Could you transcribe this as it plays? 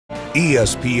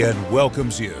ESPN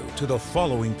welcomes you to the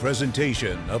following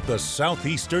presentation of the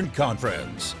Southeastern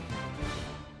Conference.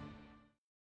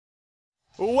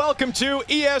 Welcome to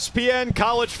ESPN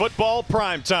College Football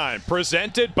Primetime,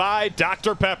 presented by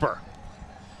Dr. Pepper.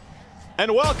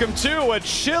 And welcome to a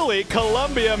chilly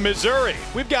Columbia, Missouri.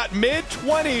 We've got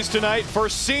mid-20s tonight for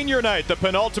senior night, the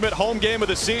penultimate home game of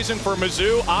the season for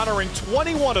Mizzou, honoring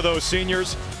 21 of those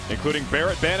seniors, including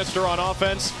Barrett Bannister on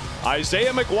offense,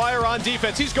 Isaiah McGuire on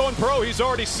defense. He's going pro. He's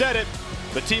already said it.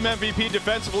 The team MVP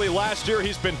defensively last year.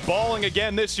 He's been balling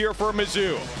again this year for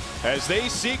Mizzou. As they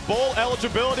seek bowl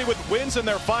eligibility with wins in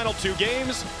their final two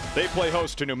games, they play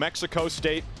host to New Mexico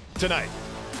State tonight.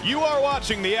 You are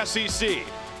watching the SEC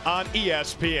on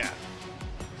ESPN.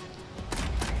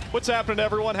 What's happening,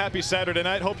 everyone? Happy Saturday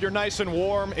night. Hope you're nice and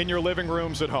warm in your living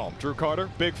rooms at home. Drew Carter,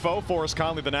 Big Foe, Forrest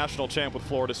Conley, the national champ with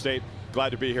Florida State.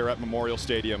 Glad to be here at Memorial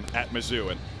Stadium at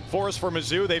Mizzou. And for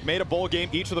Mizzou, they've made a bowl game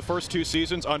each of the first two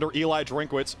seasons under Eli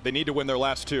Drinkwitz. They need to win their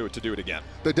last two to do it again.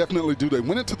 They definitely do. They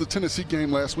went into the Tennessee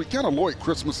game last week, kind of Lloyd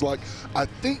Christmas-like. I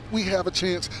think we have a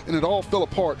chance, and it all fell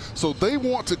apart. So they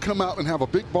want to come out and have a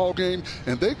big ball game,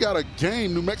 and they've got a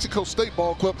game, New Mexico State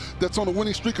Ball Club, that's on a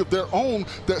winning streak of their own,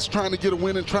 that's trying to get a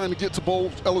win and trying to get to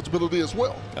bowl eligibility as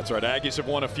well. That's right. Aggies have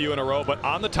won a few in a row, but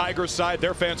on the Tigers side,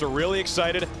 their fans are really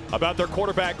excited about their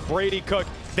quarterback, Brady Cook.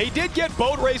 They did get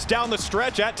boat race down the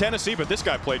stretch at Tennessee, but this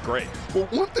guy played great. Well,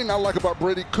 one thing I like about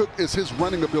Brady Cook is his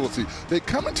running ability. They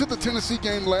come into the Tennessee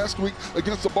game last week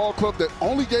against a ball club that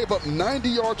only gave up 90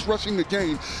 yards rushing the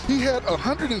game. He had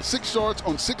 106 yards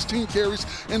on 16 carries,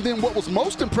 and then what was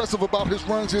most impressive about his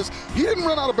runs is he didn't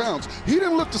run out of bounds. He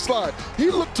didn't look to slide. He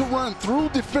looked to run through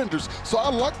defenders. So I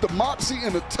like the moxie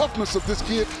and the toughness of this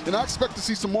kid, and I expect to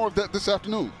see some more of that this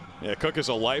afternoon. Yeah, Cook is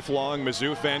a lifelong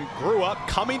Mizzou fan. Grew up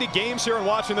coming to games here and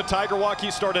watching the Tiger Walk. He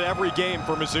started every game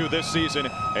for Mizzou this season,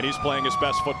 and he's playing his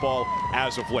best football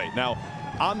as of late. Now,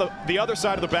 on the other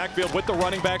side of the backfield with the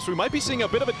running backs, we might be seeing a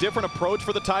bit of a different approach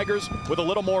for the Tigers with a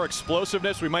little more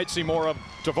explosiveness. We might see more of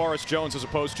Tavares Jones as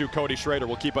opposed to Cody Schrader.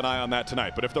 We'll keep an eye on that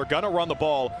tonight. But if they're going to run the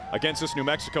ball against this New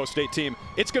Mexico State team,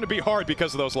 it's going to be hard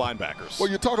because of those linebackers. Well,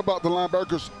 you talk about the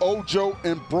linebackers, Ojo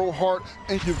and Brohart,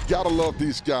 and you've got to love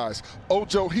these guys.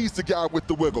 Ojo, he's the guy with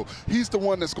the wiggle. He's the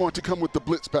one that's going to come with the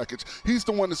blitz package. He's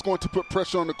the one that's going to put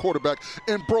pressure on the quarterback.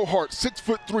 And Brohart,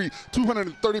 6'3",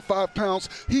 235 pounds.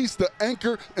 He's the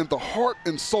anchor and the heart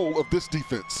and soul of this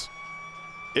defense.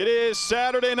 It is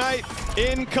Saturday night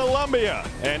in Columbia,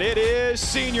 and it is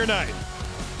senior night.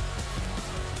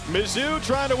 Mizzou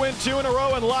trying to win 2 in a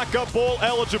row and lock up bowl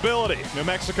eligibility. New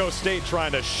Mexico State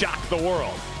trying to shock the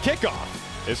world.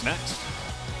 Kickoff is next.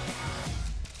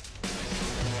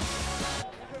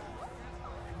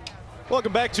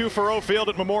 Welcome back to Faurot Field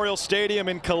at Memorial Stadium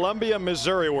in Columbia,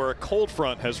 Missouri, where a cold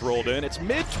front has rolled in. It's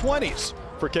mid-20s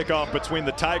for kickoff between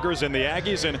the Tigers and the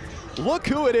Aggies, and look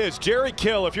who it is, Jerry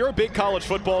Kill. If you're a big college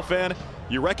football fan,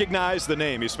 you recognize the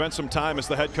name. He spent some time as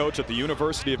the head coach at the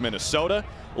University of Minnesota,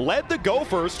 led the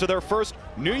Gophers to their first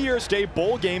New Year's Day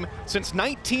bowl game since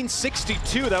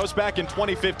 1962. That was back in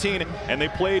 2015, and they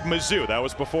played Mizzou. That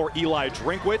was before Eli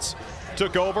Drinkwitz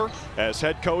took over as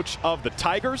head coach of the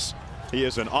Tigers. He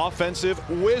is an offensive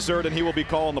wizard, and he will be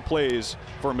calling the plays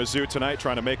for Mizzou tonight,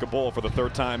 trying to make a bowl for the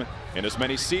third time in as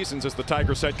many seasons as the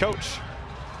Tigers head coach.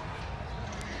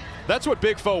 That's what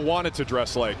Big Foe wanted to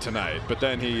dress like tonight, but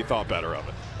then he thought better of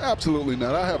it. Absolutely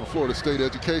not. I have a Florida State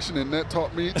education, and that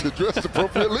taught me to dress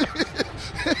appropriately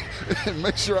and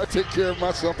make sure I take care of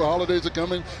myself. The holidays are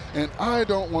coming, and I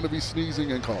don't want to be sneezing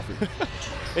in coffee.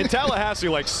 In Tallahassee,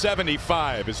 like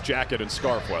 75 is jacket and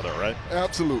scarf weather, right?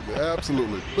 Absolutely,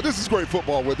 absolutely. But this is great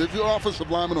football weather. If you're an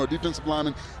offensive lineman or a defensive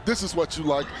lineman, this is what you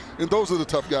like. And those are the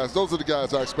tough guys. Those are the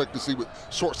guys I expect to see with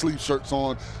short sleeve shirts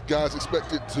on. Guys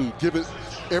expected to give it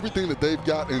everything that they've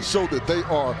got and show that they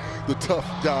are the tough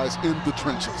guys in the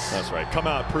trenches. That's right. Come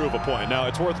out, prove a point. Now,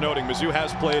 it's worth noting Mizzou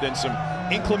has played in some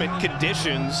inclement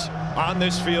conditions on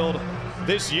this field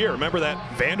this year. Remember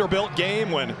that Vanderbilt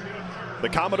game when the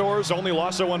Commodores only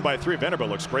lost 0-1 by 3. Vanderbilt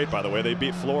looks great, by the way. They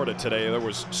beat Florida today. There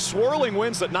was swirling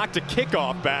winds that knocked a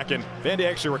kickoff back, and Vandy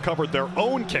actually recovered their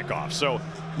own kickoff. So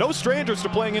no strangers to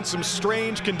playing in some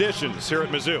strange conditions here at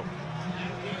Mizzou.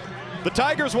 The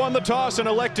Tigers won the toss and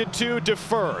elected to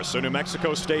defer, so New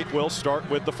Mexico State will start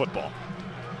with the football.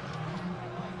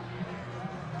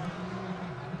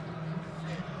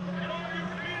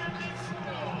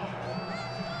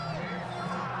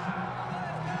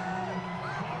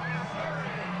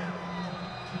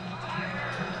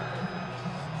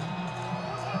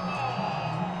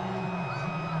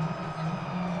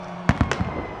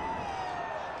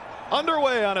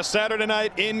 Underway on a Saturday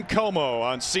night in Como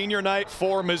on senior night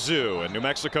for Mizzou, and New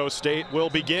Mexico State will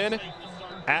begin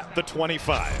at the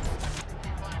 25.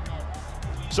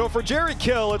 So for Jerry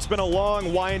Kill, it's been a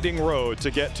long, winding road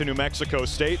to get to New Mexico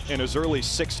State in his early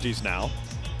 60s now.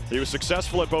 He was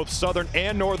successful at both Southern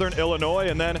and Northern Illinois,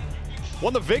 and then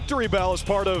won the Victory Bell as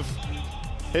part of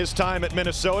his time at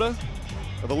Minnesota.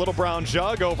 The Little Brown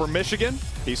Jug over Michigan.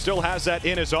 He still has that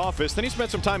in his office. Then he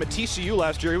spent some time at TCU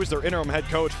last year. He was their interim head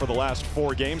coach for the last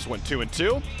 4 games, went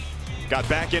 2-2. Got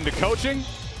back into coaching.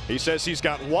 He says he's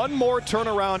got one more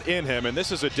turnaround in him, and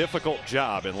this is a difficult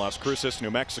job in Las Cruces, New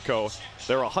Mexico.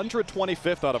 They're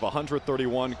 125th out of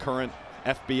 131 current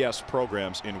FBS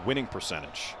programs in winning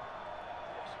percentage.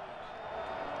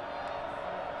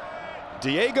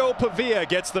 Diego Pavia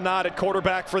gets the nod at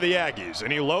quarterback for the Aggies,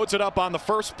 and he loads it up on the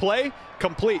first play,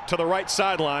 complete to the right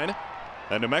sideline.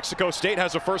 And New Mexico State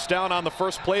has a first down on the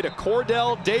first play to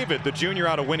Cordell David, the junior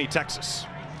out of Winnie, Texas.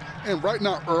 And right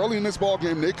now, early in this ball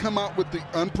game, they come out with the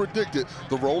unpredicted.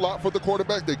 The rollout for the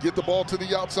quarterback, they get the ball to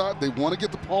the outside. They want to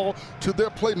get the ball to their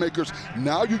playmakers.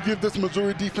 Now you give this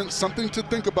Missouri defense something to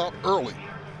think about early.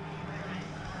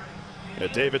 Yeah,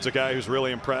 David's a guy who's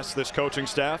really impressed this coaching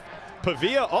staff.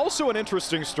 Pavia, also an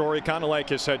interesting story, kind of like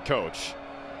his head coach.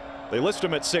 They list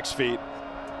him at 6 feet.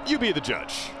 You be the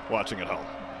judge watching at home.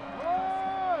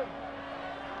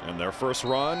 And their first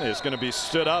run is going to be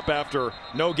stood up after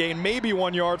no gain, maybe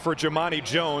 1 yard for Jamani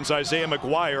Jones. Isaiah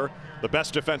McGuire, the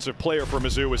best defensive player for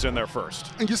Mizzou, was in there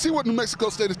first. And you see what New Mexico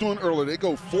State is doing early. They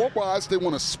go 4 wides. They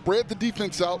want to spread the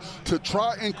defense out to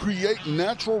try and create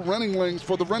natural running lanes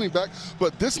for the running back.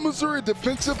 But this Missouri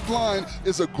defensive line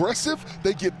is aggressive.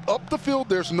 They get up the field.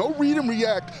 There's no read and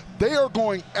react. They are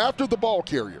going after the ball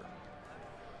carrier.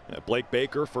 Yeah, Blake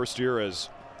Baker, first year as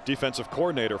defensive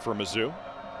coordinator for Mizzou.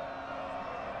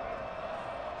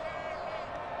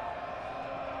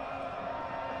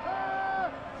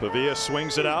 Pavia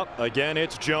swings it out. Again,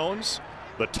 it's Jones.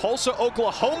 The Tulsa,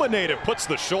 Oklahoma native puts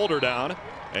the shoulder down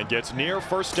and gets near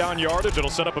first down yardage. It'll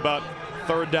set up about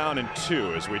 3rd down and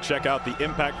 2 as we check out the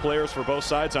impact players for both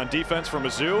sides on defense for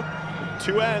Mizzou.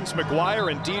 2 ends,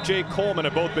 McGuire and DJ Coleman,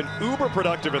 have both been uber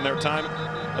productive in their time.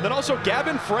 And then also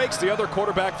Gavin Frakes, the other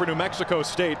quarterback for New Mexico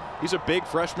State. He's a big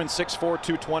freshman, 6'4",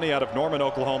 220 out of Norman,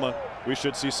 Oklahoma. We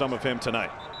should see some of him tonight.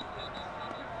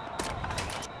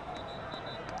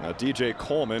 Now, DJ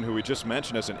Coleman, who we just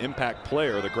mentioned as an impact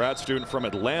player, the grad student from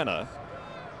Atlanta,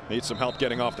 needs some help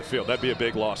getting off the field. That'd be a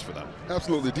big loss for them.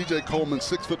 Absolutely. DJ Coleman,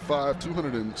 6'5",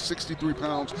 263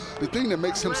 pounds. The thing that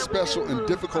makes him special and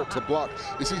difficult to block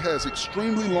is he has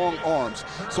extremely long arms.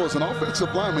 So as an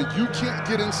offensive lineman, you can't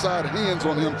get inside hands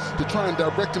on him to try and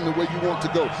direct him the way you want to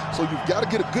go. So you've got to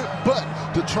get a good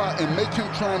butt to try and make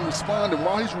him try and respond. And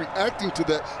while he's reacting to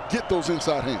that, get those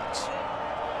inside hands.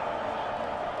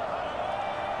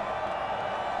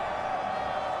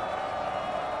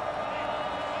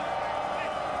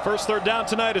 First 3rd down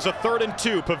tonight is a 3rd and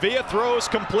 2. Pavia throws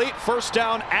complete, first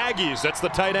down Aggies. That's the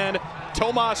tight end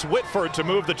Tomas Whitford to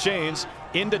move the chains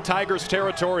into Tigers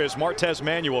territory as Martez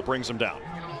Manuel brings them down.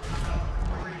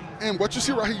 And what you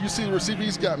see right here, you see the receiver,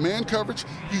 he's got man coverage.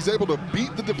 He's able to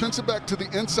beat the defensive back to the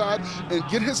inside and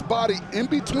get his body in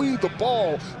between the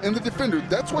ball and the defender.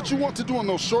 That's what you want to do on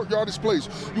those short yardage plays.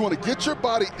 You want to get your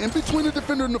body in between the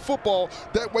defender and the football.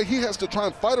 That way he has to try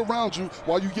and fight around you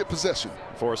while you get possession.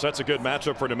 For us, that's a good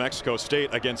matchup for New Mexico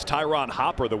State against Tyron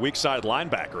Hopper, the weak side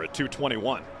linebacker at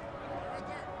 221.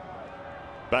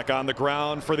 Back on the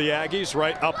ground for the Aggies,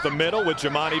 right up the middle with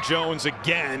Jamani Jones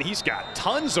again. He's got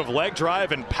tons of leg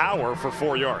drive and power for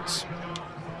 4 yards.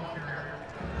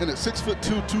 And at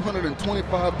 6'2",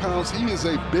 225 pounds, he is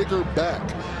a bigger back.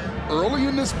 Early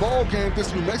in this ball game,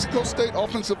 this New Mexico State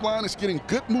offensive line is getting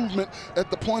good movement at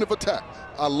the point of attack.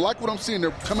 I like what I'm seeing.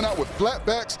 They're coming out with flat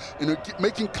backs and they're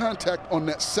making contact on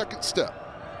that second step.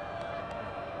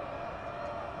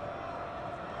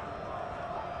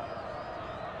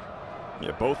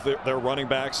 Yeah, both their running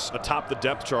backs atop the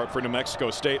depth chart for New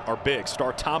Mexico State are big.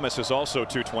 Star Thomas is also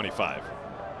 225.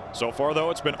 So far,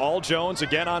 though, it's been all Jones.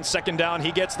 Again on 2nd down,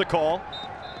 he gets the call.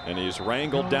 And he's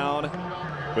wrangled down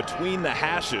between the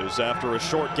hashes after a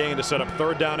short gain to set up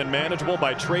 3rd down and manageable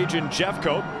by Trajan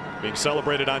Jeffcoat, being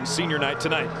celebrated on senior night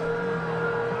tonight.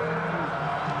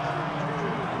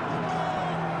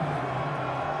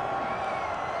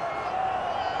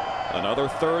 Another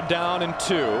 3rd down and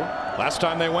 2. Last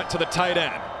time they went to the tight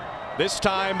end. This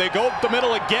time they go up the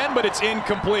middle again, but it's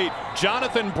incomplete.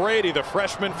 Jonathan Brady, the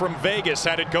freshman from Vegas,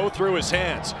 had it go through his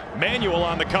hands. Manuel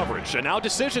on the coverage, and now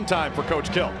decision time for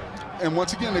Coach Kill. And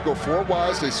once again, they go 4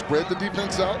 wides. They spread the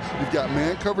defense out. You've got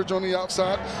man coverage on the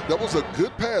outside. That was a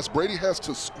good pass. Brady has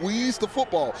to squeeze the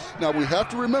football. Now, we have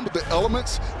to remember the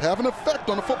elements have an effect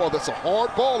on the football. That's a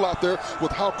hard ball out there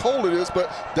with how cold it is,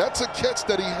 but that's a catch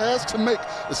that he has to make,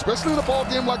 especially in a ball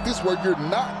game like this where you're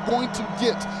not going to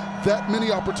get that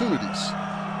many opportunities.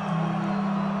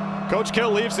 Coach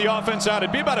Kill leaves the offense out.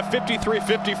 It'd be about a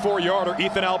 53-54 yarder.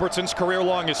 Ethan Albertson's career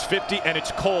long is 50, and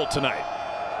it's cold tonight.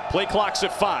 Play clock's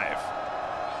at 5.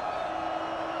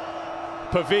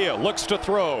 Pavia looks to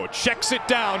throw, checks it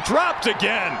down, dropped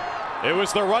again. It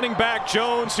was the running back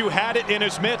Jones who had it in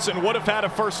his mitts and would have had a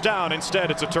first down.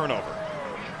 Instead, it's a turnover.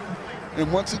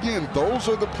 And once again, those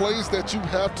are the plays that you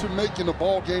have to make in a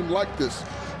ball game like this.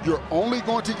 You're only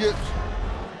going to get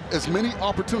as many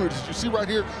opportunities. You see right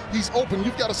here, he's open.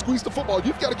 You've got to squeeze the football.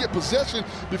 You've got to get possession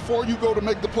before you go to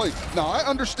make the play. Now, I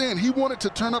understand he wanted to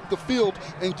turn up the field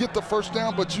and get the first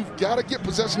down, but you've got to get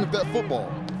possession of that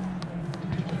football.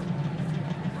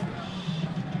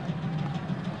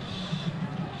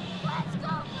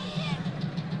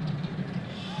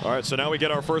 All right, so now we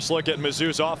get our first look at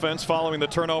Mizzou's offense following the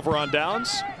turnover on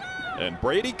downs. And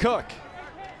Brady Cook,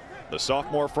 the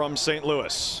sophomore from St.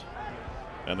 Louis.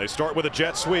 And they start with a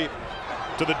jet sweep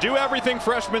to the do-everything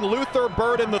freshman Luther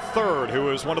Burden III, who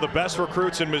is one of the best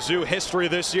recruits in Mizzou history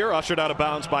this year, ushered out of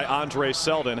bounds by Andre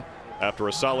Selden after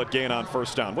a solid gain on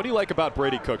first down. What do you like about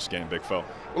Brady Cook's game, Big Fo?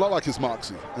 Well, I like his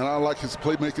moxie, and I like his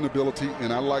playmaking ability,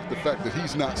 and I like the fact that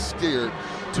he's not scared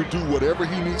to do whatever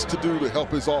he needs to do to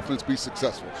help his offense be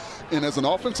successful. And as an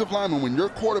offensive lineman, when your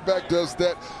quarterback does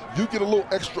that, you get a little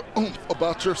extra oomph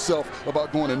about yourself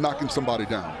about going and knocking somebody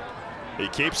down. He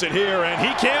keeps it here, and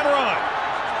he can run.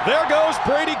 There goes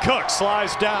Brady Cook,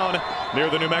 slides down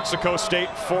near the New Mexico State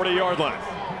 40-yard line.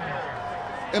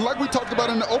 And like we talked about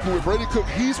in the open with Brady Cook,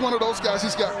 he's one of those guys.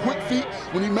 He's got quick feet.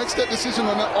 When he makes that decision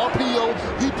on that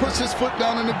RPO, he puts his foot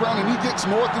down in the ground and he gets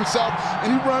north and south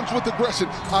and he runs with aggression.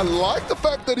 I like the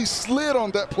fact that he slid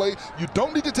on that play. You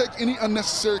don't need to take any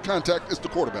unnecessary contact as the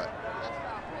quarterback.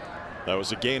 That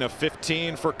was a gain of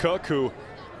 15 for Cook, who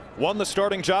won the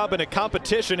starting job in a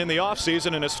competition in the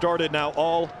offseason and has started now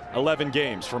all 11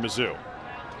 games for Mizzou.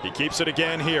 He keeps it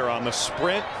again here on the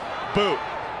sprint boot.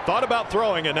 Thought about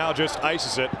throwing and now just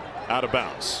ices it out of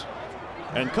bounds.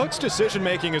 And Cook's decision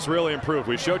making has really improved.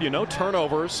 We showed you no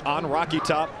turnovers on Rocky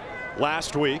Top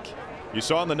last week. You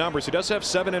saw in the numbers, he does have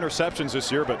 7 interceptions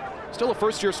this year, but still a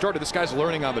first-year starter. This guy's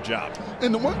learning on the job.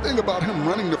 And the one thing about him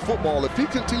running the football, if he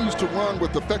continues to run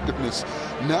with effectiveness,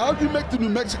 now you make the New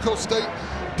Mexico State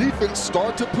defense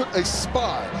start to put a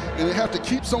spy, and they have to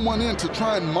keep someone in to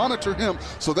try and monitor him.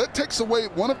 So that takes away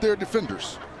one of their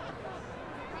defenders.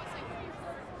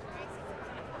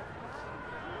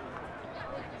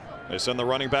 They send the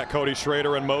running back Cody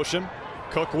Schrader in motion.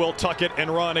 Cook will tuck it and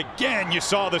run again. You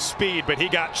saw the speed, but he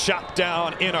got chopped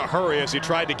down in a hurry as he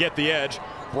tried to get the edge.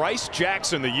 Bryce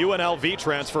Jackson, the UNLV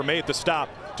transfer, made the stop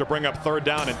to bring up 3rd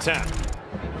down and 10.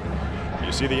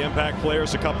 You see the impact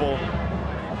players, a couple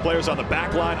players on the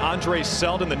back line. Andre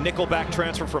Selden, the nickelback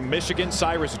transfer from Michigan.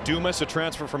 Cyrus Dumas, a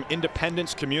transfer from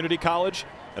Independence Community College.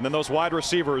 And then those wide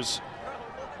receivers,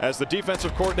 as the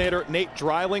defensive coordinator Nate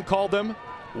Dreiling called them,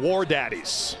 war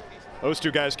daddies. Those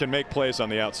two guys can make plays on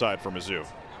the outside for Mizzou.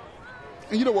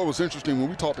 And you know what was interesting?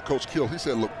 When we talked to Coach Kill, he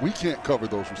said, look, we can't cover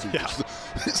those receivers.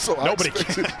 Yeah. So nobody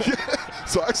can.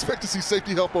 So I expect to see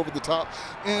safety help over the top.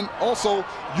 And also,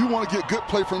 you want to get good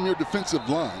play from your defensive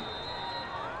line.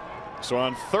 So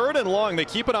on 3rd and long, they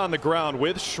keep it on the ground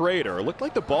with Schrader. It looked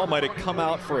like the ball might have come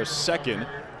out for a second.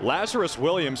 Lazarus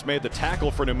Williams made the tackle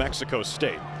for New Mexico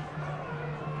State.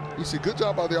 You see, good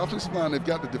job by the offensive line. They've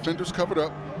got the defenders covered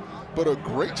up, but a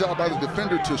great job by the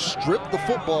defender to strip the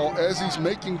football as he's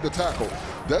making the tackle.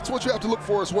 That's what you have to look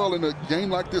for as well in a game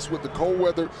like this with the cold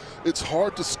weather. It's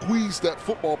hard to squeeze that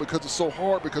football because it's so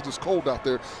hard because it's cold out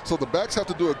there. So the backs have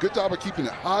to do a good job of keeping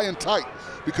it high and tight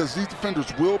because these defenders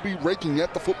will be raking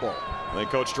at the football. I think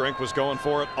Coach Drink was going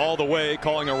for it all the way,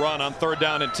 calling a run on 3rd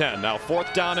down and 10. Now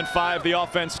 4th down and 5, the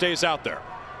offense stays out there.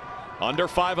 Under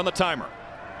 5 on the timer.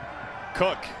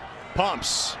 Cook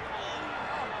pumps.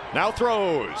 Now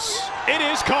throws. It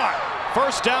is caught.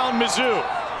 1st down, Mizzou.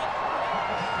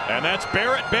 And that's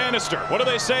Barrett Bannister. What do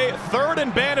they say? 3rd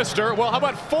and Bannister. Well, how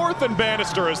about 4th and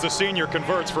Bannister as the senior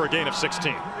converts for a gain of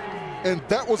 16? And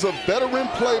that was a veteran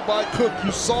play by Cook.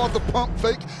 You saw the pump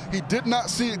fake. He did not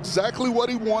see exactly what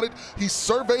he wanted. He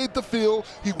surveyed the field.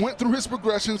 He went through his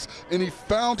progressions, and he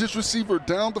found his receiver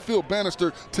down the field,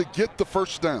 Bannister, to get the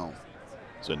 1st down.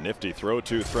 It's a nifty throw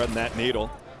to threading that needle.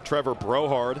 Trevor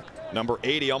Brohard, number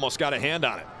 80, almost got a hand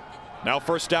on it. Now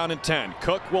 1st down and 10.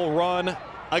 Cook will run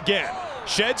again.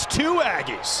 Sheds 2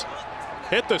 Aggies.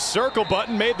 Hit the circle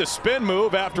button, made the spin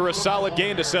move after a solid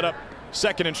gain to set up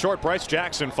second and short. Bryce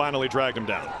Jackson finally dragged him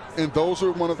down. And those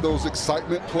are one of those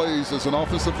excitement plays as an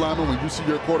offensive lineman when you see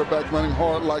your quarterback running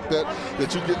hard like that,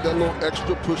 that you get that little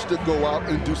extra push to go out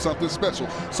and do something special.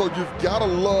 So you've got to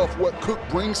love what Cook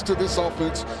brings to this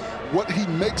offense, what he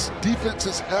makes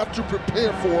defenses have to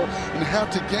prepare for and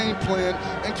have to game plan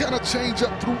and kind of change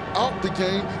up throughout the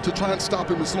game to try and stop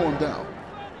him and slow him down.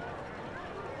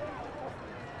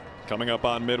 Coming up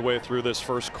on midway through this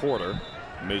first quarter,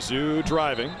 Mizzou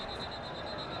driving.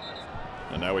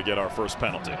 And now we get our first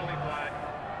penalty.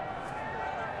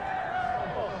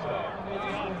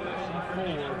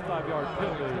 5-yard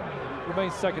penalty.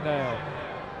 Remains second down.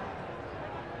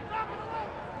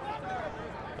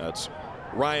 That's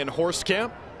Ryan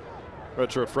Horstkamp,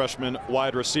 redshirt freshman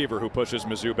wide receiver who pushes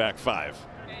Mizzou back 5.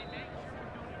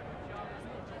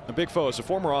 And Big Fo, as a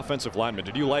former offensive lineman,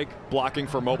 did you like blocking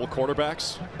for mobile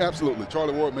quarterbacks? Absolutely.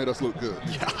 Charlie Ward made us look good.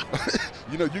 Yeah.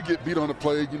 You know, you get beat on the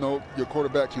play, you know, your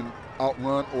quarterback can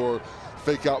outrun or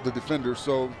fake out the defender.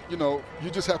 So, you know,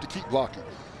 you just have to keep blocking.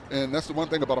 And that's the one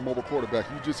thing about a mobile quarterback.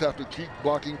 You just have to keep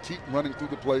blocking, keep running through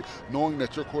the play, knowing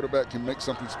that your quarterback can make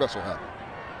something special happen.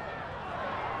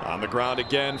 On the ground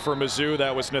again for Mizzou,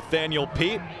 that was Nathaniel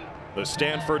Pete, the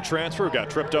Stanford transfer, who got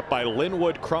tripped up by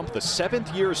Linwood Crump, the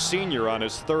 7th-year senior on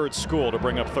his 3rd school, to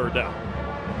bring up 3rd down.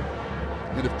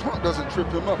 And if Crump doesn't trip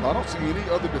him up, I don't see any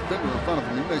other defender in front of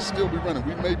him. He may still be running.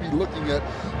 We may be looking at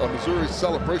a Missouri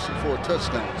celebration for a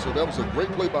touchdown. So that was a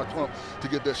great play by Crump to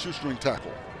get that shoestring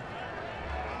tackle.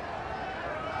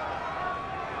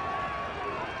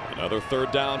 Another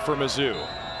 3rd down for Mizzou.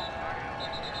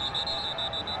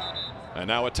 And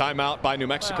now a timeout by New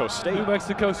Mexico State. New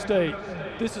Mexico State.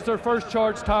 This is their first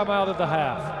charge timeout of the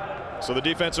half. So the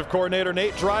defensive coordinator,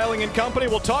 Nate Dreiling and company,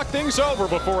 will talk things over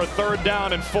before a 3rd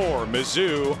down and 4.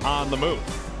 Mizzou on the move.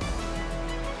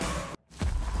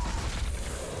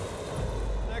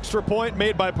 Extra point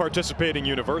made by participating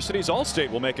universities.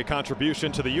 Allstate will make a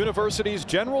contribution to the university's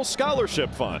General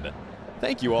Scholarship Fund.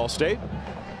 Thank you, Allstate.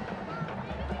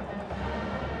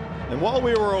 And while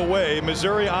we were away,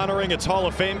 Missouri honoring its Hall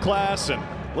of Fame class, and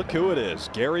look who it is.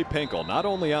 Gary Pinkel, not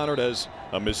only honored as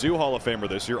a Mizzou Hall of Famer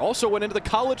this year, also went into the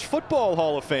College Football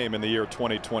Hall of Fame in the year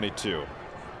 2022.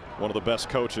 One of the best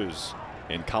coaches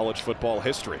in college football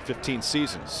history. 15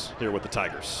 seasons here with the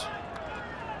Tigers.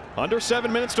 Under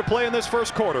 7 minutes to play in this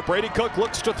first quarter. Brady Cook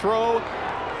looks to throw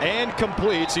and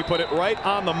completes. He put it right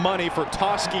on the money for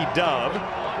Tosky Dove,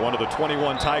 one of the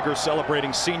 21 Tigers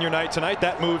celebrating senior night tonight.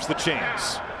 That moves the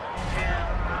chains.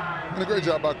 And a great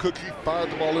job by Cook. He fired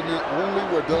the ball in there only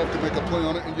where Dove can make a play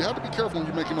on it. And you have to be careful when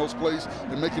you're making those plays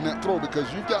and making that throw,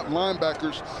 because you've got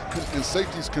linebackers and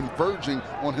safeties converging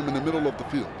on him in the middle of the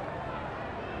field.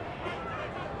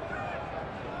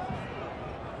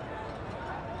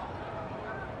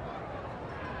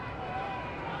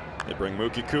 They bring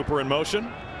Mookie Cooper in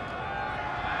motion.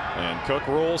 And Cook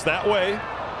rolls that way.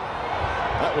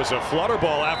 That was a flutter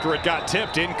ball after it got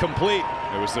tipped, incomplete.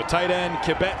 It was the tight end,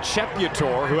 Kibet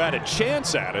Chepiator, who had a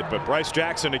chance at it, but Bryce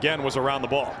Jackson again was around the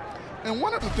ball. And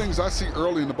one of the things I see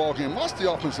early in the ball game, watch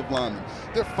the offensive linemen.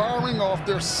 They're firing off,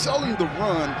 they're selling the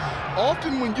run.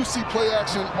 Often when you see play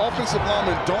action, offensive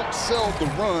linemen don't sell the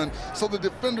run, so the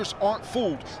defenders aren't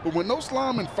fooled. But when those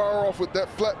linemen fire off with that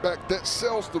flat back, that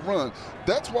sells the run.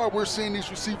 That's why we're seeing these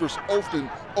receivers open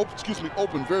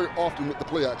very often with the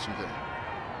play action game.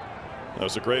 That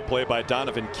was a great play by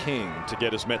Donovan King to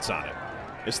get his mitts on it.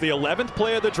 It's the 11th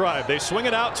play of the drive. They swing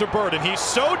it out to Bird, and he's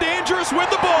so dangerous with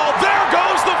the ball. There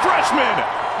goes the freshman.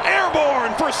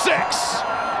 Airborne for 6.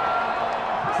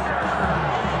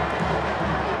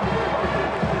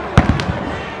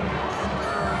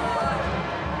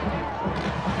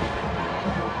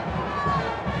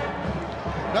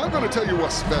 Now I'm going to tell you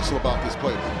what's special about this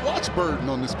play. Watch Burden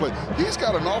on this play. He's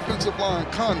got an offensive line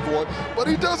convoy, but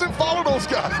he doesn't follow those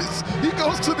guys. He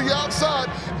goes to the outside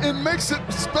and makes it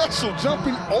special,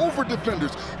 jumping over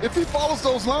defenders. If he follows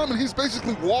those linemen, he's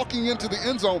basically walking into the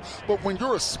end zone. But when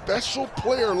you're a special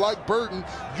player like Burden,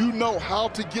 you know how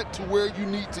to get to where you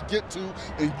need to get to,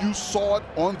 and you saw it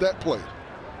on that play.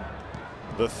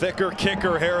 The thicker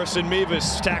kicker, Harrison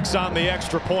Mevis, tacks on the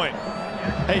extra point.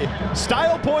 Hey,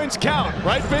 style points count,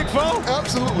 right, Big Fo?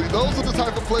 Absolutely. Those are the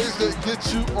type of plays that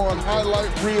get you on highlight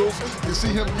reels. You see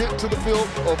him get to the field,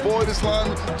 avoid his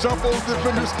line, jump over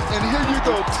defenders, and here you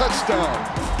go, touchdown.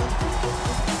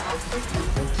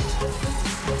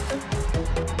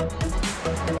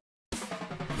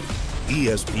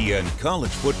 ESPN College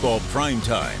Football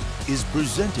Primetime is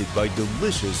presented by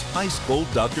delicious ice-cold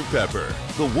Dr. Pepper,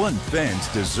 the one fans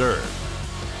deserve.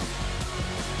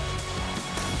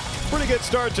 Pretty good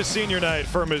start to senior night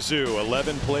for Mizzou.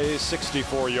 11 plays,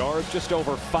 64 yards, just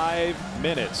over 5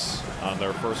 minutes on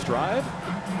their first drive.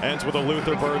 Ends with a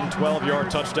Luther Burden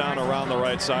 12-yard touchdown around the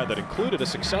right side that included a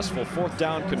successful 4th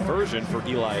down conversion for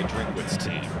Eli Drinkwood's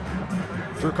team.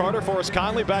 Drew Carter, Forrest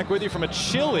Conley back with you from a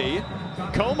chilly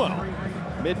Como.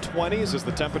 Mid-20s as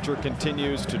the temperature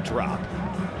continues to drop.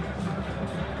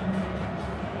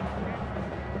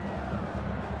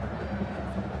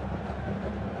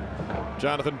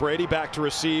 Jonathan Brady back to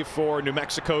receive for New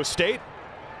Mexico State,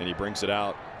 and he brings it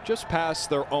out just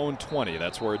past their own 20.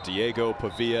 That's where Diego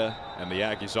Pavia and the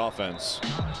Aggies offense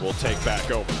will take back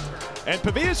over. And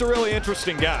Pavia's a really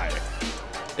interesting guy.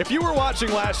 If you were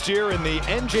watching last year in the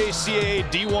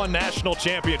NCAAF D1 National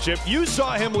Championship, you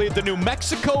saw him lead the New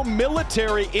Mexico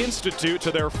Military Institute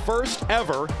to their first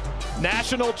ever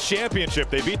national championship.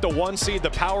 They beat the 1 seed,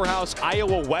 the powerhouse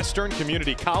Iowa Western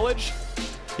Community College.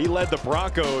 He led the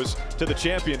Broncos to the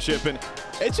championship, and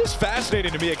it's just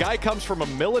fascinating to me. A guy comes from a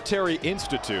military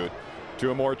institute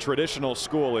to a more traditional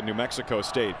school in New Mexico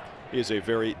State. He is a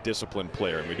very disciplined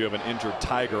player, and we do have an injured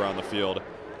Tiger on the field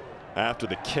after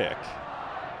the kick.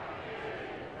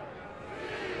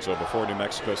 So before New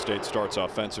Mexico State starts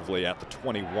offensively at the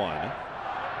 21,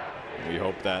 we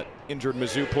hope that injured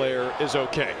Mizzou player is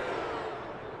okay.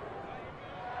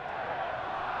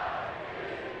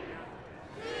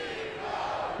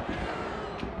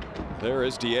 There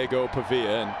is Diego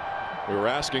Pavia, and we were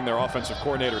asking their offensive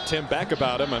coordinator Tim Beck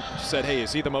about him, and said, hey,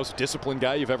 is he the most disciplined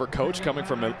guy you've ever coached coming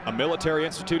from a military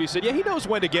institute? He said, yeah, he knows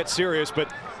when to get serious,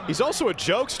 but he's also a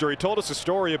jokester. He told us a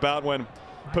story about when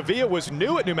Pavia was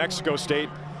new at New Mexico State.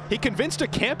 He convinced a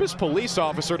campus police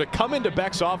officer to come into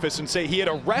Beck's office and say he had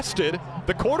arrested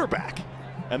the quarterback.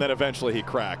 And then eventually he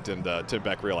cracked, and Tim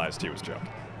Beck realized he was joking.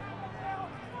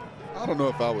 I don't know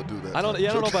if I would do that. I don't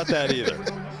know about that either.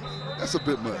 That's a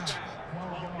bit much.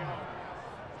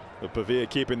 But Pavia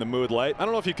keeping the mood light. I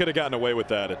don't know if you could have gotten away with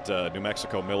that at New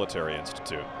Mexico Military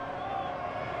Institute.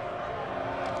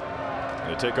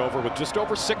 They take over with just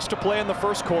over 6 to play in the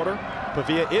first quarter.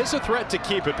 Pavia is a threat to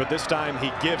keep it, but this time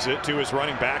he gives it to his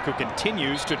running back, who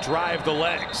continues to drive the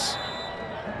legs.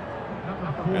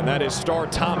 And that is Star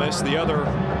Thomas, the other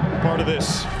part of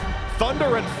this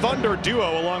Thunder and Thunder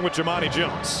duo, along with Jamani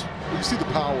Jones. You see the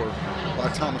power by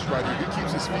Thomas right here. He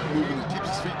keeps his feet moving and keeps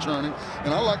his feet churning.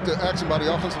 And I like the action by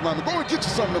the offensive lineman. Go and get you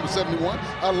something, number 71.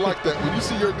 I like that. When you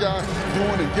see your guy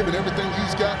doing and giving everything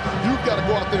he's got, you've got to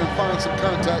go out there and find some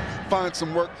contact, find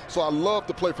some work. So I love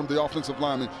the play from the offensive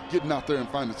lineman, getting out there and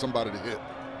finding somebody to hit.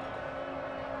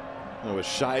 It was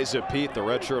Shiza Pete, the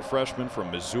redshirt freshman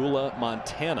from Missoula,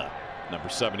 Montana, number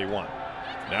 71.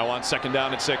 Now on 2nd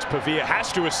down and 6, Pavia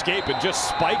has to escape and just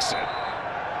spikes it.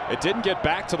 It didn't get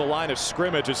back to the line of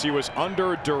scrimmage as he was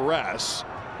under duress.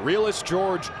 Realist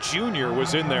George Jr.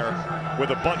 was in there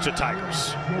with a bunch of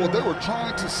Tigers. Well, they were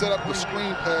trying to set up the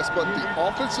screen pass, but the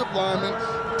offensive lineman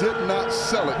did not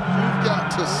sell it. You've got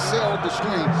to sell the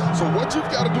screen. So what you've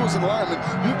got to do as an lineman,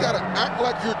 you've got to act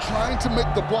like you're trying to make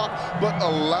the block, but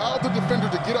allow the defender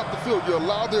to get up the field. You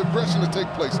allow the aggression to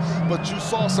take place. But you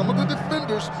saw some of the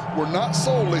defenders were not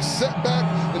sold. They set back,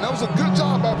 and that was a good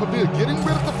job by Pavia, getting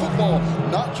rid of the football,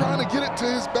 not trying to get it to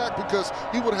his back, because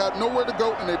he would have had nowhere to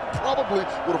go, and they probably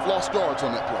would have lost yards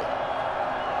on that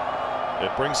play.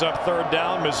 It brings up 3rd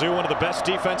down. Mizzou, one of the best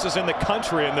defenses in the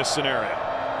country in this scenario.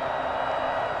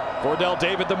 Cordell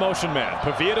David, the motion man.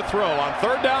 Pavia to throw on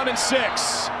 3rd down and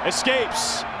 6.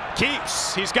 Escapes.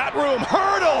 Keeps. He's got room.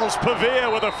 Hurdles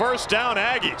Pavia with a 1st down.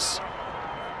 Aggies.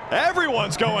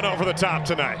 Everyone's going over the top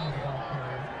tonight.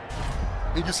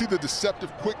 And you see the deceptive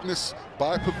quickness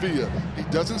by Pavia. He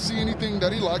doesn't see anything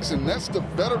that he likes, and that's the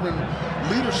veteran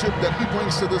leadership that he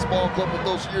brings to this ball club with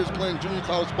those years playing junior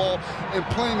college ball and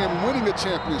playing and winning a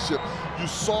championship. You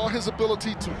saw his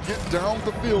ability to get down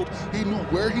the field. He knew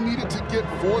where he needed to get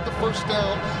for the 1st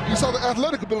down. You saw the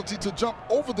athletic ability to jump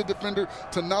over the defender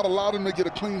to not allow them to get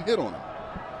a clean hit on him.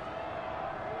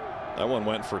 That one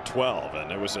went for 12, and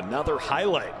it was another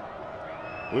highlight.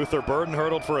 Luther Burden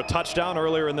hurdled for a touchdown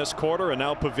earlier in this quarter, and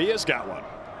now Pavia's got one.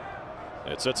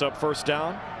 It sets up 1st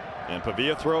down, and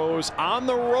Pavia throws on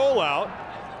the rollout,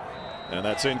 and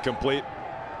that's incomplete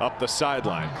up the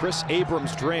sideline. Chris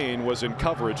Abrams-Drain was in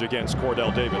coverage against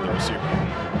Cordell David, the receiver.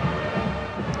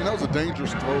 And that was a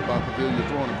dangerous throw by Pavia. You're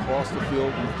throwing across the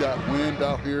field. You've got wind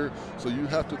out here, so you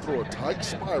have to throw a tight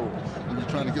spiral when you're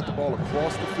trying to get the ball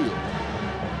across the field.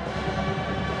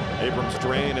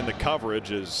 Abrams-Drain in the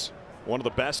coverage is one of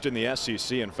the best in the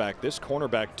SEC. In fact, this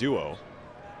cornerback duo,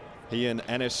 he and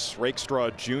Ennis Rakestraw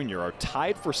Jr. are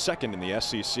tied for 2nd in the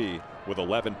SEC with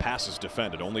 11 passes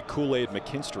defended. Only Kool-Aid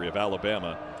McKinstry of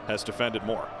Alabama has defended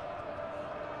more.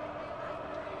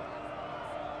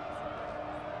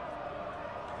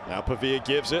 Now Pavia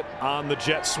gives it on the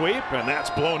jet sweep, and that's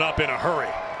blown up in a hurry.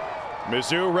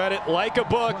 Mizzou read it like a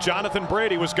book. Jonathan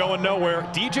Brady was going nowhere.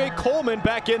 DJ Coleman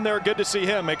back in there. Good to see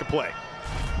him make a play.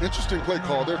 Interesting play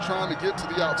call. They're trying to get to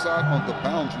the outside on the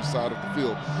boundary side of the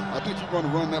field. I think you're going to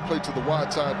run that play to the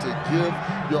wide side to give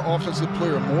your offensive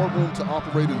player more room to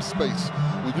operate in space.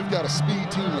 When you've got a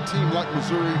speed team, a team like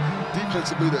Missouri,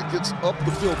 defensively that gets up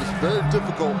the field, it's very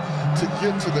difficult to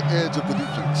get to the edge of the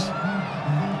defense.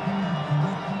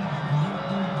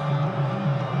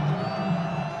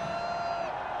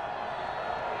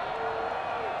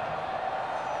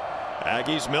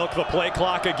 Aggies milk the play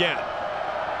clock again.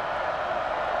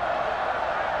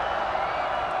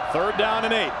 3rd down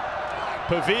and 8.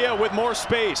 Pavia with more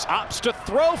space, opts to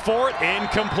throw for it,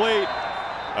 incomplete.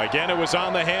 Again, it was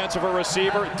on the hands of a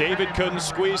receiver. David couldn't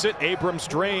squeeze it. Abrams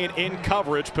drain in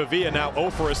coverage. Pavia now 0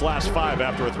 for his last 5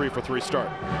 after a 3-for-3 start.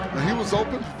 And he was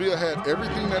open. Pavia had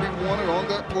everything that he wanted on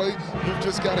that play. You've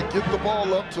just got to get the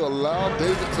ball up to allow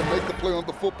David to make the play on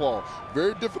the football.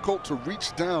 Very difficult to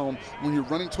reach down when you're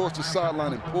running towards the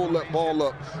sideline and pull that ball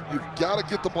up. You've got to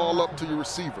get the ball up to your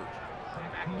receiver.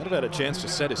 Might have had a chance to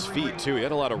set his feet, too. He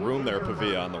had a lot of room there,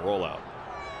 Pavia, on the rollout.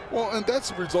 Well, and that's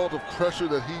a result of pressure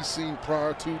that he's seen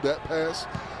prior to that pass.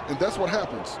 And that's what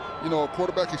happens. You know, a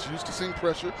quarterback is used to seeing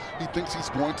pressure. He thinks he's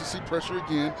going to see pressure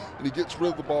again, and he gets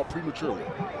rid of the ball prematurely.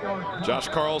 Josh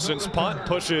Carlson's punt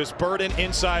pushes Burden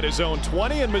inside his own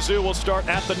 20, and Mizzou will start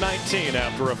at the 19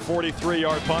 after a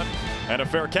 43-yard punt and a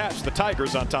fair catch. The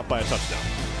Tigers on top by a touchdown.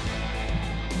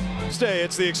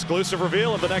 It's the exclusive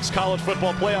reveal of the next college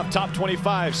football playoff top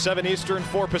 25, 7 Eastern,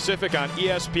 4 Pacific on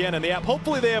ESPN and the app.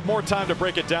 Hopefully they have more time to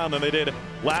break it down than they did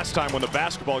last time when the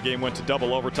basketball game went to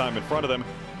double overtime in front of them.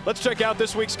 Let's check out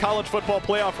this week's college football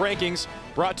playoff rankings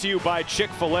brought to you by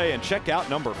Chick-fil-A, and check out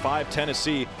number 5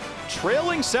 Tennessee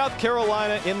trailing South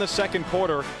Carolina in the 2nd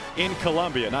quarter in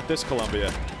Columbia. Not this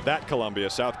Columbia, that Columbia.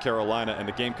 South Carolina and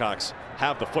the Gamecocks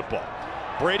have the football.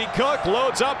 Brady Cook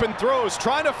loads up and throws,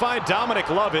 trying to find Dominic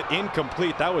Lovett.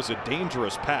 Incomplete. That was a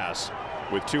dangerous pass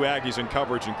with 2 Aggies in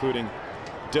coverage, including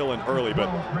Dylan Early. But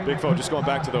Big Fo, just going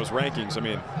back to those rankings, I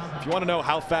mean, if you want to know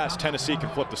how fast Tennessee can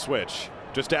flip the switch,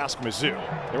 just ask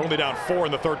Mizzou. They were only down 4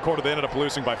 in the 3rd quarter. They ended up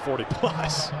losing by 40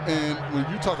 plus. And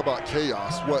when you talk about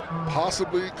chaos, what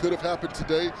possibly could have happened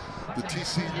today, the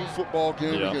TCU football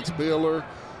game against Baylor,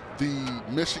 the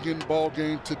Michigan ball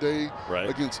game today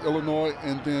against Illinois,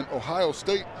 and then Ohio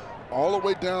State all the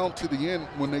way down to the end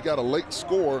when they got a late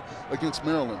score against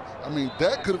Maryland. I mean,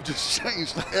 that could have just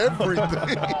changed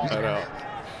everything. I know.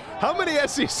 How many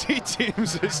SEC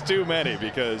teams is too many?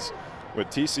 Because with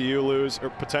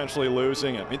TCU potentially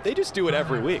losing, I mean, they just do it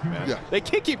every week, man. Yeah. They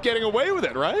can't keep getting away with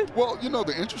it, right? Well, you know,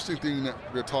 the interesting thing that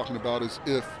we're talking about is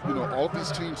if, you know, all of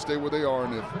these teams stay where they are,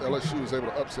 and if LSU is able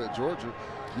to upset Georgia,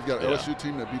 you've got an LSU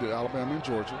team that beat Alabama and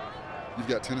Georgia. You've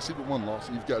got Tennessee with 1 loss,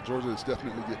 and you've got Georgia that's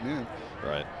definitely getting in.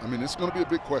 Right. I mean, it's going to be a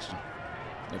big question.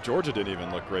 Now, Georgia didn't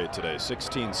even look great today.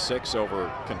 16-6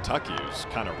 over Kentucky, who's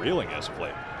kind of reeling as of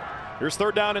late. Here's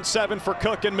 3rd down and 7 for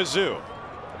Cook and Mizzou.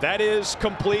 That is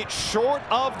complete, short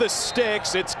of the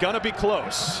sticks. It's going to be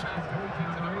close.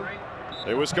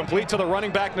 It was complete to the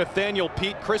running back Nathaniel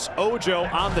Pete. Chris Ojo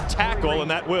on the tackle, and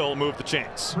that will move the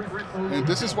chains. And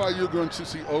this is why you're going to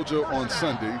see Ojo on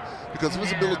Sunday, because of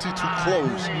his ability to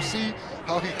close. You see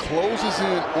how he closes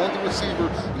in on the receiver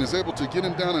and is able to get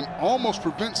him down and almost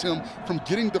prevents him from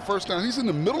getting the 1st down. He's in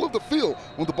the middle of the field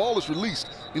when the ball is released,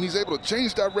 and he's able to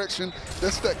change direction.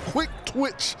 That's that quick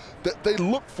twitch that they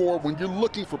look for when you're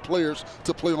looking for players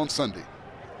to play on Sunday.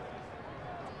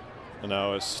 And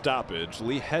now a stoppage.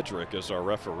 Lee Hedrick is our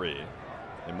referee.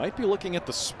 They might be looking at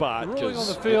the spot. The ruling on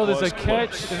the field is a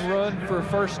catch and run for a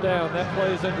 1st down. That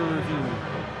play is under review.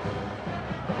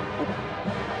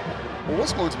 Well,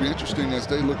 what's going to be interesting as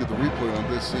they look at the replay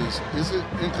on this is it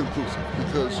inconclusive?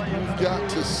 Because you've got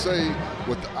to say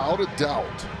without a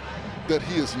doubt that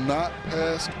he is not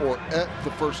past or at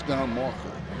the 1st down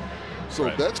marker.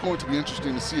 So that's going to be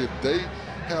interesting to see if they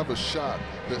have a shot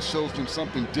that shows them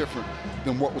something different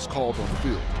than what was called on the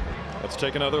field. Let's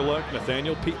take another look.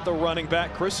 Nathaniel Pete, the running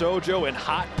back. Chris Ojo in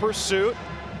hot pursuit.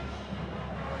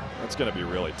 That's going to be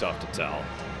really tough to tell.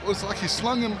 Well, it's like he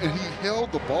slung him and he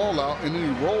held the ball out and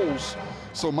then he rolls.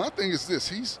 So my thing is this,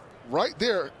 he's right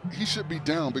there. He should be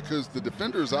down because the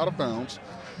defender is out of bounds.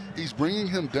 He's bringing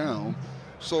him down.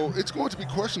 So it's going to be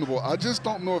questionable. I just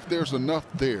don't know if there's enough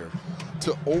there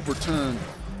to overturn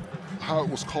how it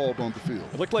was called on the field.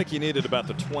 It looked like he needed about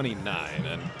the 29,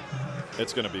 and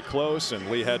it's going to be close, and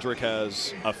Lee Hedrick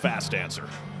has a fast answer.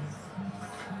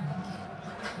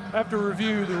 After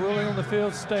review, the ruling on the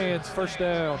field stands. 1st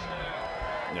down.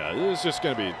 Yeah, it was just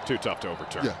going to be too tough to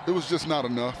overturn. Yeah, it was just not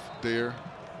enough there.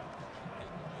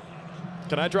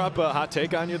 Can I drop a hot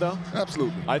take on you, though?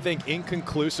 Absolutely. I think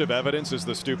inconclusive evidence is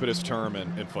the stupidest term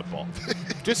in football.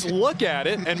 Just look at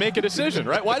it and make a decision,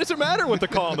 right? Why does it matter what the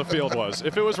call on the field was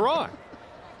if it was wrong?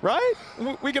 Right?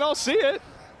 We can all see it.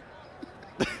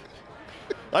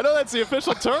 I know that's the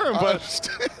official term, but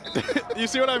you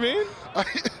see what I mean?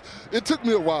 It took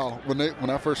me a while when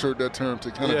I first heard that term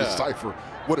to kind of decipher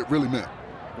what it really meant.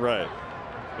 Right.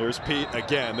 There's Pete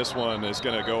again. This one is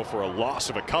going to go for a loss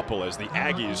of a couple as the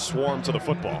Aggies swarm to the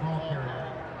football.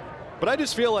 But I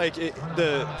just feel like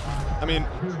I mean,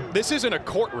 this isn't a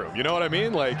courtroom. You know what I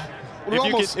mean? Like,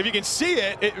 if you can see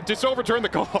it, just overturn the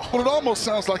call. Well, it almost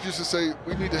sounds like you should say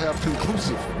we need to have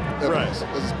conclusive evidence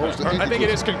as opposed to I think it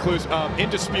is conclusive.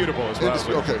 Indisputable as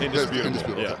well. Okay,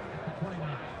 indisputable. Yeah.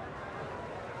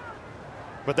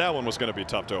 But that one was going to be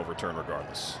tough to overturn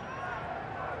regardless.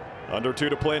 Under 2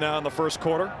 to play now in the first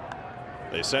quarter.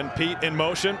 They send Pete in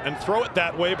motion and throw it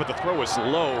that way, but the throw is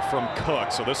low from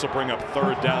Cook, so this will bring up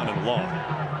 3rd down and long.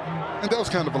 And that was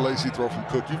kind of a lazy throw from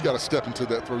Cook. You've got to step into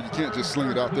that throw. You can't just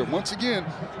sling it out there. Once again,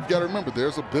 you've got to remember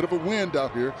there's a bit of a wind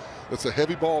out here. It's a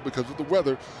heavy ball because of the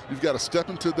weather. You've got to step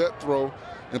into that throw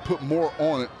and put more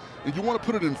on it. And you want to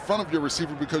put it in front of your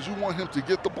receiver because you want him to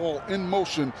get the ball in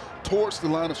motion towards the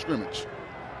line of scrimmage.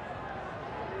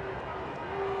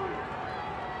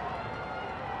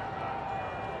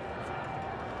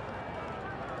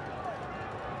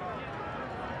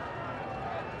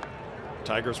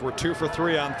 Tigers were 2 for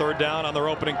 3 on 3rd down on their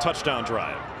opening touchdown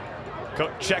drive.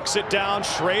 Cook checks it down.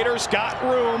 Schrader's got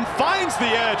room, finds the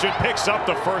edge, and picks up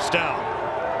the 1st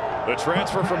down. The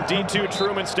transfer from D2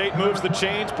 Truman State moves the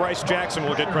chains. Bryce Jackson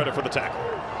will get credit for the tackle.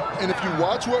 And if you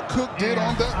watch what Cook did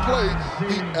on that play,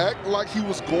 he acted like he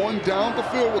was going down the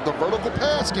field with the vertical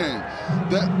pass game.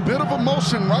 That bit of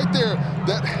emotion right there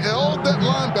that held that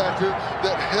linebacker,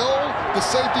 that held the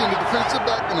safety and the defensive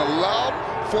back and allowed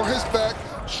for his back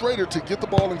Schrader to get the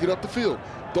ball and get up the field.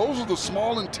 Those are the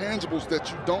small intangibles that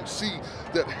you don't see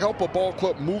that help a ball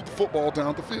club move the football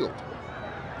down the field.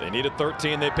 They needed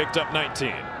 13. They picked up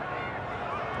 19.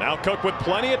 Now Cook with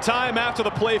plenty of time after the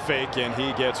play fake, and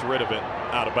he gets rid of it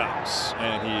out of bounds.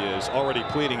 And he is already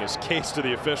pleading his case to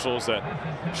the officials that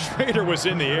Schrader was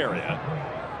in the area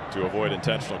to avoid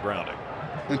intentional grounding.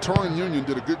 And Torrin Union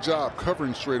did a good job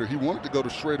covering Schrader. He wanted to go to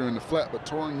Schrader in the flat, but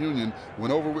Torrin Union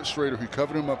went over with Schrader. He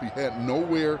covered him up. He had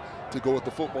nowhere to go with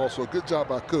the football. So a good job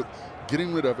by Cook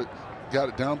getting rid of it, got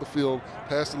it down the field,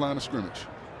 past the line of scrimmage.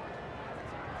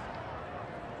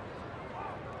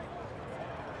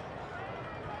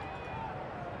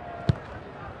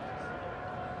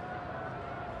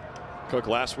 Cook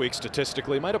last week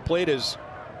statistically might have played his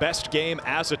best game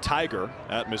as a Tiger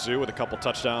at Mizzou with a couple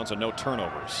touchdowns and no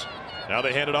turnovers. Now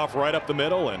they hand it off right up the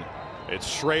middle, and it's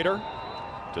Schrader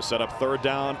to set up 3rd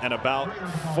down and about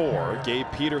 4. Gabe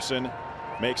Peterson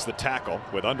makes the tackle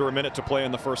with under a minute to play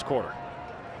in the first quarter.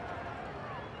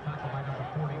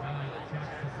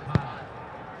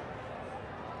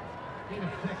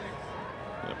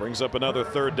 It brings up another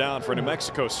 3rd down for New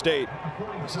Mexico State.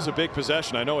 This is a big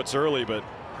possession. I know it's early, but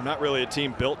they're not really a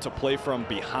team built to play from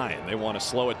behind. They want to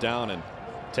slow it down and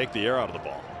take the air out of the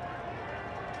ball.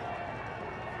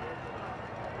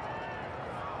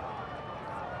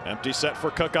 Empty set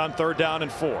for Cook on 3rd down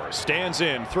and 4. Stands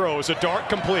in, throws a dart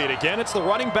complete. Again, it's the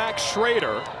running back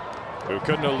Schrader who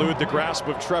couldn't elude the grasp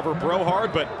of Trevor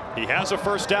Brohard, but he has a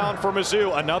 1st down for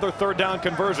Mizzou. Another 3rd down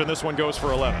conversion. This one goes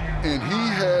for 11. And he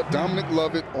had Dominic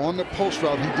Lovett on the post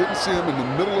route. He didn't see him in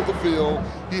the middle of the field.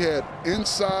 He had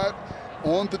inside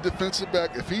on the defensive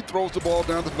back. If he throws the ball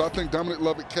down the field, I think Dominic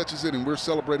Lovett catches it, and we're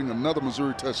celebrating another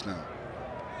Missouri touchdown.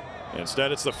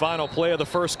 Instead, it's the final play of the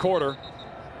first quarter.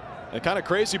 And kind of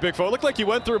crazy, Big Fo. It looked like he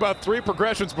went through about 3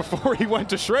 progressions before he went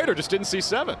to Schrader. Just didn't see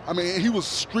 7. I mean, he was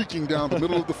streaking down the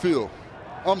middle of the field.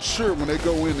 I'm sure when they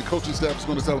go in, the coaching staff is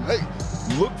going to tell them, hey,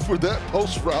 look for that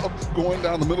post route going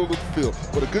down the middle of the field.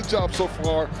 But a good job so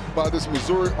far by this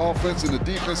Missouri offense, and the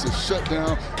defense has shut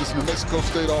down this New Mexico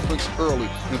State offense early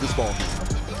in this ball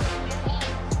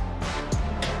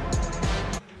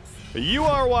game. You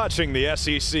are watching the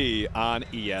SEC on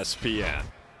ESPN.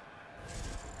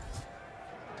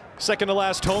 Second to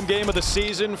last home game of the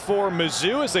season for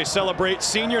Mizzou as they celebrate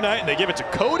senior night, and they give it to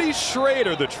Cody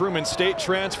Schrader, the Truman State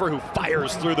transfer, who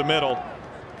fires through the middle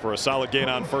for a solid gain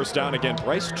on 1st down. Again,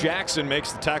 Bryce Jackson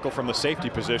makes the tackle from the safety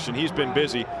position. He's been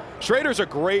busy. Schrader's a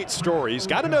great story. He's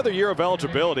got another year of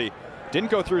eligibility.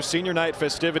 Didn't go through senior night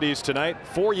festivities tonight.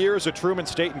 4 years at Truman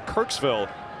State in Kirksville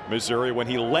Missouri when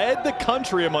he led the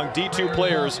country among D2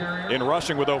 players in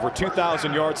rushing with over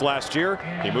 2,000 yards last year.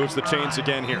 He moves the chains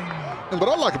again here. And what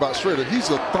I like about Schrader, he's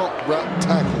a thump, wrap,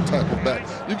 tackle back.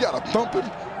 You've got to thump him,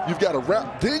 you've got to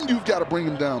wrap, then you've got to bring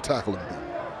him down, tackle him.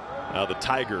 Now the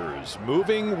Tigers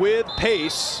moving with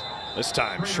pace. This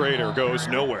time Schrader goes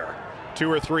nowhere. 2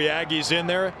 or 3 Aggies in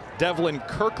there. Devlin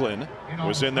Kirkland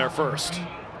was in there first.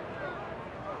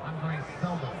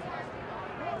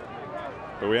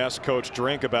 But we asked Coach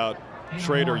Drink about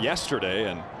Schrader yesterday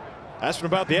and asked him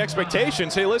about the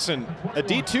expectations. Hey, listen, a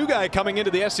D2 guy coming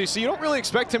into the SEC, you don't really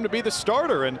expect him to be the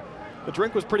starter. And the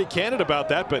Drink was pretty candid about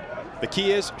that. But the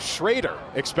key is Schrader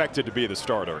expected to be the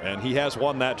starter, and he has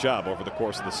won that job over the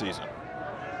course of the season.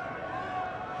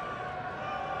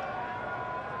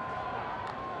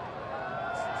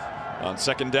 On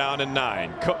 2nd down and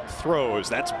 9, Cook throws.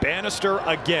 That's Bannister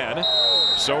again.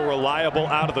 So reliable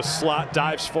out of the slot,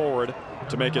 dives forward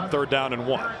to make it 3rd down and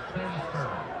 1.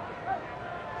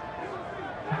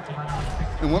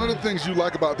 And one of the things you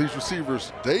like about these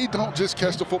receivers, they don't just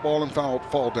catch the football and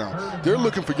fall down. They're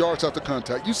looking for yards after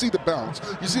contact. You see the bounce.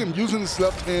 You see him using his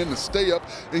left hand to stay up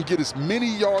and get as many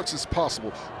yards as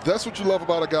possible. That's what you love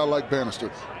about a guy like Bannister.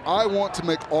 I want to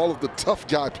make all of the tough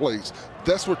guy plays.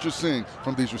 That's what you're seeing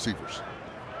from these receivers.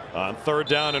 On 3rd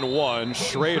down and 1,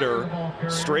 Schrader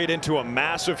straight into a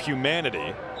massive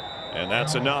humanity, and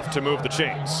that's enough to move the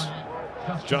chains.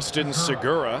 Justin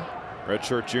Segura,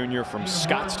 redshirt junior from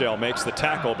Scottsdale, makes the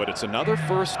tackle, but it's another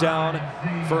 1st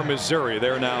down for Missouri.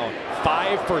 They're now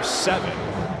 5 for 7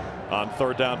 on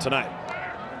 3rd down tonight.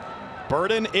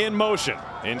 Burden in motion.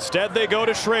 Instead, they go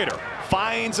to Schrader.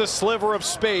 Finds a sliver of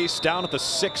space down at the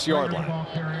 6-yard line.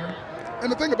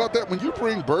 And the thing about that, when you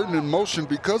bring Burden in motion,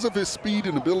 because of his speed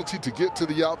and ability to get to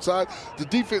the outside, the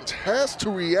defense has to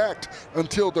react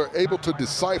until they're able to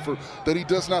decipher that he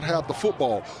does not have the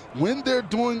football. When they're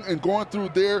doing and going through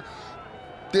they're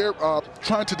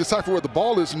trying to decipher where the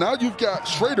ball is, now you've got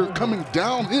Schrader coming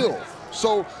downhill.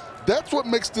 So that's what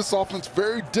makes this offense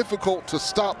very difficult to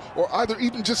stop or either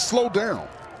even just slow down.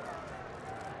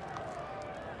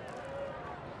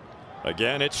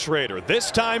 Again, it's Schrader. This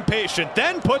time patient,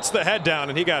 then puts the head down,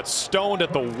 and he got stoned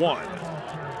at the 1.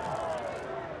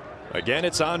 Again,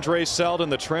 it's Andre Selden,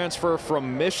 the transfer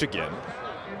from Michigan,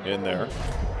 in there.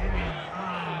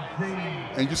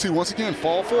 And you see, once again,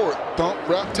 fall forward, thump,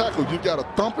 wrap, tackle. You've got to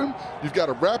thump him, you've got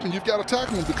to wrap him, you've got to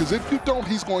tackle him, because if you don't,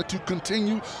 he's going to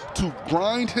continue to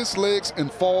grind his legs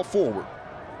and fall forward.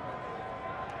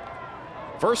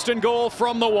 1st and goal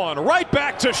from the 1. Right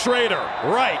back to Schrader.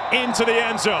 Right into the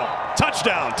end zone.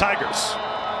 Touchdown, Tigers.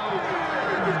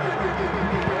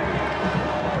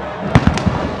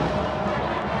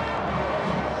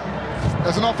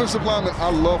 As an offensive lineman,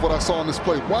 I love what I saw in this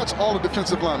play. Watch all the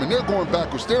defensive linemen. They're going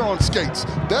backwards. They're on skates.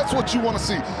 That's what you want to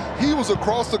see. He was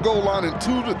across the goal line and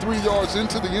 2 to 3 yards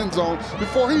into the end zone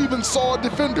before he even saw a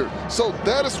defender. So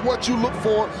that is what you look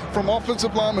for from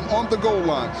offensive linemen on the goal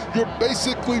line. You're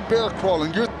basically bear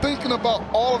crawling. You're thinking about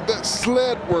all of that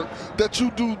sled work that you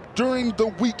do during the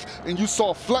week, and you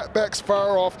saw flatbacks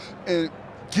fire off and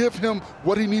give him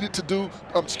what he needed to do,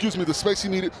 the space he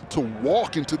needed to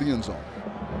walk into the end zone.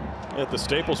 Hit the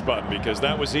Staples button, because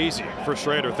that was easy for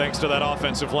Schrader thanks to that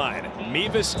offensive line.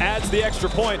 Mevis adds the extra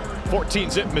point,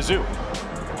 14-zip Mizzou.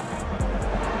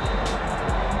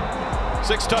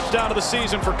 6th touchdown of the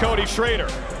season for Cody Schrader.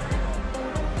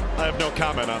 I have no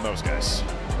comment on those guys.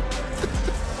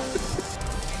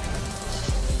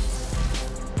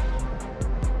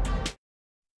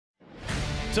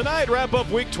 Tonight, wrap up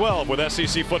Week 12 with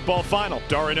SEC football final.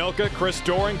 Darinilka, Chris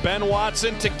Doring, Ben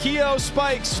Watson, Takeo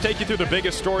Spikes take you through the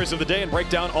biggest stories of the day and break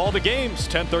down all the games.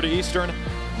 10:30 Eastern,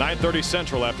 9:30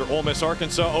 Central after Ole Miss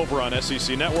Arkansas over on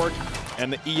SEC Network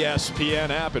and the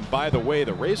ESPN app. And by the way,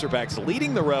 the Razorbacks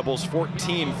leading the Rebels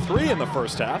 14-3 in the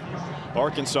first half.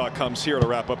 Arkansas comes here to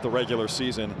wrap up the regular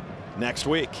season next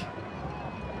week.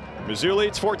 Mizzou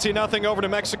leads 14-0 over New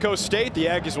Mexico State. The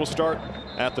Aggies will start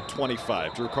at the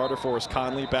 25. Drew Carter, Forrest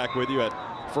Conley back with you at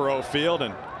Faurot Field.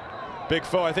 And Big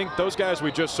Foe, I think those guys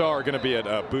we just saw are going to be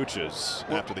at Booch's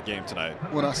after the game tonight.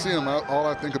 When I see him, all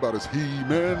I think about is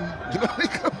He-Man. You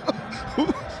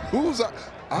know,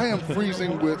 I am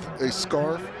freezing with a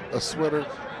scarf, a sweater,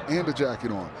 and a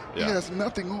jacket on. Yeah. He has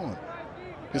nothing on.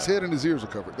 His head and his ears are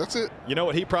covered. That's it. You know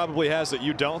what he probably has that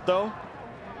you don't, though?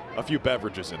 A few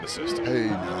beverages in the system. Hey,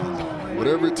 man.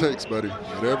 Whatever it takes, buddy.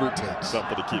 Whatever it takes.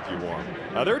 Something to keep you warm.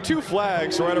 Now, there are 2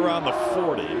 flags right around the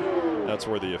 40. That's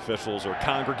where the officials are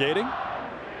congregating.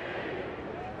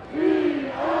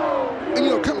 And, you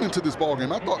know, coming into this ball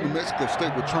game, I thought New Mexico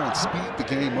State would try and speed the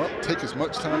game up, take as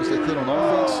much time as they could on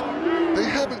offense. They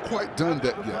haven't quite done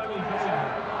that yet.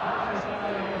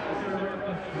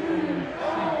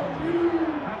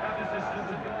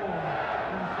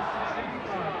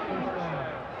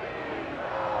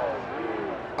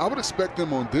 I would expect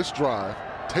them on this drive,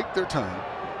 take their time,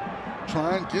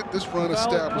 try and get this run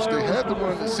established. They had the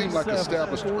run that seemed like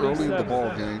established early in the ball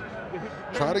game.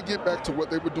 Try to get back to what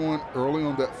they were doing early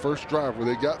on that first drive where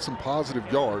they got some positive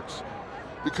yards.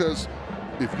 Because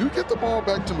if you get the ball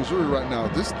back to Missouri right now,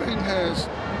 this thing has,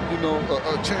 you know,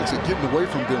 a chance of getting away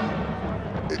from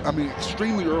them, I mean,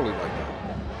 extremely early right now.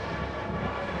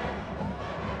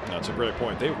 That's a great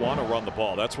point. They want to run the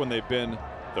ball. That's when they've been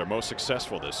their most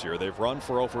successful this year. They've run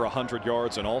for over 100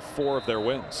 yards in all 4 of their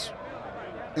wins.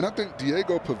 And I think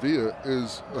Diego Pavia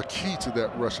is a key to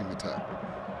that rushing attack.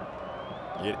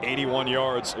 He had 81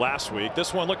 yards last week.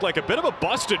 This one looked like a bit of a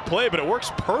busted play, but it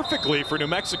works perfectly for New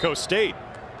Mexico State.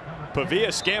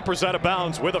 Pavia scampers out of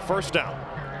bounds with a first down.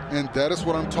 And that is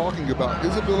what I'm talking about,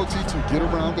 his ability to get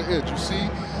around the edge. You see,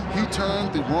 he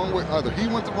turned the wrong way. Either he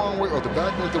went the wrong way or the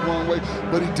back went the wrong way,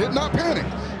 but he did not panic.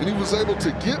 And he was able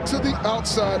to get to the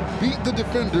outside, beat the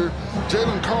defender,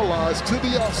 Jalen Carlisle, to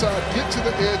the outside, get to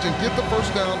the edge and get the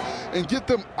first down and get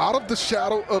them out of the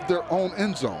shadow of their own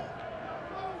end zone.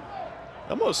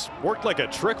 Almost worked like a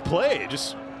trick play,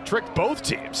 just tricked both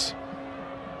teams.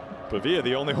 Pavia,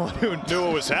 the only one who knew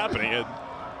what was happening, and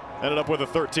ended up with a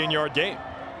 13-yard gain.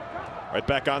 Right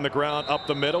back on the ground up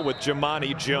the middle with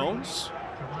Jamani Jones.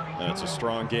 And it's a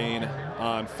strong gain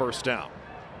on first down.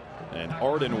 And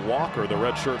Arden Walker, the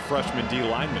redshirt freshman D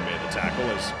lineman, made the tackle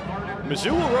as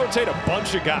Mizzou will rotate a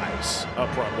bunch of guys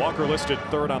up front. Walker listed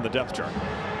 3rd on the depth chart.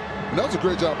 And that was a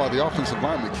great job by the offensive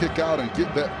lineman to kick out and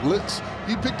get that blitz.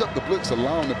 He picked up the blitz,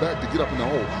 allowing the back to get up in the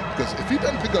hole. Because if he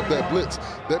doesn't pick up that blitz,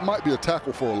 that might be a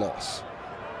tackle for a loss.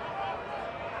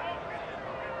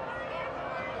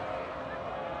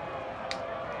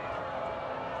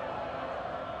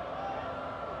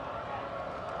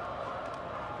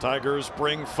 Tigers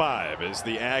bring 5 as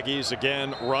the Aggies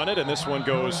again run it, and this one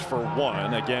goes for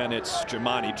 1. Again, it's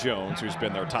Jamani Jones, who's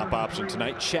been their top option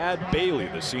tonight. Chad Bailey,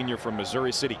 the senior from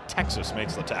Missouri City, Texas,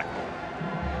 makes the tackle.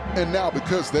 And now,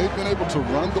 because they've been able to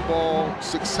run the ball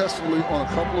successfully on a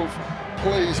couple of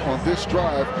plays on this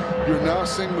drive, you're now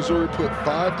seeing Missouri put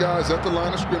 5 guys at the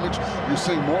line of scrimmage. You're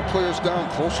seeing more players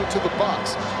down closer to the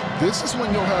box. This is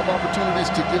when you'll have opportunities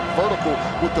to get vertical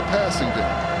with the passing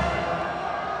game.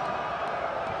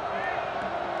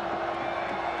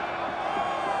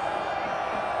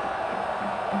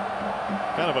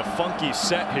 Kind of a funky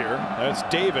set here. That's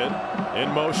David in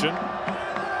motion.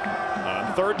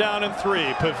 On 3rd down and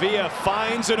 3, Pavia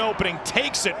finds an opening,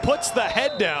 takes it, puts the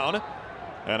head down,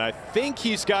 and I think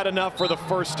he's got enough for the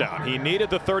first down. He needed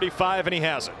the 35, and he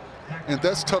has it. And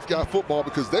that's tough guy football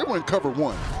because they were in cover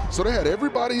 1. So they had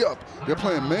everybody up. They're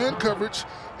playing man coverage,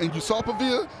 and you saw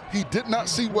Pavia, he did not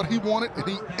see what he wanted, and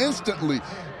he instantly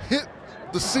hit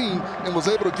the seam and was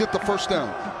able to get the first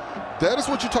down. That is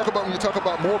what you talk about when you talk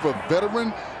about more of a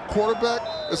veteran quarterback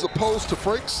as opposed to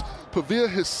Frakes. Pavia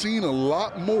has seen a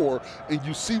lot more, and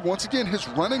you see once again his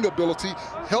running ability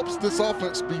helps this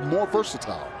offense be more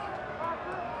versatile.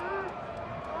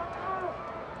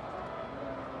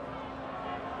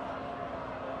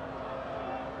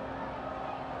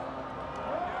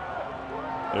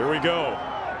 Here we go.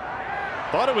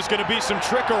 Thought it was going to be some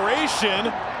trickeration,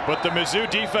 but the Mizzou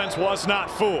defense was not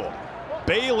fooled.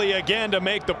 Bailey again to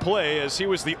make the play as he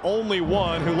was the only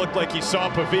one who looked like he saw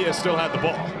Pavia still had the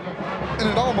ball. And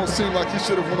it almost seemed like he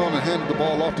should have went on and handed the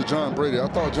ball off to John Brady. I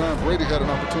thought John Brady had an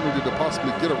opportunity to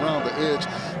possibly get around the edge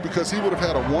because he would have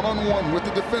had a one-on-one with the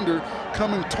defender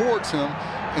coming towards him.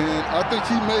 And I think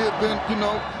he may have been, you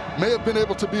know, may have been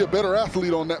able to be a better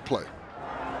athlete on that play.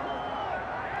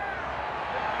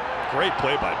 Great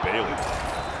play by Bailey.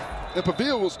 And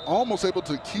Pavia was almost able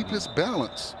to keep his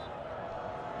balance.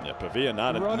 Yeah, Pavia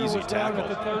not an easy tackle. At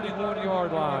the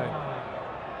 31-yard line.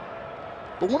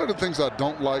 But one of the things I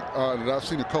don't like that I've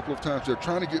seen a couple of times, they're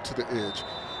trying to get to the edge.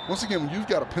 Once again, when you've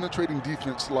got a penetrating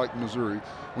defense like Missouri,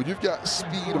 when you've got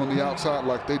speed on the outside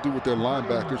like they do with their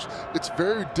linebackers, it's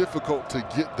very difficult to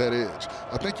get that edge.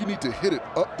 I think you need to hit it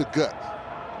up the gut.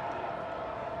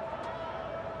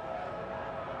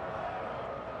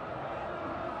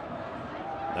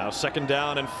 Now 2nd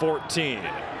down and 14.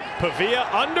 Pavia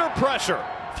under pressure.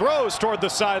 Throws toward the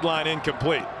sideline,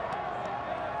 incomplete.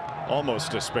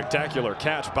 Almost a spectacular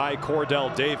catch by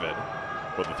Cordell David.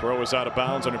 But the throw is out of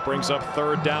bounds, and it brings up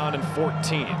 3rd down and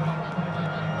 14.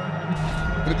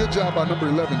 And a good job by number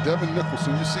 11, Devin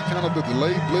Nicholson. You see kind of the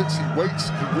delayed blitz. He waits,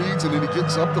 he reads, and then he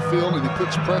gets up the field, and he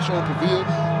puts pressure on Pavia,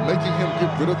 making him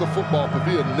get rid of the football.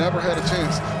 Pavia never had a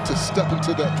chance to step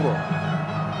into that throw.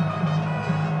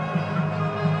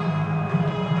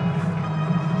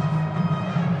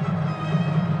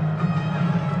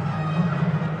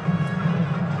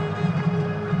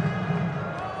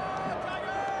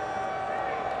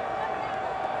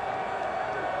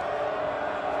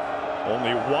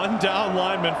 One down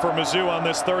lineman for Mizzou on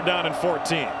this 3rd down and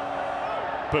 14.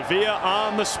 Pavia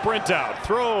on the sprint out,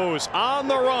 throws on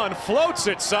the run, floats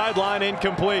it sideline,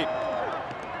 incomplete.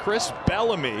 Chris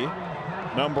Bellamy,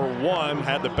 number 1,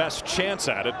 had the best chance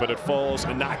at it, but it falls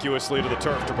innocuously to the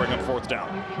turf to bring up 4th down.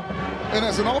 And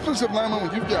as an offensive lineman,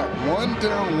 when you've got one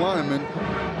down lineman,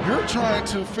 you're trying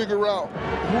to figure out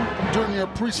who, during your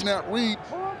pre-snap read,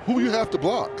 who you have to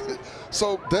block.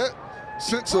 So that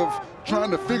sense of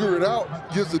trying to figure it out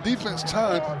gives the defense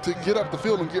time to get up the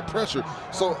field and get pressure.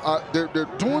 So they're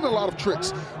doing a lot of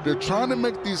tricks. They're trying to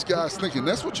make these guys think, and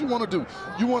that's what you want to do.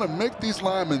 You want to make these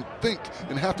linemen think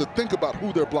and have to think about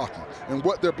who they're blocking and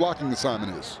what their blocking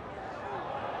assignment is.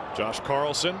 Josh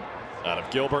Carlson out of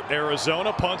Gilbert,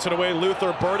 Arizona, punts it away.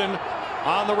 Luther Burden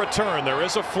on the return. There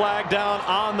is a flag down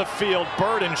on the field.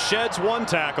 Burden sheds 1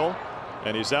 tackle,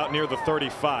 and he's out near the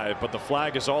 35, but the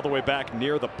flag is all the way back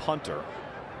near the punter.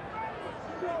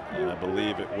 And I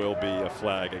believe it will be a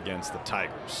flag against the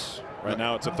Tigers. Right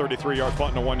now it's a 33-yard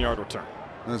punt and a 1-yard return.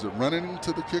 Is it running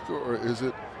to the kicker or is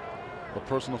it a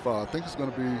personal foul? I think it's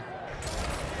going to be.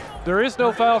 There is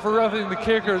no foul for roughing the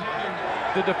kicker.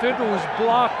 The defender was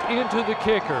blocked into the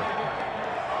kicker.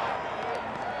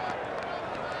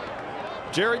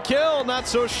 Jerry Kill not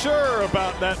so sure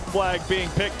about that flag being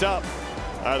picked up.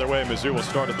 Either way, Mizzou will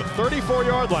start at the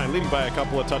 34-yard line, leading by a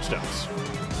couple of touchdowns.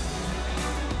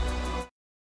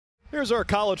 Here's our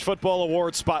College Football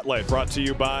Award Spotlight, brought to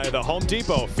you by the Home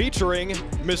Depot, featuring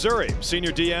Missouri.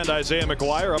 Senior D end Isaiah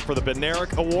McGuire up for the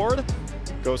Bednarik Award.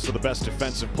 Goes to the best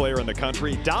defensive player in the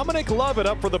country. Dominic Lovett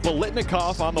up for the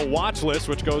Bolitnikoff on the watch list,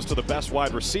 which goes to the best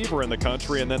wide receiver in the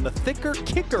country. And then the thicker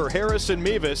kicker, Harrison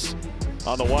Mevis,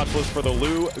 on the watch list for the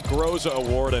Lou Groza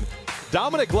Award. And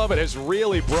Dominic Lovett has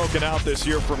really broken out this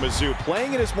year for Mizzou,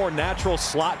 playing in his more natural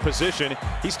slot position.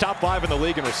 He's top 5 in the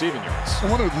league in receiving yards.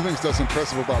 And one of the things that's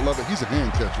impressive about Lovett, he's a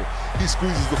hand catcher. He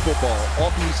squeezes the football.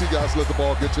 Often you see guys let the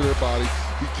ball get to their body.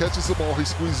 He catches the ball, he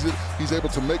squeezes it. He's able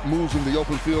to make moves in the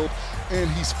open field, and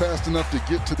he's fast enough to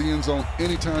get to the end zone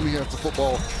anytime he has the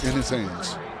football in his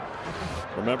hands.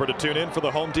 Remember to tune in for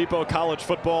the Home Depot College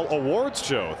Football Awards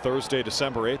Show, Thursday,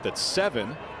 December 8th at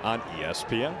 7 on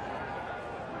ESPN.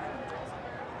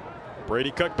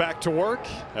 Brady Cook back to work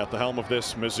at the helm of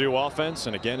this Mizzou offense.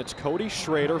 And again, it's Cody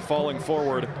Schrader falling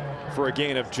forward for a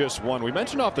gain of just 1. We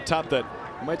mentioned off the top that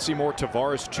you might see more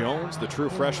Tavares Jones, the true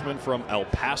freshman from El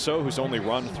Paso, who's only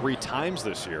run 3 times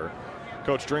this year.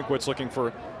 Coach Drinkwitz looking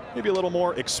for maybe a little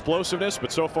more explosiveness,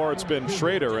 but so far it's been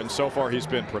Schrader, and so far he's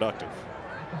been productive.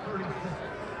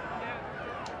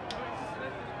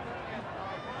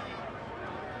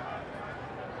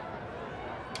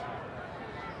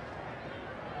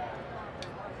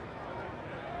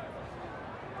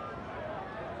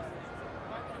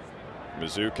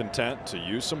 Mizzou content to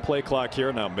use some play clock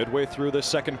here now midway through the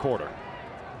 2nd quarter.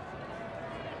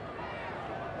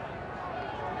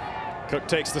 Cook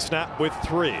takes the snap with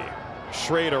 3.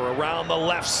 Schrader around the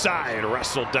left side,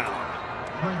 wrestled down.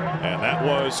 And that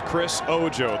was Chris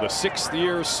Ojo, the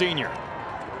 6th-year senior.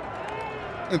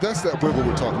 And that's that wiggle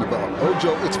we're talking about.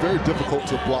 Ojo, it's very difficult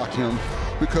to block him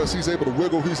because he's able to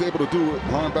wiggle. He's able to do what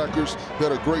linebackers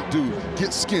that are great do.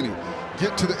 Get skinny.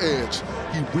 Get to the edge.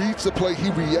 He reads the play, he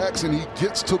reacts, and he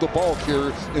gets to the ball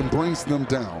carrier and brings them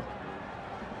down.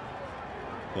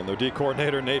 And their D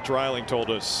coordinator, Nate Dreiling,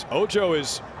 told us Ojo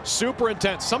is super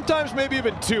intense, sometimes maybe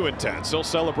even too intense. He'll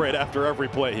celebrate after every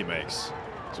play he makes.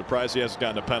 Surprised he hasn't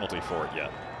gotten a penalty for it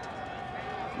yet.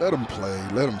 Let him play.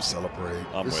 Let him celebrate.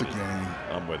 It's a game.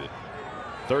 I'm with it.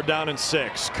 3rd down and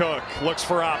 6. Cook looks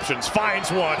for options,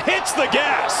 finds one, hits the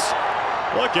gas.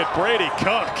 Look at Brady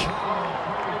Cook.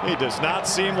 He does not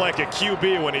seem like a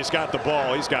QB when he's got the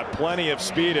ball. He's got plenty of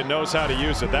speed and knows how to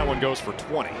use it. That one goes for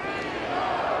 20.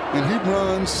 And he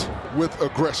runs with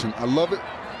aggression. I love it.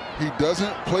 He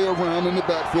doesn't play around in the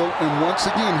backfield. And once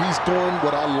again, he's doing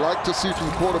what I like to see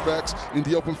from quarterbacks in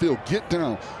the open field. Get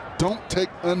down. Don't take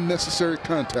unnecessary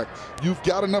contact. You've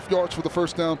got enough yards for the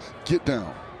 1st down. Get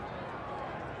down.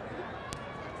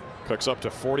 Cook's up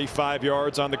to 45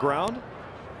 yards on the ground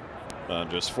on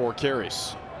just 4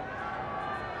 carries.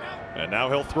 And now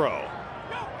he'll throw.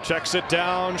 Checks it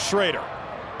down, Schrader.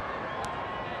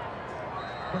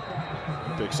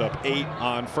 Picks up 8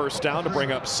 on 1st down to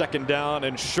bring up 2nd down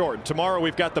and short. Tomorrow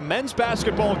we've got the men's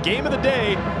basketball game of the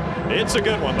day. It's a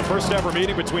good one. The first ever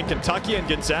meeting between Kentucky and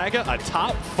Gonzaga, a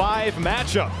top 5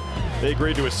 matchup. They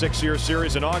agreed to a 6-year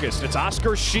series in August. It's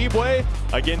Oscar Tshiebwe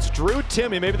against Drew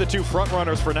Timme, maybe the 2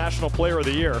 frontrunners for National Player of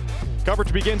the Year.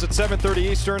 Coverage begins at 7:30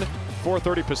 Eastern,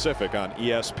 4:30 Pacific on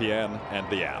ESPN and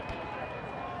the app.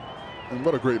 And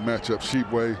what a great matchup,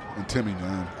 Tshiebwe and Timme,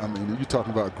 man. I mean, you're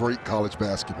talking about great college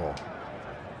basketball.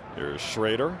 Here's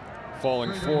Schrader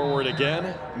falling forward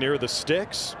again near the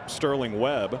sticks. Sterling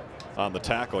Webb on the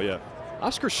tackle. Yeah,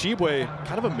 Oscar Tshiebwe,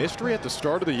 kind of a mystery at the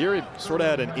start of the year. He sort of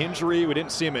had an injury. We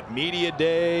didn't see him at media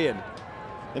day, and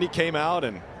then he came out,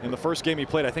 and in the first game he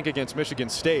played, I think against Michigan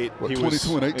State, what, he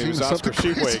 22 and 18 was Oscar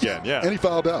Tshiebwe again. Yeah, and he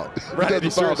fouled out. Right, he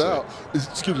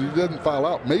doesn't foul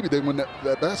out. Maybe they win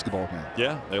that basketball game.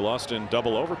 Yeah, they lost in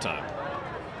double overtime.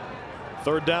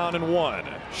 3rd down and 1.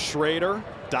 Schrader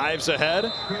dives ahead.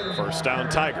 1st down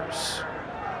Tigers.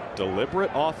 Deliberate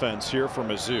offense here for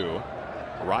Mizzou.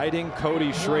 Riding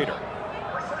Cody Schrader.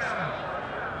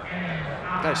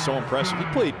 That guy's so impressive. He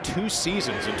played 2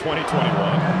 seasons in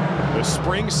 2021. The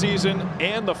spring season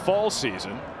and the fall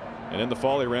season. And in the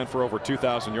fall he ran for over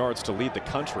 2,000 yards to lead the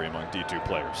country among D2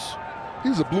 players.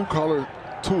 He's a blue-collar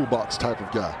toolbox type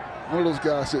of guy. One of those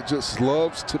guys that just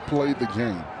loves to play the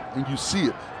game. And you see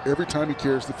it every time he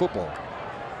carries the football.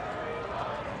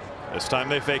 This time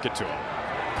they fake it to him.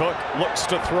 Cook looks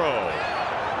to throw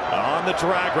on the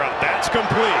drag route. That's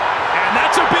complete. And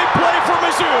that's a big play for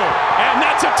Mizzou. And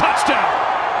that's a touchdown.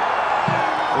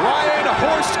 Ryan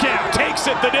Horstkamp takes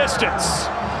it the distance.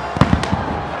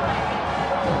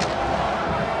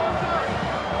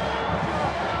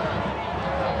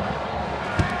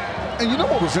 And you know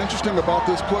what was interesting about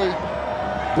this play?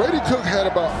 Brady Cook had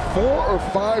about 4 or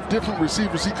 5 different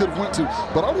receivers he could have went to,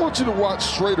 but I want you to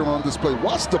watch Schrader on this play.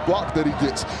 Watch the block that he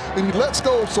gets, and he lets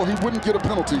go so he wouldn't get a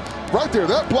penalty. Right there,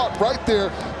 that block right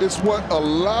there is what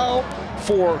allowed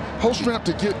for Hostramp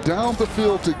to get down the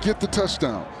field to get the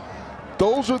touchdown.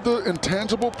 Those are the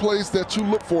intangible plays that you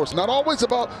look for. It's not always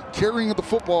about carrying the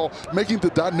football, making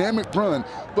the dynamic run,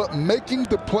 but making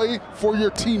the play for your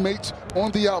teammates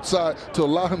on the outside to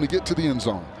allow him to get to the end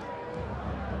zone.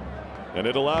 And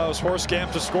it allows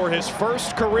Horstkamp to score his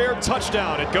first career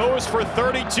touchdown. It goes for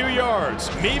 32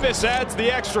 yards. Mevis adds the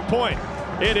extra point.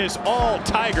 It is all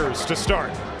Tigers to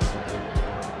start.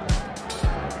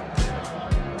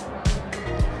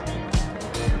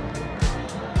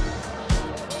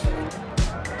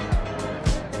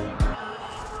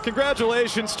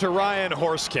 Congratulations to Ryan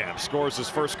Horstkamp. Scores his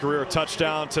first career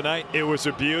touchdown tonight. It was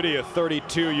a beauty, a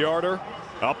 32-yarder.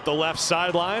 Up the left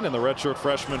sideline, and the redshirt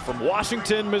freshman from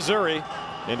Washington, Missouri,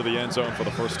 into the end zone for the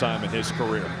first time in his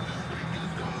career.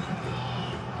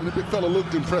 And the big fella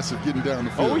looked impressive getting down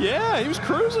the field. Oh, yeah, he was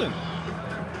cruising.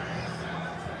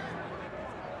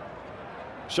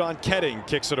 Sean Ketting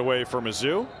kicks it away for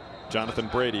Mizzou. Jonathan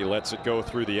Brady lets it go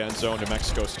through the end zone. New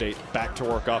Mexico State back to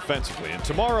work offensively. And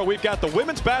tomorrow we've got the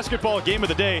women's basketball game of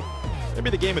the day. Maybe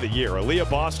the game of the year. Aaliyah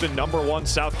Boston, #1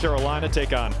 South Carolina,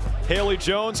 take on Haley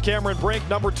Jones. Cameron Brink,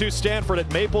 #2 Stanford at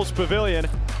Maples Pavilion.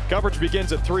 Coverage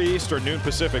begins at 3 Eastern, noon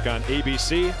Pacific on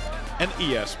ABC and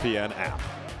ESPN app.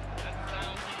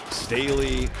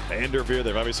 Staley, Vanderveer,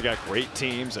 they've obviously got great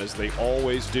teams, as they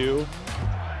always do.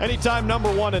 Anytime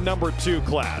 #1 and #2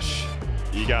 clash,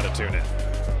 you got to tune in.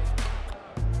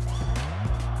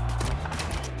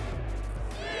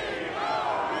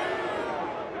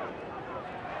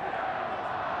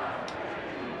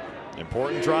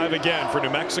 Important drive again for New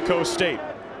Mexico State.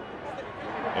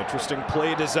 Interesting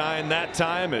play design that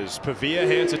time as Pavia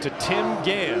hands it to Tim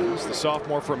Gans, the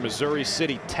sophomore from Missouri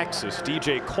City, Texas.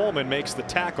 DJ Coleman makes the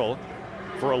tackle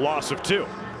for a loss of 2.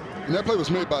 And that play was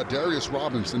made by Darius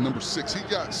Robinson, #6. He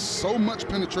got so much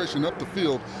penetration up the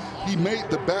field, he made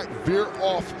the back veer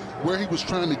off where he was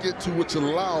trying to get to, which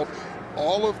allowed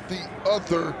all of the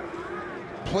other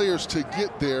players to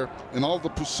get there and all the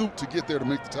pursuit to get there to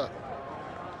make the tackle.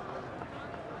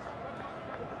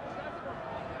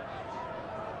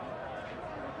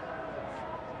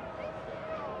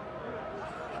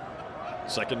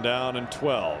 Second down and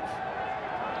 12.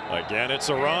 Again, it's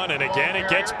a run, and again, it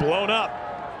gets blown up.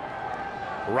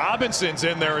 Robinson's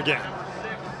in there again.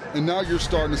 And now you're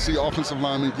starting to see offensive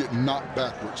linemen get knocked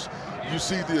backwards. You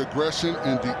see the aggression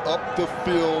and the up the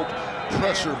field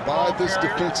pressure by this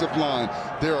defensive line.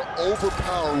 They're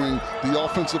overpowering the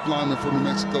offensive linemen for New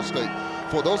Mexico State.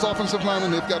 For those offensive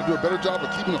linemen, they've got to do a better job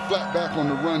of keeping a flat back on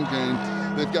the run game.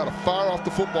 They've got to fire off the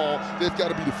football. They've got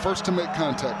to be the first to make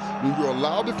contact. When you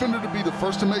allow a defender to be the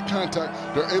first to make contact,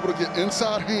 they're able to get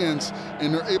inside hands,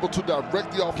 and they're able to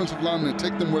direct the offensive lineman and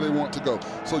take them where they want to go.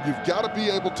 So you've got to be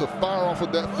able to fire off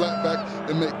of that flat back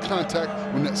and make contact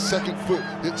when that second foot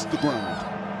hits the ground.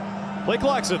 Play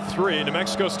clock's at 3. New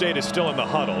Mexico State is still in the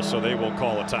huddle, so they will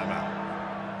call a timeout.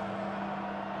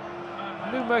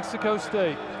 New Mexico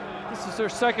State. This is their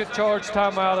second charge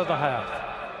timeout of the half.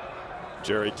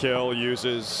 Jerry Kill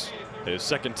uses his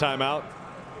second timeout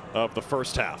of the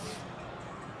first half.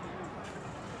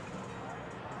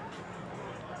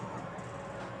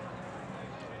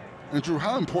 And Drew,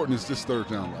 how important is this third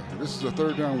down right here? This is a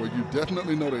third down where you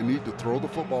definitely know they need to throw the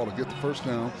football to get the first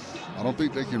down. I don't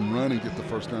think they can run and get the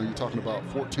first down. You're talking about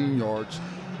 14 yards.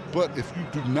 But if you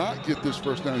do not get this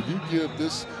first down, you give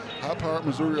this high-powered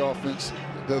Missouri offense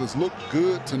that has looked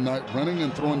good tonight, running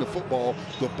and throwing the football,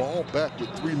 the ball back with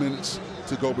 3 minutes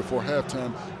to go before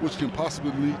halftime, which can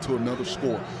possibly lead to another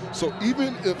score. So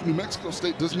even if New Mexico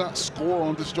State does not score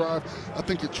on this drive, I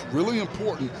think it's really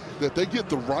important that they get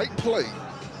the right play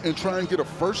and try and get a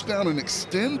first down and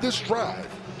extend this drive.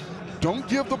 Don't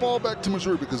give the ball back to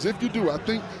Missouri, because if you do, I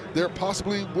think there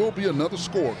possibly will be another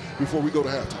score before we go to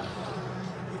halftime.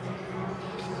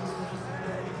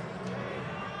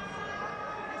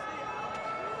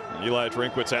 Eli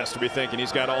Drinkwitz has to be thinking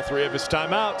he's got all 3 of his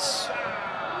timeouts.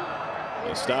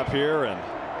 They stop here, and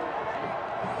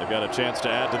they've got a chance to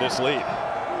add to this lead.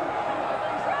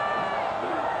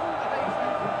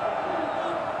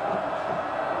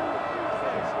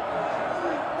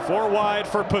 Four wide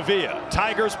for Pavia.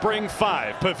 Tigers bring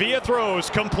 5. Pavia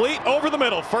throws complete over the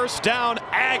middle. First down,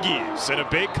 Aggies, in a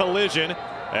big collision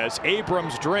as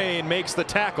Abrams Drain makes the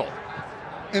tackle.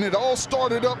 And it all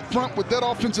started up front with that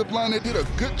offensive line. They did a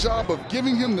good job of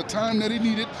giving him the time that he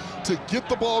needed to get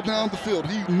the ball down the field.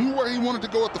 He knew where he wanted to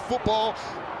go at the football.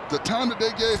 The time that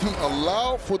they gave him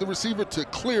allowed for the receiver to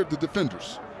clear the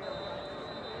defenders.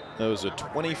 That was a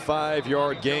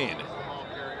 25-yard gain.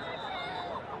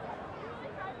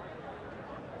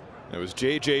 It was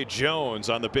J.J. Jones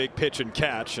on the big pitch and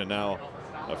catch, and now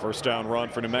a first down run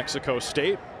for New Mexico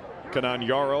State. Kanan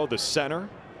Yarrow, the center,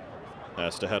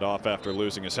 has to head off after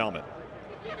losing his helmet.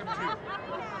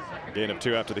 A gain of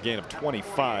 2 after the gain of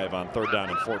 25 on 3rd down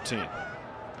and 14.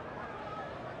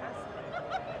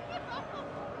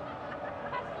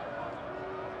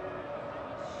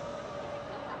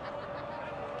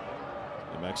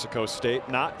 New Mexico State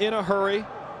not in a hurry,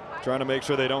 trying to make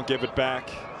sure they don't give it back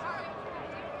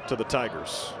to the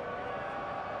Tigers.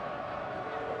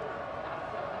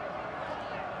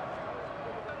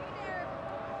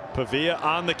 Pavia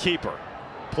on the keeper,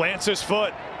 plants his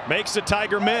foot, makes the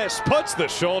Tiger miss, puts the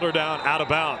shoulder down out of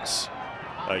bounds.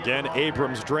 Again,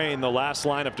 Abrams Drain, the last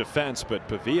line of defense, but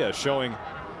Pavia showing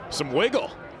some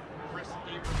wiggle.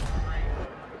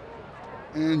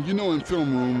 And you know, in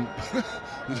film room,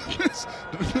 the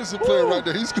defensive player right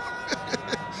there, he's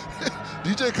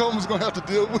DJ Coleman's going to have to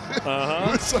deal with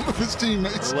some of his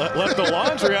teammates. Left the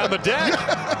laundry on the deck.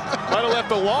 Might have left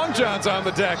the long johns on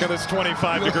the deck on this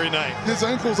 25-degree night. His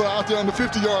ankles are out there on the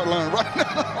 50-yard line right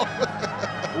now.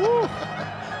 Woo.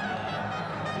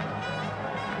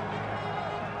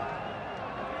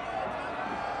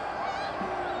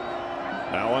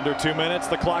 Now under 2 minutes,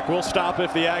 the clock will stop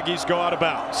if the Aggies go out of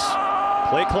bounds.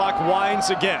 Play clock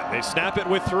winds again. They snap it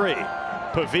with 3.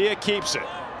 Pavia keeps it.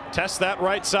 Tests that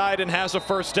right side and has a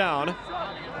first down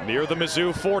near the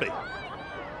Mizzou 40.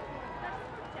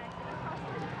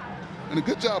 And a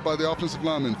good job by the offensive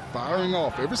lineman firing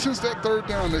off. Ever since that 3rd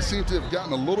down, they seem to have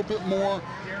gotten a little bit more,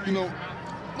 you know,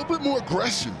 a little bit more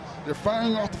aggression. They're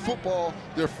firing off the football.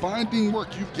 They're finding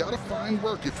work. You've got to find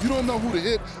work. If you don't know who to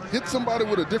hit somebody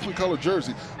with a different color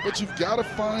jersey. But you've got to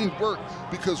find work,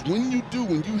 because when you do,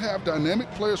 when you have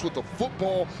dynamic players with the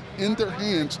football in their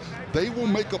hands, they will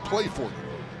make a play for you.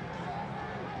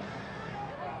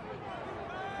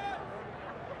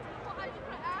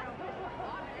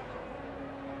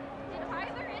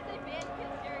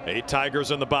 8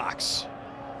 Tigers in the box.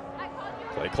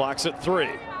 Play clock's at 3.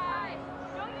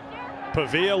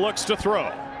 Pavia looks to throw.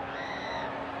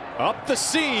 Up the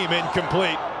seam,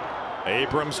 incomplete.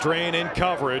 Abrams Drain in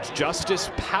coverage.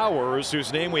 Justice Powers,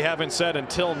 whose name we haven't said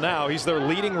until now. He's their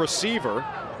leading receiver,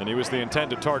 and he was the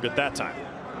intended target that time.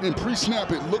 In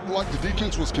pre-snap, it looked like the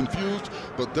defense was confused,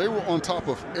 but they were on top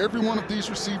of every one of these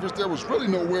receivers. There was really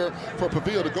nowhere for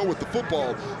Pavia to go with the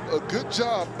football. A good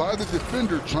job by the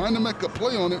defender trying to make a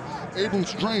play on it,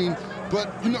 Abrams Drain,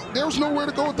 but you know, there was nowhere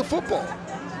to go with the football.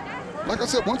 Like I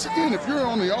said, once again, if you're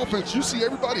on the offense, you see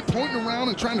everybody pointing around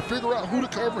and trying to figure out who to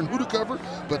cover and who to cover,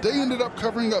 but they ended up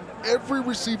covering up every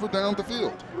receiver down the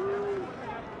field.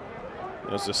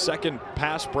 There's a second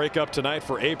pass breakup tonight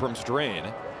for Abrams Drain,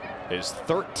 his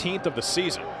 13th of the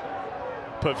season.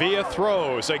 Pavia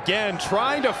throws again,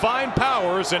 trying to find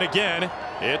Powers, and again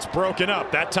it's broken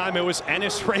up. That time it was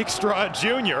Ennis Rakestraw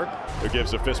Jr. who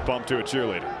gives a fist bump to a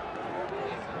cheerleader.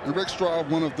 And Rakestraw,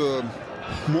 one of the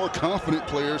more confident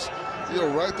players, you know,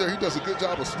 right there, he does a good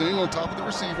job of staying on top of the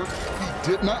receiver.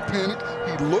 He did not panic.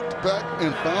 He looked back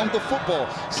and found the football,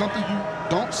 something you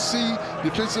don't see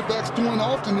defensive backs doing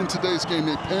often in today's game.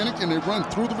 They panic and they run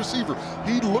through the receiver.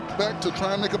 He looked back to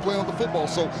try and make a play on the football.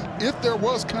 So if there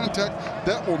was contact,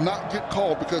 that will not get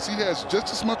called because he has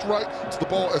just as much right to the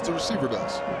ball as the receiver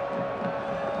does.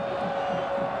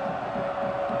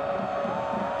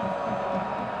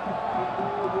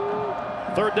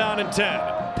 Third down and 10.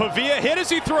 Pavia hit as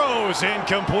he throws.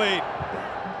 Incomplete.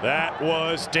 That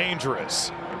was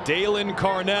dangerous. Dalen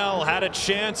Carnell had a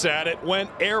chance at it,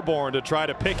 went airborne to try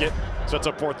to pick it. Sets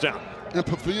up fourth down. And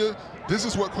Pavia, this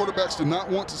is what quarterbacks do not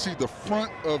want to see, the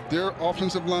front of their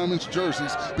offensive linemen's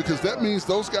jerseys, because that means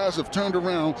those guys have turned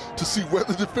around to see where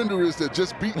the defender is that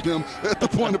just beat them at the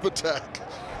point of attack.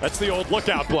 That's the old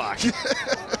lookout block.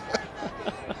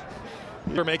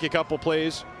 Make a couple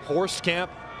plays. Horst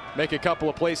Camp make a couple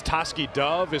of plays. Toski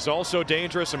Dove is also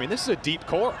dangerous. I mean, this is a deep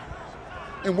core.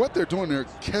 And what they're doing, they're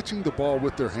catching the ball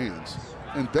with their hands.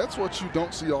 And that's what you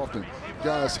don't see often,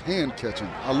 guys hand catching.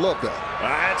 I love that.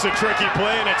 That's a tricky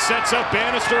play, and it sets up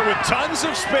Bannister with tons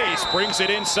of space. Brings it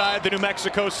inside the New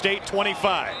Mexico State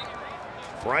 25.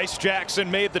 Bryce Jackson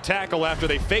made the tackle after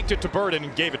they faked it to Burden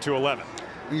and gave it to 11.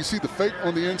 And you see the fake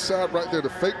on the inside right there, the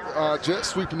fake jet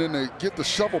sweep, and then they get the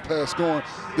shovel pass going.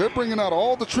 They're bringing out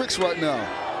all the tricks right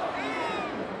now.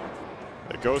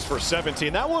 It goes for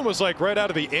 17. That one was like right out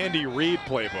of the Andy Reid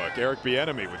playbook. Eric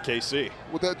Bieniemy with KC.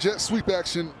 With that jet sweep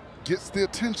action, gets the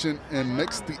attention and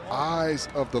makes the eyes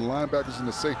of the linebackers and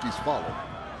the safeties follow.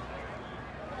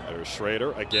 There's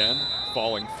Schrader again,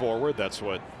 falling forward. That's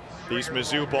what these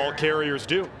Mizzou ball carriers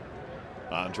do.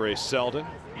 Andre Selden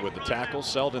with the tackle.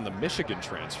 Selden, the Michigan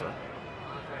transfer.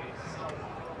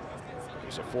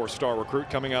 He's a four-star recruit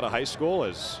coming out of high school,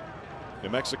 as New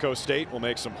Mexico State will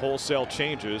make some wholesale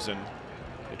changes, and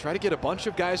they try to get a bunch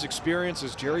of guys experience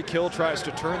as Jerry Kill tries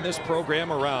to turn this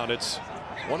program around. It's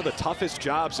one of the toughest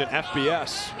jobs in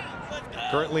FBS.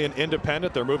 Currently an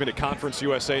independent. They're moving to Conference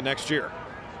USA next year.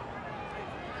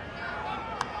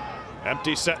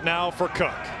 Empty set now for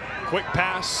Cook. Quick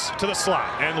pass to the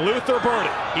slot, and Luther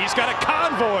Burden. He's got a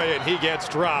convoy, and he gets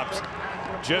dropped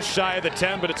just shy of the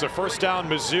 10, but it's a first down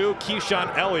Mizzou.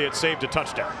 Keyshawn Elliott saved a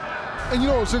touchdown. And you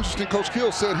know what's interesting? Coach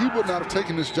Kill said he would not have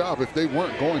taken this job if they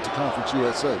weren't going to Conference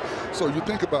USA. So you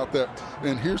think about that.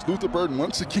 And here's Luther Burden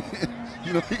once again.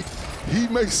 You know, he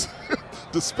makes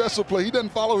the special play. He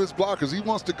doesn't follow his blockers. He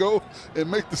wants to go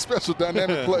and make the special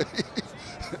dynamic play.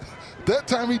 That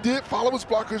time he did follow his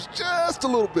blockers just a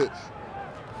little bit.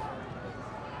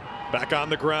 Back on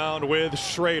the ground with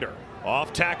Schrader.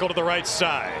 Off tackle to the right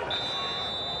side.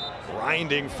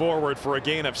 Grinding forward for a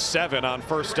gain of 7 on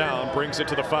first down, brings it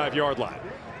to the 5-yard line.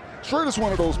 Schrader's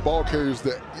one of those ball carriers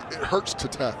that it hurts to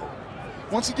tackle.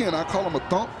 Once again, I call him a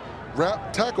thump,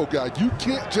 wrap, tackle guy. You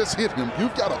can't just hit him.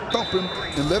 You've got to thump him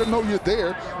and let him know you're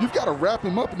there. You've got to wrap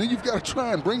him up, and then you've got to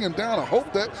try and bring him down. I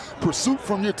hope that pursuit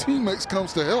from your teammates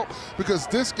comes to help, because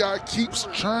this guy keeps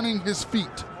churning his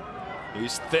feet.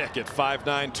 He's thick at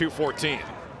 5'9", 214.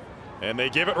 And they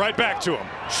give it right back to him.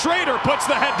 Schrader puts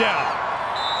the head down.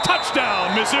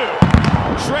 Touchdown,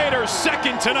 Mizzou. Schrader's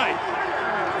second tonight.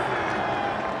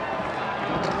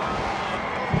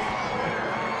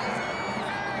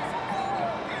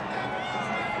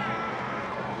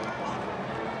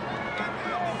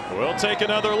 We'll take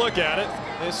another look at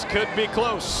it. This could be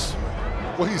close.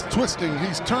 Well, he's twisting,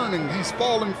 he's turning, he's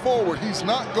falling forward, he's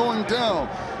not going down.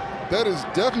 That is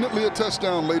definitely a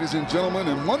touchdown, ladies and gentlemen.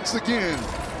 And once again,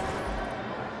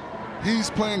 he's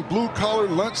playing blue-collar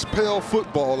lunch pail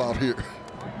football out here.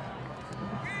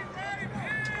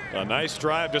 A nice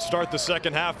drive to start the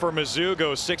second half for Mizzou.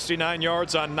 Goes 69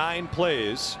 yards on 9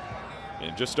 plays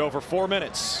in just over 4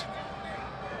 minutes.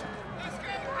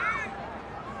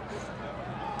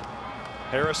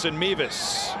 Harrison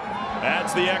Mevis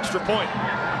adds the extra point.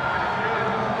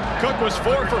 Cook was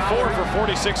 4 for 4 for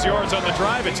 46 yards on the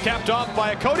drive. It's capped off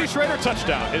by a Cody Schrader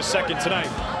touchdown, his second tonight.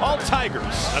 All Tigers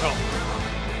at home.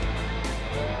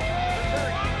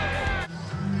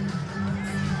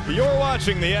 You're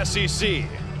watching the SEC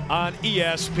on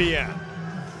ESPN.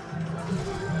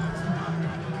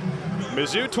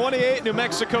 Mizzou 28, New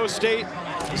Mexico State,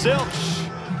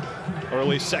 zilch.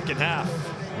 Early second half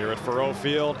here at Faurot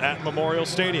Field at Memorial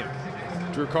Stadium.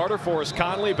 Drew Carter, Forrest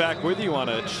Conley back with you on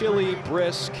a chilly,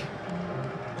 brisk,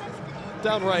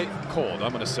 downright cold,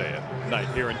 I'm going to say it, night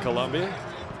here in Columbia.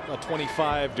 About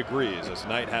 25 degrees as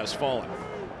night has fallen.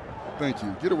 Thank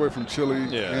you. Get away from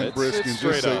chilly and brisk and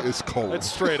just say it's cold. It's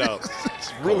straight up.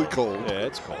 It's really cold. Yeah,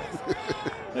 it's cold.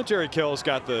 And Jerry Kill's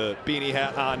got the beanie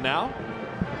hat on now.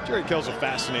 Jerry Kill's a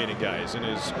fascinating guy. He's in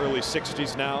his early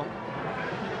 60s now.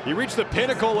 He reached the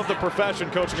pinnacle of the profession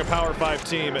coaching a Power 5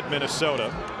 team at Minnesota.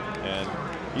 And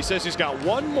He says he's got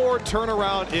one more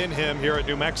turnaround in him here at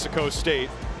New Mexico State.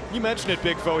 You mentioned it,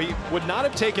 Big Fo. He would not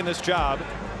have taken this job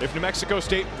if New Mexico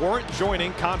State weren't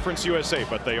joining Conference USA,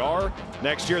 but they are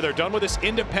next year. They're done with this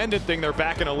independent thing. They're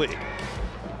back in a league.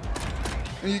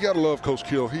 And you got to love Coach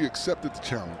Kill. He accepted the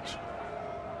challenge.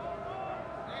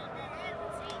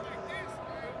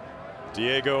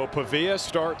 Diego Pavia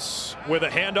starts with a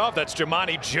handoff. That's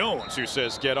Jamani Jones who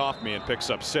says, "Get off me," and picks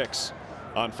up 6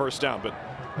 on first down. But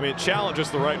I mean, challenge is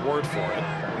the right word for it.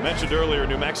 I mentioned earlier,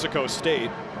 New Mexico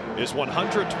State is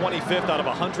 125th out of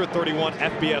 131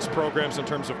 FBS programs in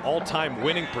terms of all-time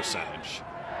winning percentage.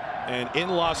 And in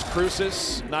Las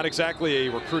Cruces, not exactly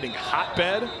a recruiting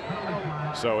hotbed,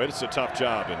 so it's a tough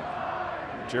job. And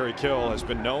Jerry Kill has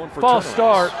been known for false turnarounds.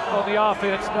 start on the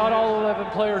offense. Not all 11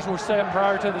 players were set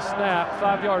prior to the snap.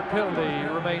 5-yard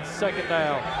penalty. Remains second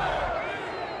down.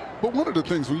 But one of the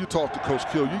things when you talk to Coach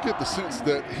Kill, you get the sense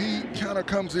that he kind of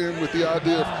comes in with the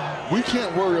idea of we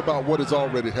can't worry about what has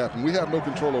already happened. We have no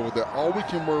control over that. All we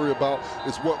can worry about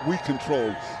is what we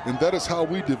control. And that is how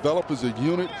we develop as a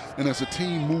unit and as a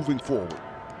team moving forward.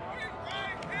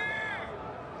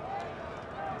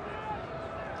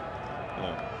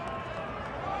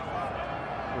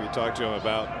 We talked to him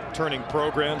about turning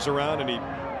programs around, and he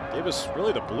gave us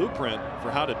really the blueprint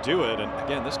for how to do it. And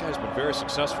again, this guy's been very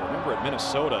successful. Remember at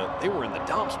Minnesota, they were in the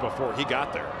dumps before he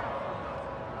got there.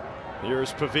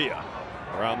 Here's Pavia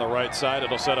around the right side.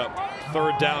 It'll set up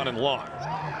 3rd down and long.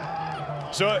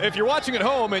 So if you're watching at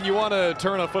home and you want to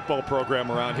turn a football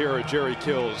program around, here are Jerry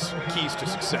Kill's keys to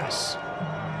success.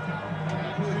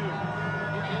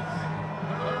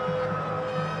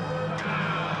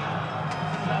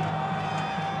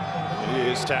 He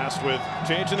is tasked with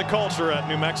changing the culture at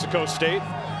New Mexico State.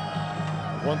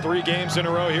 Won 3 games in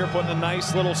a row here, putting a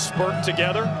nice little spurt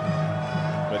together.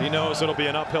 But he knows it'll be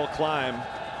an uphill climb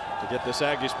to get this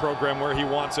Aggies program where he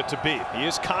wants it to be. He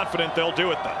is confident they'll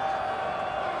do it, though.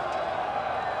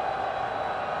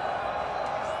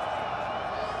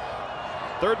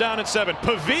 Third down and 7.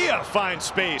 Pavia finds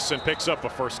space and picks up a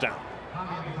first down.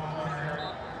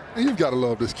 And you've got to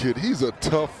love this kid. He's a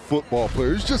tough football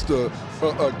player. He's just a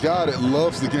guy that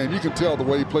loves the game. You can tell the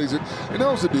way he plays it. And that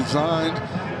was a designed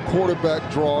quarterback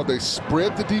draw. They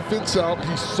spread the defense out.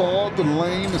 He saw the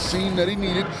lane, the seam that he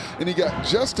needed, and he got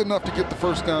just enough to get the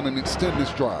first down and extend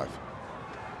this drive.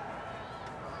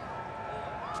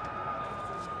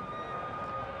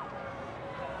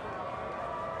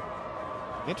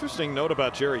 Interesting note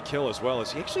about Jerry Kill as well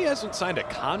is he actually hasn't signed a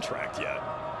contract yet.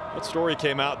 That story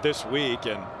came out this week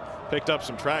and picked up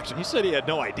some traction. He said he had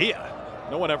no idea.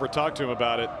 No one ever talked to him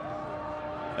about it.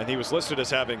 And he was listed as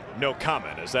having no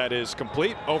comment, as that is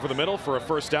complete over the middle for a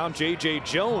first down. J.J.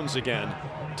 Jones again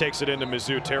takes it into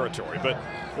Mizzou territory. But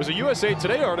there was a USA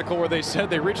Today article where they said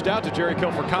they reached out to Jerry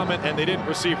Kill for comment and they didn't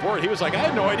receive word. He was like, I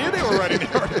had no idea they were writing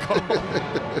the article.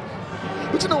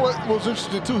 But you know what was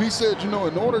interesting too? He said, you know,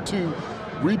 in order to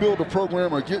rebuild a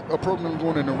program or get a program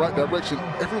going in the right direction,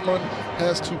 everyone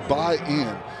has to buy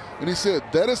in. And he said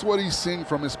that is what he's seeing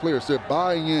from his players. They're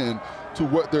buying in to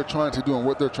what they're trying to do and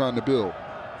what they're trying to build.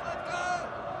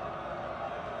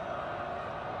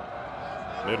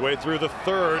 Midway through the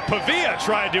 3rd, Pavia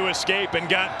tried to escape and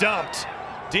got dumped.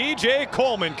 DJ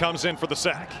Coleman comes in for the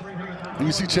sack. And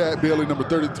you see Chad Bailey, number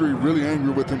 33, really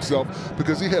angry with himself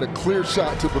because he had a clear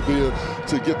shot to Pavia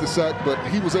to get the sack, but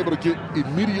he was able to get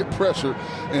immediate pressure,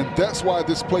 and that's why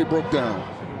this play broke down.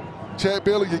 Chad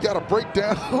Bailey, you got to break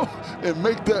down and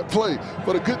make that play.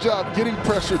 But a good job getting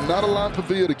pressure, not allowing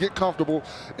Pavia to get comfortable,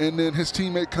 and then his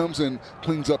teammate comes and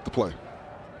cleans up the play.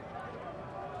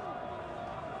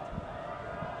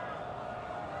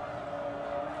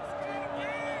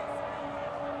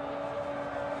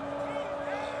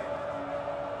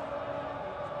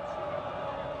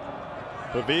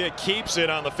 Pavia keeps it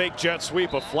on the fake jet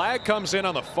sweep. A flag comes in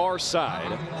on the far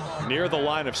side near the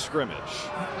line of scrimmage.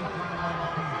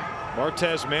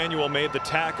 Martez Manuel made the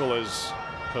tackle as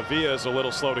Pavia is a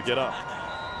little slow to get up.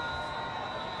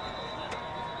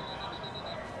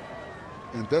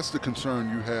 And that's the concern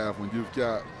you have when you've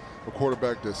got a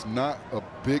quarterback that's not a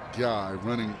big guy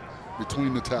running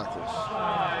between the tackles.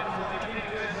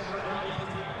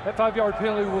 That 5-yard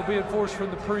penalty will be enforced from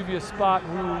the previous spot,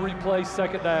 and we will replay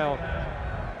second down.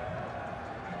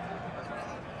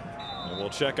 And we'll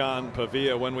check on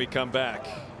Pavia when we come back.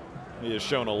 He has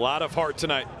shown a lot of heart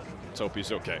tonight. Let's hope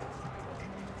he's okay.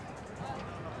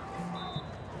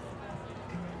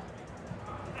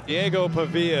 Diego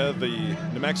Pavia, the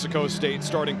New Mexico State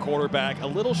starting quarterback, a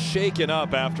little shaken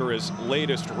up after his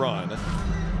latest run.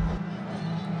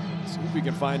 Let's see if we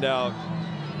can find out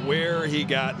where he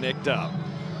got nicked up.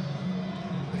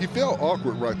 He felt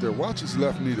awkward right there. Watch his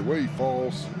left knee, the way he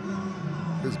falls.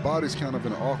 His body's kind of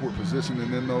in an awkward position,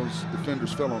 and then those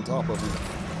defenders fell on top of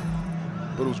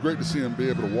him. But it was great to see him be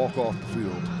able to walk off the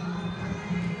field.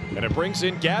 And it brings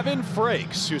in Gavin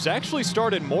Frakes, who's actually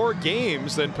started more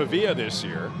games than Pavia this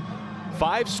year.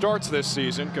 5 starts this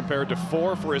season compared to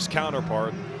 4 for his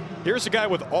counterpart. Here's a guy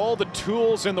with all the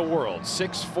tools in the world.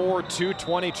 6'4",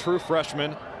 220 true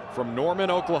freshman from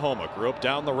Norman, Oklahoma. Grew up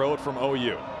down the road from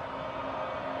OU.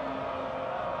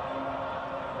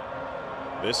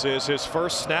 This is his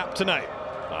first snap tonight.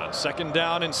 On 2nd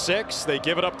down and 6, they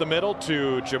give it up the middle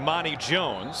to Jamani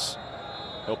Jones.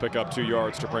 He'll pick up 2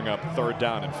 yards to bring up 3rd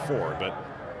down and 4. But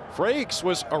Frakes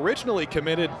was originally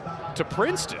committed to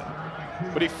Princeton,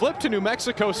 but he flipped to New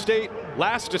Mexico State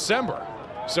last December.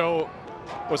 So,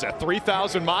 was that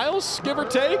 3,000 miles, give or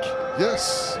take?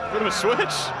 Yes. Bit of a switch.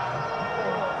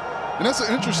 And that's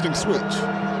an interesting switch.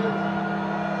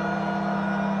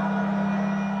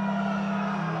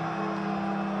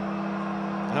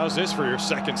 How's this for your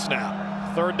 2nd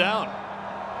snap? 3rd down.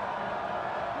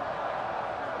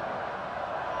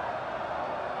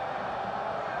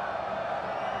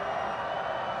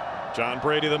 John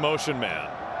Brady, the motion man.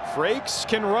 Frakes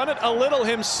can run it a little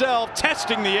himself,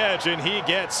 testing the edge, and he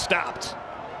gets stopped.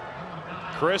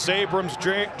 Chris Abrams'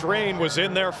 drain was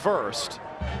in there first.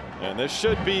 And this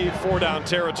should be 4-down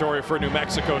territory for New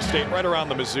Mexico State, right around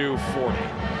the Mizzou 40.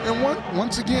 And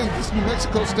once again, this New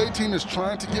Mexico State team is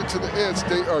trying to get to the edge.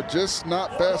 They are just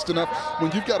not fast enough.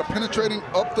 When you've got a penetrating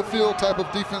up the field type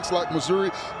of defense like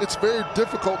Missouri, it's very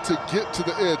difficult to get to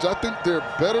the edge. I think they're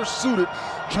better suited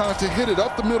trying to hit it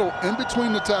up the middle in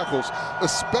between the tackles,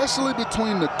 especially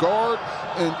between the guard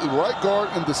and the right guard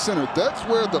and the center. That's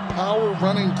where the power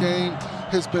running game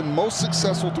has been most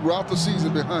successful throughout the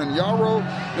season, behind Yarrow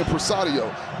and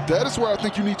Prasadio. That is where I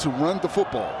think you need to run the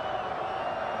football.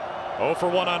 0 for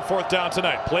 1 on 4th down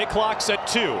tonight. Play clock's at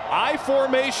 2. I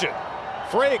formation.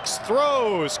 Frakes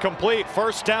throws complete.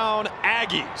 1st down,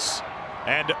 Aggies.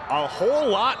 And a whole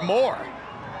lot more.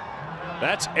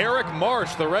 That's Eric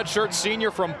Marsh, the redshirt senior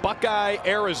from Buckeye,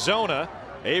 Arizona.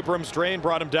 Abrams' drain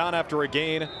brought him down after a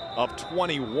gain of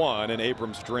 21, and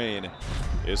Abrams' drain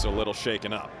is a little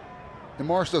shaken up. And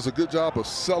Marsh does a good job of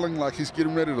selling like he's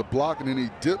getting ready to block, and then he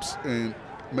dips and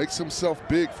makes himself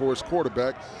big for his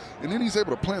quarterback. And then he's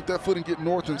able to plant that foot and get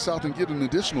north and south and get an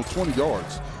additional 20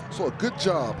 yards. So a good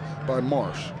job by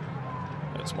Marsh.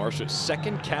 That's Marsh's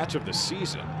 2nd catch of the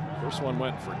season. First one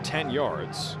went for 10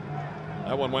 yards.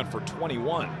 That one went for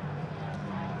 21.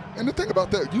 And the thing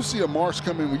about that, you see a Marsh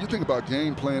come in, when you think about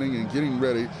game planning and getting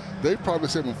ready, they probably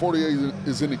said when 48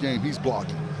 is in the game, he's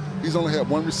blocking. He's only had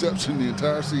 1 reception the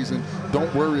entire season.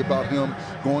 Don't worry about him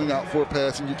going out for a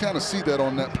pass. And you kind of see that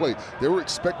on that play. They were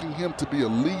expecting him to be a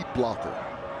lead blocker.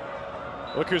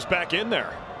 Look who's back in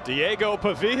there. Diego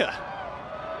Pavia.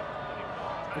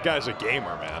 The guy's a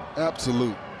gamer, man.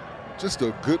 Absolute. Just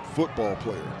a good football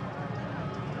player.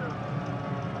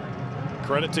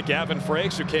 Credit to Gavin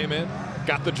Frakes, who came in,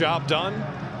 got the job done,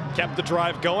 kept the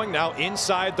drive going, now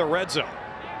inside the red zone.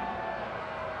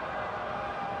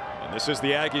 And this is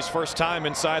the Aggies' first time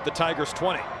inside the Tigers'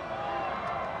 20.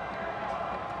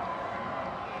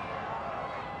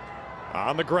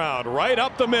 On the ground, right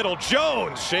up the middle,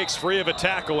 Jones shakes free of a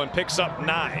tackle and picks up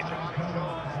 9.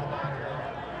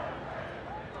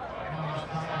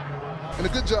 And a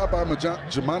good job by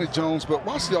Jamani Jones, but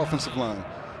watch the offensive line.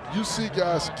 You see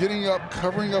guys getting up,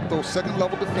 covering up those 2nd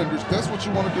level defenders. That's what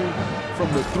you want to do from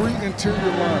the 3 interior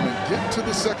linemen. Get to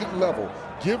the 2nd level.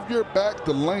 Give your back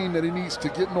the lane that he needs to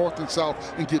get north and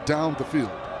south and get down the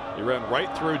field. He ran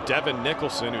right through Devin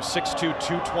Nicholson, who's 6'2",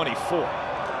 224.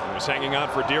 He was hanging on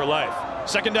for dear life.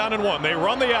 2nd down and 1. They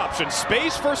run the option.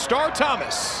 Space for Star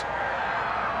Thomas.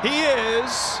 He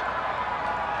is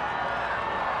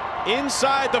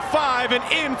inside the 5 and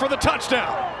in for the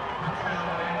touchdown.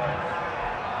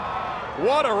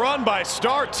 What a run by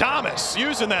Star Thomas,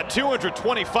 using that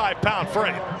 225-pound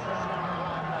frame.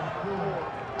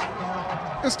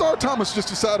 And Star Thomas just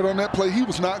decided on that play he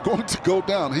was not going to go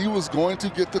down. He was going to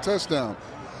get the touchdown.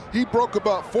 He broke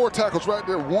about 4 tackles right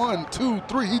there. 1, 2,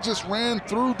 3. He just ran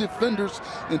through defenders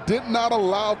and did not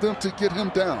allow them to get him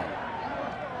down.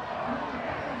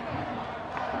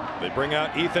 They bring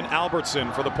out Ethan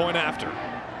Albertson for the point after.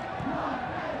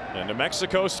 And New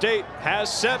Mexico State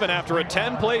has 7 after a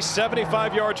 10-play,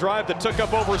 75-yard drive that took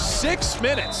up over 6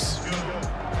 minutes.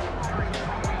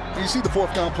 You see the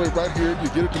 4th down play right here. You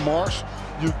get it to Marsh.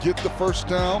 You get the 1st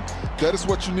down. That is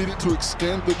what you needed to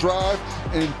extend the drive.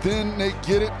 And then they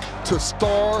get it to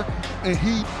Star, and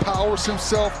he powers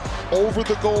himself over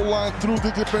the goal line through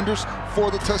the defenders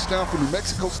for the touchdown for New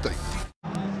Mexico State.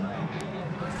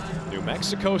 New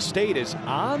Mexico State is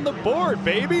on the board,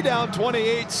 baby, down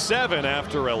 28-7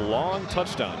 after a long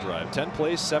touchdown drive. 10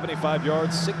 plays, 75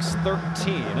 yards,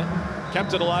 6-13.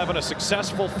 Kept it alive on a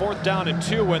successful 4th down and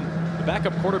 2 when the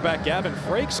backup quarterback Gavin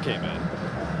Frakes came in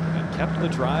and kept the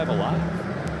drive alive.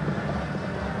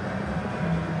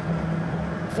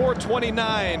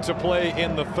 4:29 to play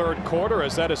in the 3rd quarter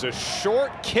as that is a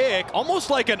short kick, almost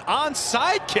like an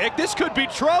onside kick. This could be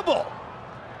trouble.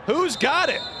 Who's got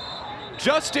it?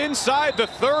 Just inside the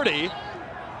 30.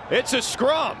 It's a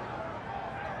scrum.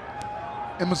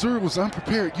 And Missouri was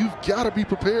unprepared. You've got to be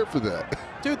prepared for that.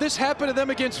 Dude, this happened to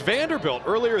them against Vanderbilt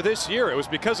earlier this year. It was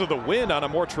because of the wind on a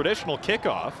more traditional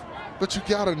kickoff. But you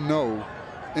got to know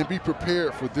and be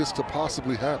prepared for this to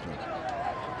possibly happen.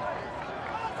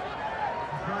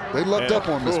 They lucked up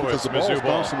on this because the ball was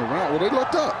bouncing around. Well, they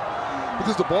lucked up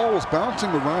because the ball was bouncing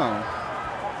around.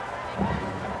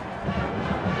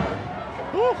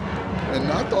 Woo.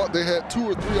 And I thought they had 2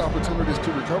 or 3 opportunities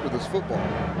to recover this football.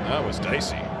 That was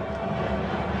dicey.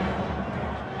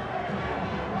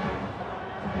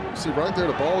 See right there,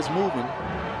 the ball is moving.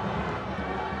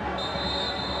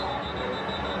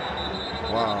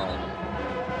 Wow.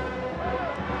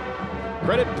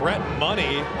 Credit Brett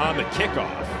Money on the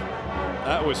kickoff.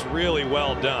 That was really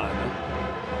well done.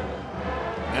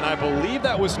 And I believe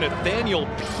that was Nathaniel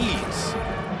Pease,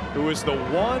 who is the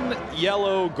one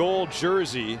yellow gold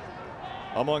jersey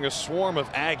among a swarm of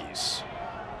Aggies.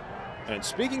 And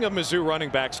speaking of Mizzou running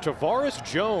backs, Tavares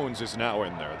Jones is now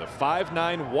in there, the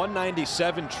 5'9",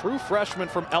 197 true freshman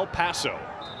from El Paso.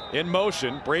 In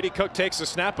motion, Brady Cook takes a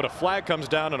snap, but a flag comes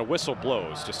down and a whistle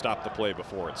blows to stop the play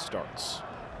before it starts.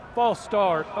 False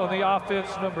start on the offense,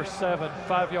 number 7,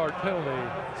 5-yard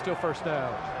penalty, still 1st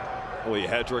down. Lee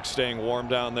Hedrick staying warm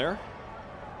down there.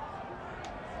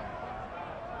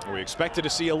 We expected to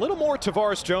see a little more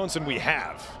Tavares Jones than we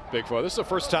have, Big Four. This is the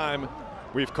first time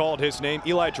we've called his name.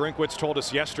 Eli Drinkwitz told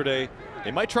us yesterday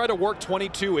they might try to work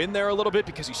 22 in there a little bit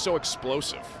because he's so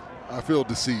explosive. I feel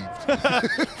deceived.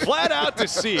 Flat out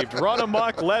deceived. Run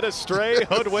amok, led astray,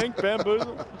 hoodwinked,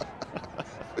 bamboozled.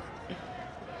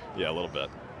 Yeah, a little bit.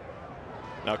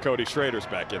 Now Cody Schrader's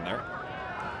back in there.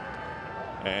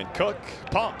 And Cook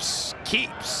pumps,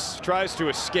 keeps, tries to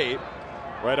escape.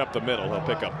 Right up the middle, he'll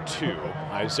pick up 2.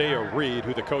 Isaiah Reed,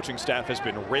 who the coaching staff has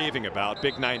been raving about,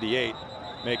 big 98,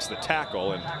 makes the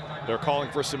tackle, and they're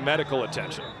calling for some medical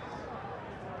attention.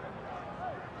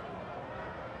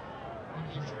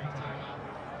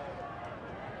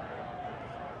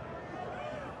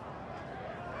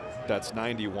 That's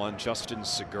 91, Justin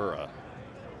Segura.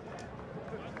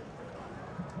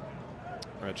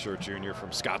 Redshirt junior from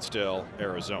Scottsdale,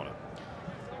 Arizona.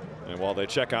 And while they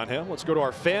check on him, let's go to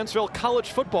our Fansville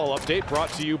College football update brought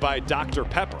to you by Dr.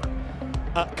 Pepper.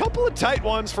 A couple of tight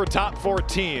ones for top 4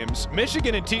 teams.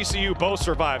 Michigan and TCU both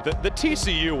survived. The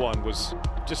TCU one was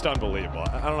just unbelievable.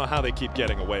 I don't know how they keep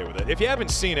getting away with it. If you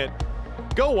haven't seen it,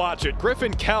 go watch it.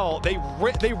 Griffin Kell, they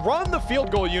run the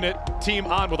field goal unit team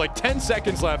on with like 10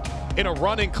 seconds left in a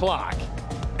running clock.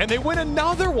 And they win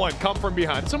another one come from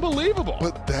behind. It's unbelievable.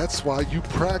 But that's why you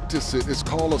practice it. It's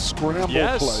called a scramble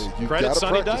play. You Credit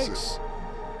Sonny Dykes.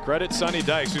 Credit Sonny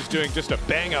Dykes, who's doing just a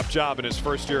bang-up job in his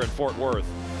first year in Fort Worth.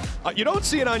 You don't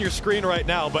see it on your screen right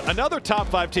now, but another top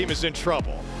 5 team is in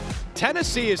trouble.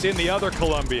 Tennessee is in the other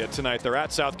Columbia tonight. They're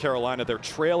at South Carolina. They're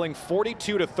trailing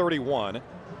 42-31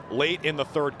 late in the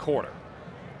 3rd quarter.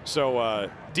 So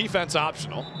defense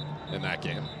optional in that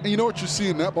game. And you know what you see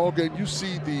in that ball game? You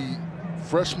see the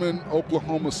freshman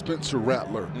Oklahoma Spencer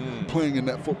Rattler playing in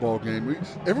that football game.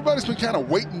 Everybody's been kind of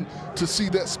waiting to see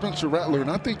that Spencer Rattler, and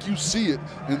I think you see it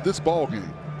in this ball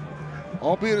game.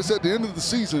 Albeit it's at the end of the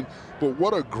season, but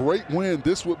what a great win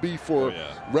this would be for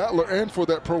Rattler and for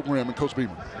that program and Coach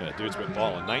Beamer. Yeah, dude's been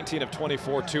balling. 19 of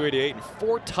 24, 288, and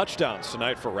 4 touchdowns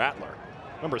tonight for Rattler.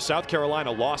 Remember, South Carolina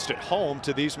lost at home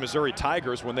to these Missouri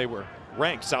Tigers when they were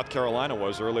ranked. South Carolina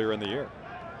was earlier in the year.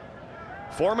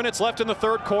 4 minutes left in the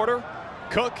 3rd quarter.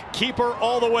 Cook, keeper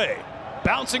all the way.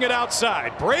 Bouncing it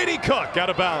outside. Brady Cook out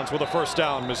of bounds with a 1st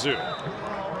down, Mizzou.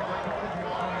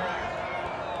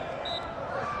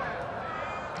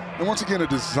 And once again, a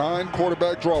design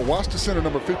quarterback draw. Watch the center,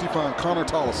 number 55, Connor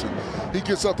Tollison. He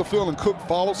gets out the field and Cook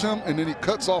follows him, and then he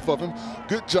cuts off of him.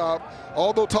 Good job.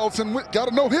 Although Tollison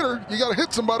got a no-hitter, you got to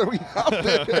hit somebody when you're out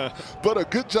there. But a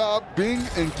good job being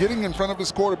and getting in front of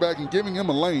his quarterback and giving him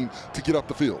a lane to get up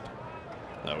the field.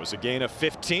 That was a gain of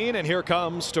 15, and here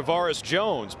comes Tavares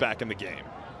Jones back in the game.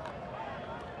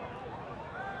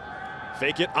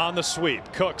 Fake it on the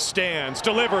sweep. Cook stands,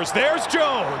 delivers. There's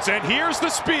Jones, and here's the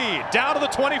speed down to the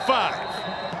 25.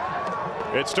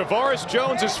 It's Tavares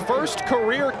Jones's first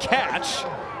career catch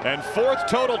and fourth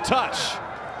total touch.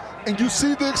 And you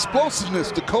see the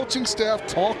explosiveness. The coaching staff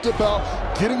talked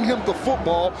about getting him the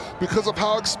football because of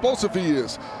how explosive he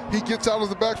is. He gets out of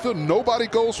the backfield. Nobody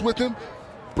goes with him.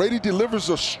 Brady delivers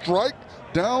a strike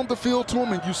down the field to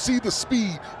him, and you see the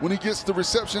speed when he gets the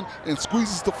reception and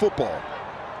squeezes the football.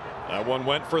 That one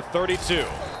went for 32.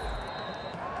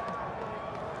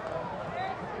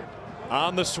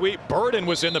 On the sweep, Burden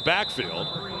was in the backfield,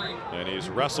 and he's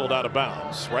wrestled out of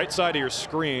bounds. Right side of your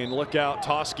screen, look out,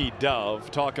 Toski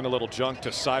Dove talking a little junk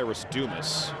to Cyrus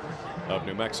Dumas of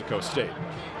New Mexico State.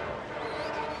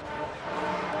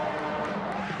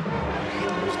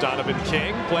 There's Donovan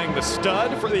King playing the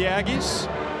stud for the Aggies,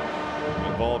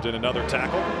 involved in another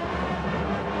tackle.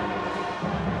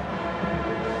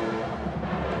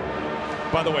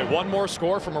 By the way, one more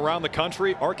score from around the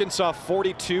country. Arkansas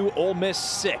 42, Ole Miss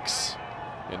 6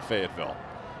 in Fayetteville.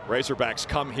 Razorbacks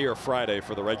come here Friday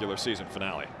for the regular season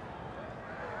finale.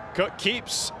 Cook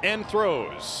keeps and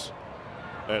throws.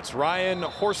 It's Ryan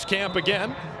Horskamp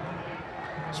again.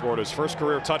 Scored his first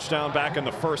career touchdown back in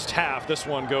the first half. This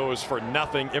one goes for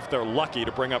nothing if they're lucky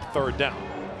to bring up third down.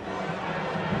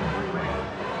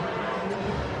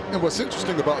 And what's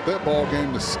interesting about that ball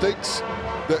game, the stakes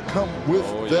that come with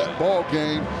that ball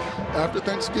game after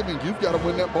Thanksgiving, you've got to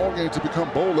win that ball game to become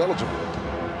bowl eligible.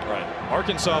 Right.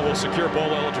 Arkansas will secure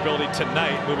bowl eligibility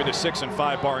tonight, moving to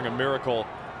 6-5, barring a miracle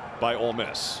by Ole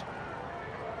Miss.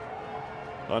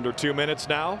 Under 2 minutes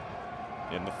now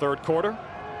in the third quarter.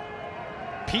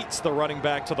 Pete's the running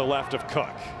back to the left of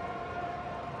Cook.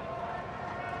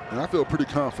 And I feel pretty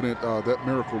confident that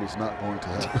miracle is not going to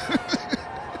happen.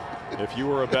 If you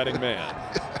were a betting man.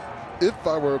 If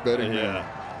I were a betting man.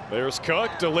 There's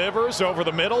Cook, delivers over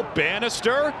the middle.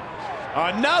 Bannister,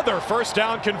 another first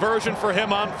down conversion for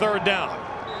him on third down.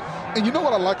 And you know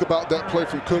what I like about that play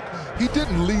from Cook? He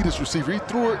didn't lead his receiver. He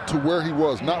threw it to where he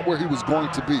was, not where he was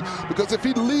going to be. Because if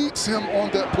he leads him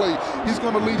on that play, he's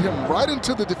going to lead him right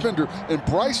into the defender. And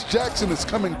Bryce Jackson is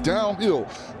coming downhill.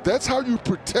 That's how you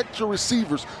protect your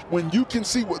receivers, when you can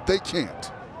see what they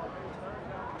can't.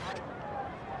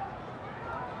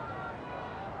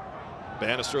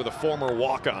 Bannister, the former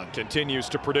walk-on, continues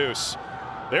to produce.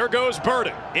 There goes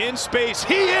Burden in space.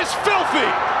 He is filthy.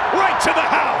 Right to the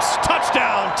house.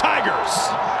 Touchdown,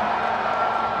 Tigers.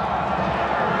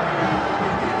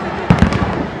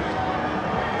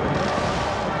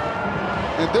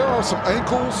 And there are some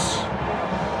ankles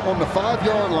on the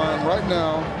 5-yard line right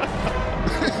now.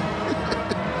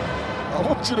 I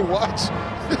want you to watch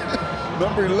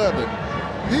number 11.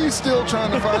 He's still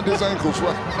trying to find his ankles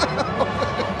right now.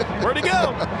 Where'd he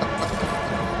go?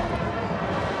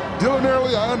 Dylan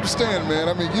Early, I understand, man.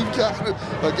 I mean, you've got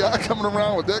a guy coming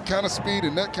around with that kind of speed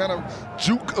and that kind of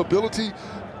juke ability.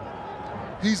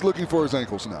 He's looking for his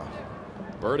ankles now.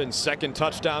 Burden's second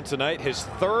touchdown tonight, his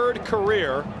third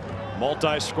career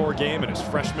multi-score game in his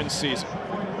freshman season.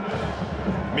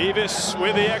 Mevis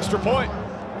with the extra point.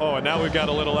 Oh, and now we've got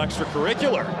a little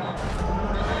extracurricular.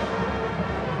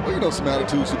 Well, you know, some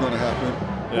attitudes are going to happen.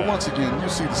 Yeah. But once again, you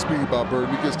see the speed by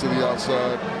Burden. He gets to the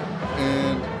outside.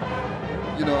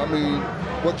 And, you know, I mean,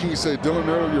 what can you say? Dylan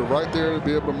Early, you're right there to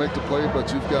be able to make the play,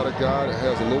 but you've got a guy that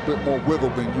has a little bit more wiggle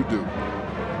than you do.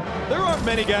 There aren't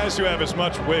many guys who have as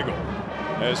much wiggle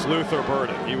as Luther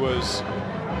Burden. He was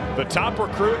the top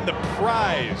recruit and the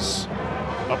prize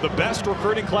of the best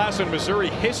recruiting class in Missouri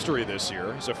history this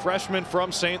year. He's a freshman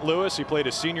from St. Louis. He played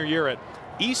his senior year at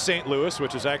East St. Louis,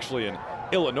 which is actually in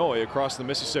Illinois across the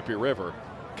Mississippi River.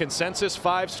 Consensus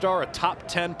 5-star, a top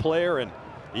 10 player in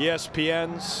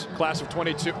ESPN's class of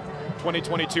 2022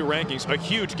 rankings. A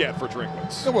huge get for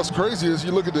Drinkwitz. And what's crazy is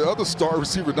you look at the other star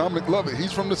receiver, Dominic Lovett.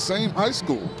 He's from the same high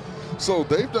school. So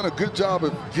they've done a good job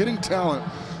of getting talent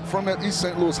from that East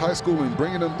St. Louis high school and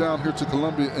bringing them down here to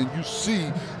Columbia. And you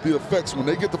see the effects. When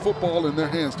they get the football in their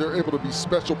hands, they're able to be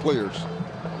special players.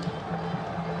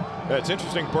 Yeah, it's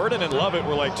interesting. Burden and Lovett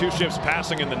were like two ships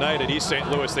passing in the night at East St.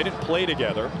 Louis. They didn't play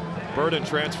together. Burden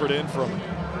transferred in from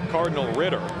Cardinal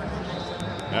Ritter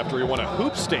after he won a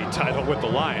hoop state title with the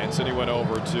Lions, and he went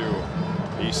over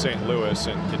to East St. Louis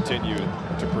and continued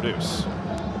to produce.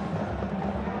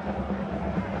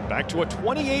 Back to a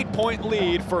 28-point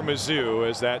lead for Mizzou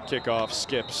as that kickoff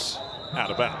skips out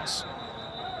of bounds.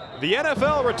 The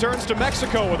NFL returns to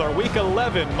Mexico with our Week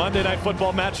 11 Monday Night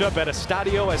Football matchup at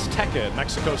Estadio Azteca in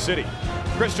Mexico City.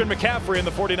 Christian McCaffrey and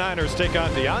the 49ers take on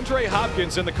DeAndre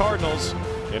Hopkins and the Cardinals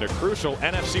in a crucial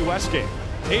NFC West game.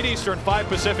 8 Eastern, 5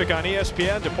 Pacific on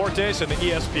ESPN, Deportes, and the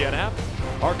ESPN app.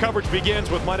 Our coverage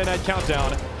begins with Monday Night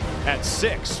Countdown at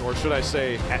 6, or should I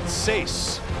say at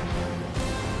 6.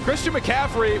 Christian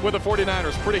McCaffrey with the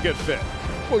 49ers, pretty good fit.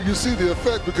 Well, you see the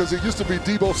effect because it used to be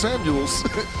Deebo Samuels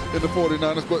in the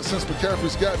 49ers, but since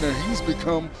McCaffrey's gotten there, he's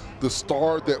become the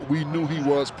star that we knew he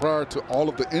was prior to all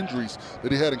of the injuries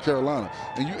that he had in Carolina.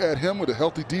 And you add him with a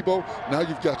healthy Deebo, now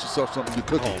you've got yourself something you're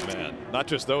cooking. Oh, man. Not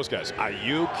just those guys.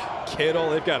 Ayuk, Kittle,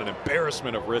 they've got an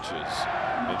embarrassment of riches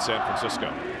in San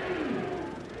Francisco.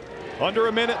 Under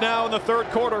a minute now in the third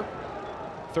quarter.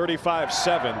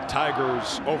 35-7,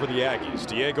 Tigers over the Aggies.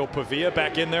 Diego Pavia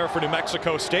back in there for New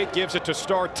Mexico State, gives it to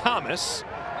Star Thomas,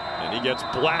 and he gets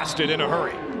blasted in a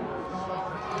hurry.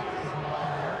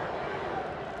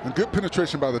 And good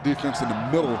penetration by the defense in the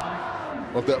middle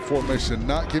of that formation,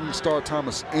 not giving Star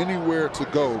Thomas anywhere to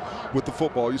go with the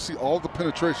football. You see all the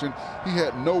penetration. He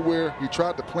had nowhere. He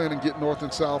tried to plant and get north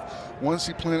and south. Once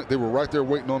he planted, they were right there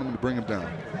waiting on him to bring him down.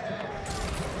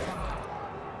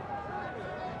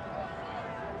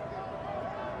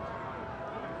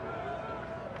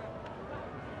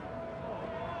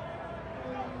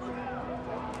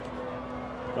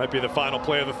 Might be the final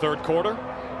play of the third quarter.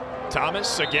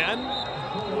 Thomas again.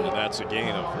 And that's a gain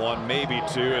of 1, maybe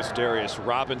 2, as Darius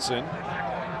Robinson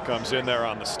comes in there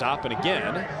on the stop. And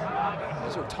again,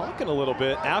 as we're talking a little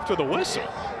bit after the whistle,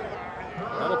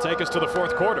 that'll take us to the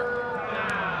fourth quarter.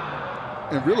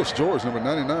 And Realus George, number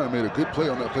 99, made a good play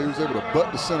on that play. He was able to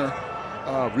butt the center,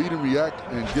 read and react,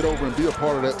 and get over and be a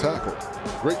part of that tackle.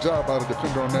 Great job by the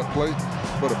defender on that play,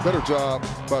 but a better job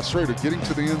by Schrader getting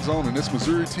to the end zone. And this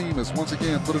Missouri team has once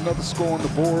again put another score on the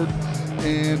board.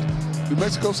 And New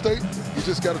Mexico State, you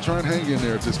just got to try and hang in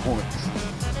there at this point.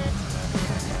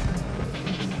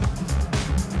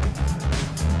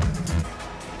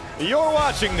 You're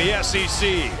watching the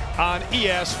SEC on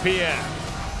ESPN.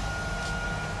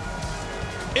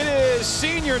 It is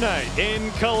senior night in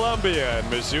Columbia, and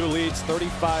Mizzou leads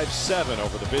 35-7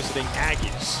 over the visiting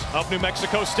Aggies of New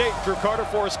Mexico State. Drew Carter,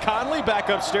 Forrest Conley back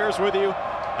upstairs with you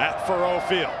at Faurot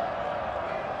Field.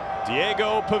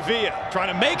 Diego Pavia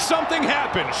trying to make something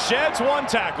happen. Sheds one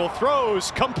tackle,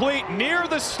 throws complete near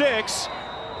the sticks.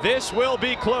 This will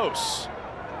be close.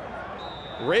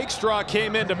 Rakestraw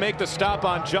came in to make the stop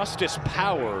on Justice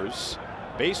Powers.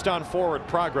 Based on forward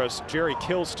progress, Jerry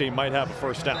Kill's team might have a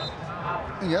first down.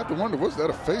 And you have to wonder, was that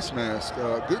a face mask?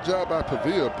 Good job by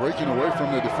Pavia breaking away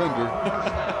from the defender.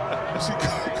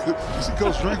 you see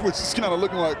Coach Drinkwitz is kind of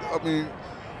looking like, I mean,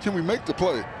 can we make the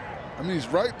play? I mean, he's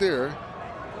right there.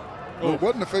 Well, it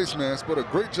wasn't a face mask, but a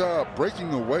great job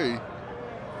breaking away.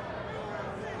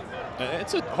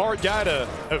 It's a hard guy to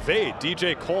evade.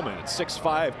 DJ Coleman at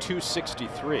 6'5",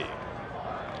 263.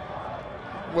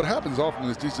 What happens often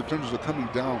is these defenders are coming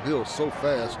downhill so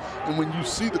fast, and when you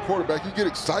see the quarterback, you get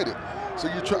excited. So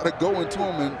you try to go into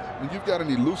him, and when you've got an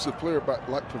elusive player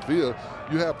like Pavia,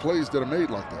 you have plays that are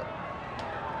made like that.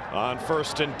 On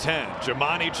 1st and 10,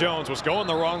 Jamani Jones was going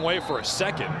the wrong way for a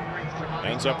second.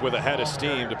 Ends up with a head of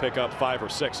steam to pick up 5 or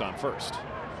 6 on first.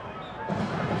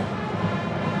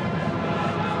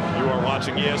 You are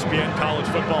watching ESPN College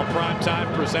Football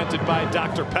Primetime, presented by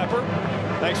Dr. Pepper.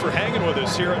 Thanks for hanging with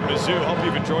us here at Mizzou. Hope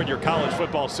you've enjoyed your college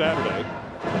football Saturday.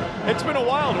 It's been a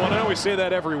wild one. I know we say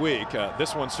that every week.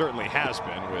 This one certainly has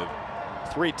been, with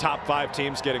 3 top 5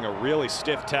 teams getting a really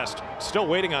stiff test. Still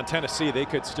waiting on Tennessee. They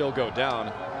could still go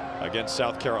down against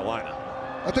South Carolina.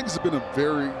 I think it's been a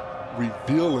very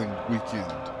revealing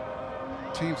weekend.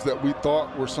 Teams that we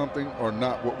thought were something are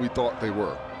not what we thought they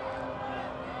were.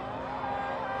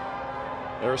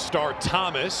 There's Star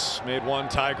Thomas, made one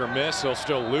Tiger miss. He'll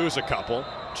still lose a couple.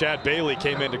 Chad Bailey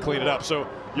came in to clean it up. So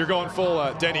you're going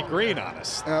full Denny Green on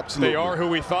us. Absolutely. They are who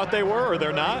we thought they were, or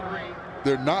they're not?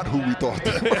 They're not who we thought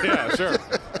they were. Yeah, sure.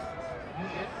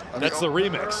 That's the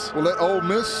remix. Well, that Ole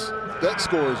Miss, that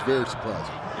score is very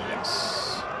surprising.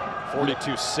 Yes.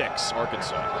 42-6,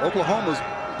 Arkansas. Oklahoma's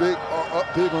big, up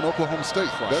big on Oklahoma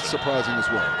State. That's surprising as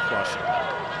well. Crushing.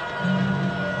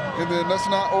 And then let's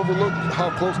not overlook how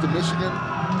close the Michigan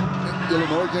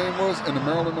Illinois game was, and the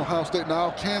Maryland Ohio State. Now,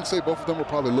 I can say both of them were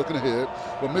probably looking ahead,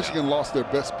 but Michigan lost their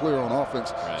best player on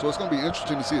offense. Right. So it's going to be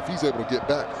interesting to see if he's able to get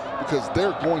back, because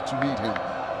they're going to need him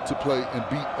to play and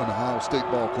beat an Ohio State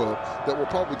ball club that will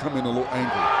probably come in a little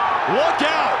angry. Look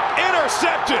out!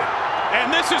 Intercepted!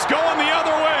 And this is going the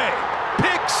other way.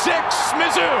 Pick 6,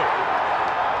 Mizzou.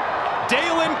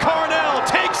 Dalen Carnell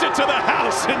takes it to the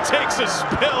house and takes a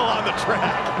spill on the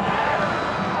track.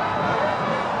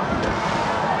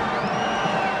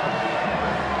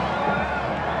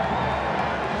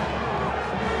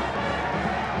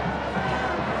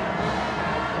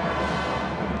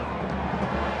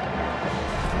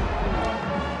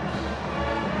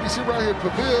 You see right here,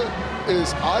 Pavia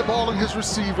is eyeballing his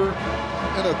receiver,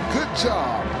 and a good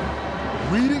job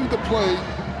reading the play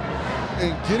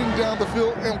and getting down the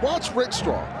field. And watch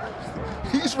Rakestraw.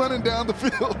 He's running down the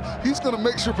field. He's going to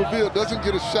make sure Pavia doesn't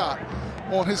get a shot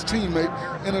on his teammate,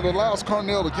 and it allows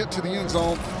Carnell to get to the end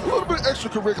zone. A little bit of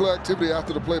extracurricular activity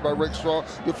after the play by Rakestraw.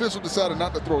 The official decided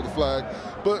not to throw the flag,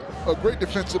 but a great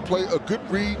defensive play, a good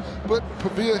read. But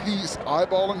Pavia, he's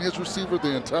eyeballing his receiver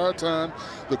the entire time.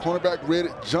 The cornerback read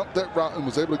it, jumped that route, and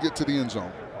was able to get to the end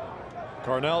zone.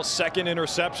 Carnell's second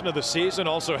interception of the season,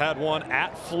 also had one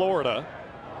at Florida.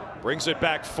 Brings it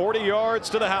back 40 yards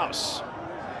to the house.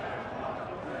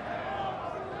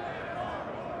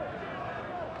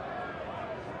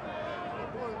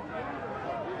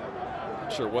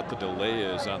 Not sure what the delay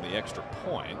is on the extra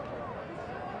point.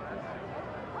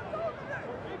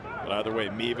 But either way,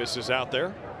 Mevis is out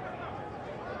there.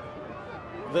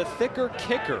 The thicker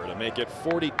kicker to make it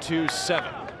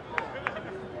 42-7.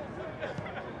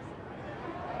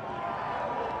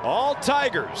 All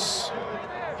Tigers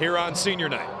here on senior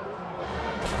night.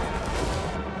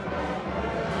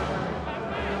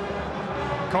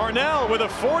 Carnell with a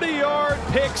 40-yard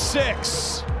pick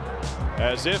six,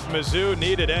 as if Mizzou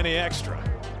needed any extra.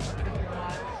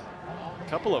 A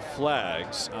couple of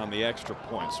flags on the extra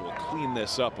point, so we'll clean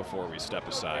this up before we step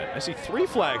aside. I see 3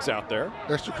 flags out there.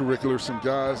 Extracurricular, some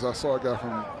guys. I saw a guy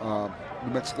from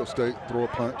New Mexico State throw a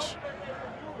punch.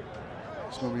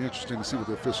 It's going to be interesting to see what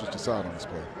the officials decide on this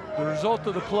play. The result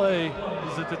of the play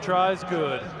is that the try is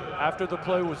good. After the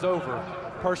play was over,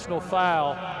 personal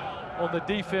foul on the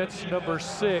defense, number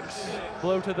 6,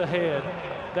 blow to the head.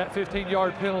 That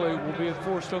 15-yard penalty will be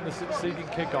enforced on the succeeding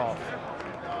kickoff.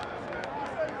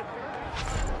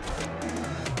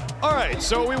 All right,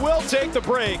 so we will take the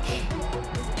break.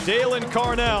 Dalen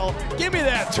Carnell, give me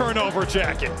that turnover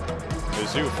jacket.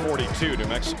 Mizzou 42, New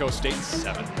Mexico State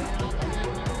 7.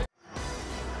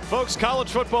 Folks, college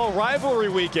football rivalry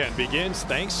weekend begins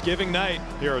Thanksgiving night.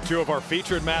 Here are 2 of our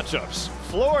featured matchups.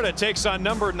 Florida takes on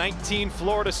number 19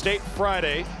 Florida State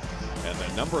Friday, and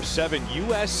the number 7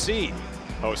 USC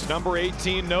hosts number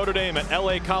 18 Notre Dame at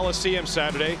LA Coliseum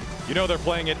Saturday. You know they're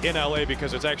playing it in LA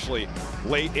because it's actually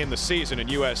late in the season, and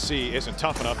USC isn't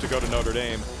tough enough to go to Notre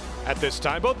Dame at this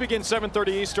time. Both begin 7:30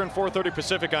 Eastern, 4:30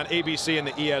 Pacific on ABC and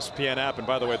the ESPN app. And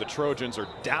by the way, the Trojans are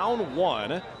down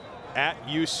 1 at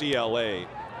UCLA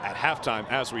at halftime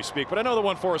as we speak. But I know the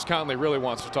one Forrest Conley really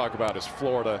wants to talk about is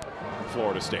Florida and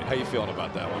Florida State. How you feeling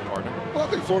about that one, partner? Well,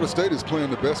 I think Florida State is playing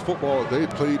the best football they've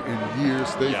played in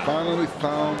years. They finally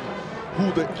found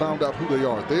out who they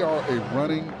are. They are a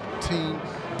running team.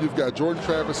 You've got Jordan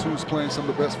Travis, who's playing some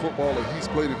of the best football that he's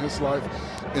played in his life.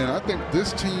 And I think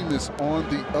this team is on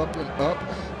the up and up.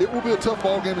 It will be a tough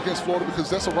ball game against Florida because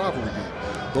that's a rivalry game.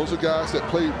 Those are guys that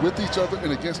played with each other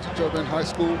and against each other in high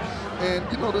school. And,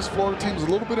 you know, this Florida team is a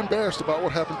little bit embarrassed about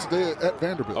what happened today at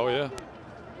Vanderbilt. Oh, yeah.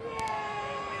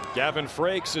 Gavin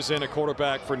Frakes is in a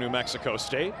quarterback for New Mexico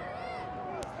State.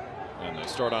 And they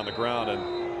start on the ground,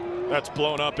 and that's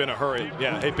blown up in a hurry.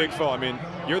 Yeah, hey, Big Fo, I mean,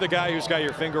 you're the guy who's got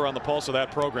your finger on the pulse of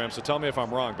that program, so tell me if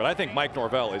I'm wrong, but I think Mike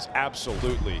Norvell is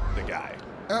absolutely the guy.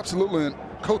 Absolutely, and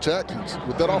Coach Atkins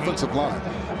with that offensive line.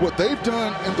 What they've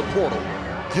done in the portal,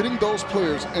 getting those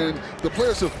players, and the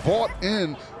players have bought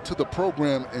in to the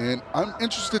program, and I'm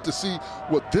interested to see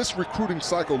what this recruiting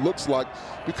cycle looks like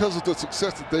because of the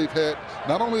success that they've had,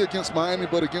 not only against Miami,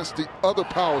 but against the other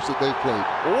powers that they've played.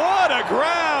 What a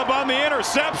grab on the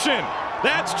interception.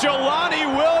 That's Jelani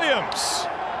Williams.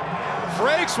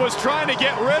 Frakes was trying to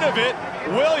get rid of it.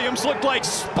 Williams looked like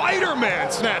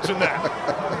Spider-Man snatching that.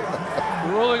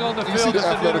 Rolling on the field. You see the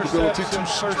athletic ability to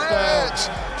stretch,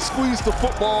 squeeze the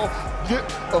football, get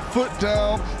a foot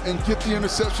down, and get the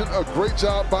interception. A great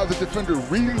job by the defender,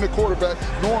 reading the quarterback,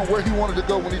 knowing where he wanted to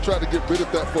go when he tried to get rid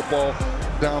of that football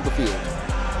down the field.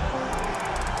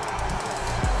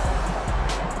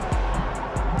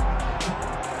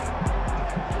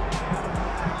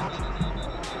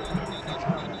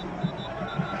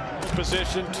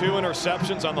 Position, 2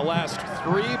 interceptions on the last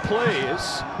 3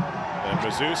 plays. And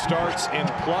Mizzou starts in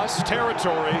plus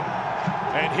territory.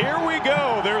 And here we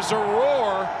go. There's a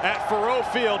roar at Faurot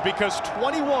Field because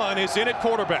 21 is in at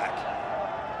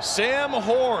quarterback. Sam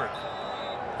Horn,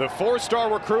 the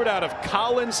 4-star recruit out of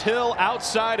Collins Hill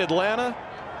outside Atlanta.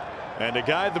 And a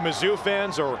guy the Mizzou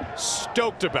fans are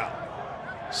stoked about.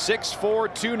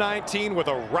 6'4", 219 with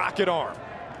a rocket arm.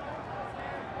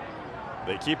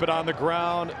 They keep it on the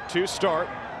ground to start.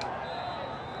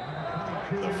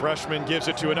 The freshman gives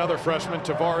it to another freshman,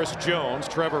 Tavares Jones.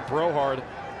 Trevor Brohard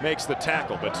makes the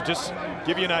tackle. But to just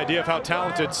give you an idea of how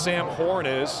talented Sam Horn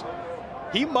is,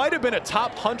 he might have been a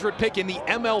top 100 pick in the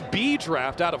MLB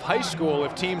draft out of high school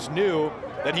if teams knew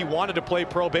that he wanted to play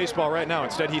pro baseball right now.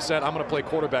 Instead, he said, I'm going to play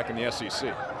quarterback in the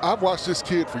SEC. I've watched this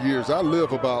kid for years. I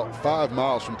live about 5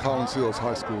 miles from Collins Hills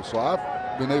High School, so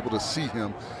I've been able to see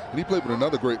him. And he played with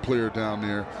another great player down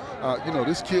there. You know,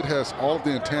 this kid has all of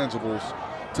the intangibles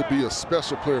to be a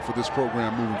special player for this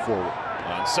program moving forward.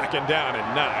 On 2nd down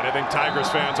and 9, I think Tigers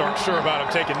fans aren't sure about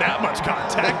him taking that much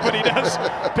contact, but he does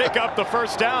pick up the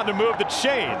 1st down to move the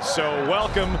chains. So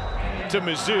welcome to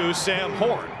Mizzou, Sam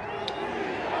Horn.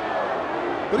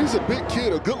 But he's a big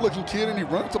kid, a good-looking kid, and he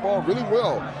runs the ball really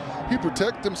well. He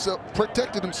protected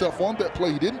himself on that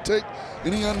play. He didn't take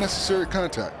any unnecessary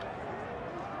contact.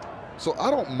 So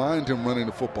I don't mind him running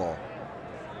the football.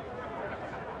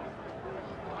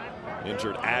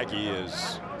 Injured Aggie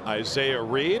is Isaiah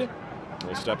Reed.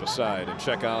 We'll step aside and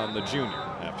check on the junior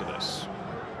after this.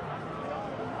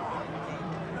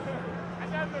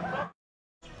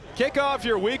 Kick off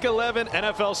your Week 11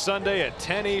 NFL Sunday at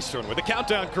 10 Eastern with the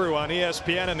Countdown Crew on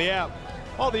ESPN and the app.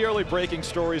 All the early breaking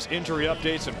stories, injury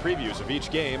updates, and previews of each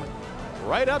game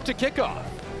right up to kickoff.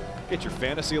 Get your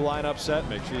fantasy lineup set.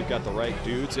 Make sure you've got the right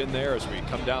dudes in there as we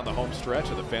come down the home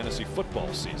stretch of the fantasy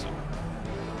football season.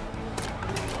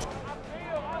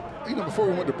 You know, before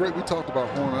we went to break, we talked about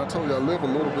Horn. I told you I live a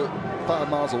little bit 5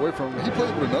 miles away from him. He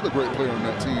played with another great player on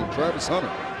that team, Travis Hunter.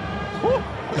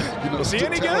 You know, was he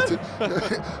any good?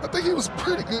 I think he was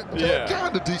pretty good. Yeah.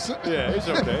 Kind of decent. Yeah, he's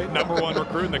okay. #1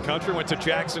 recruit in the country, went to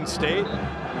Jackson State,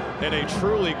 and a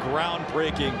truly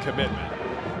groundbreaking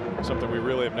commitment. Something we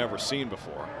really have never seen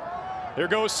before. Here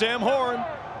goes Sam Horn.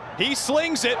 He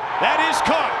slings it. That is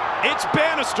caught. It's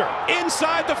Bannister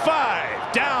inside the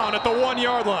 5, down at the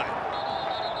 1-yard line.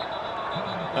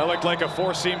 That looked like a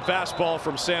 4-seam fastball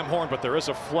from Sam Horn, but there is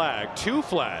a flag. 2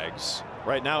 flags.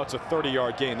 Right now it's a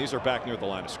 30-yard gain. These are back near the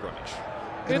line of scrimmage.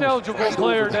 Ineligible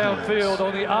player downfield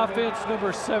on the offense,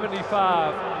 number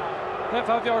 75. That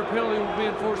 5-yard penalty will be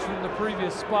enforced from the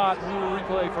previous spot. We will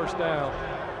replay 1st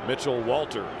down. Mitchell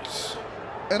Walters.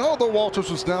 And although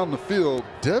Walters was down the field,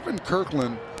 Devin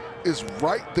Kirkland is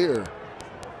right there,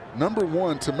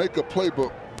 #1 to make a play,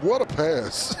 but what a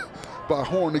pass by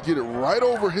Horn to get it right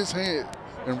over his head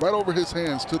and right over his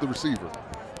hands to the receiver.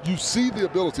 You see the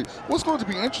ability. What's going to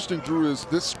be interesting, Drew, is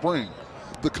this spring,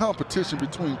 the competition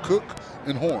between Cook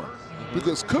and Horn.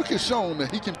 Because Cook has shown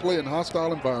that he can play in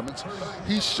hostile environments.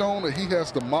 He's shown that he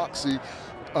has the moxie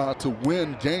to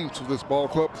win games for this ball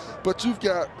club. But you've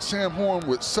got Sam Horn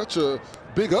with such a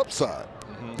big upside.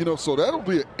 You know, so that'll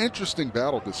be an interesting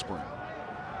battle this spring.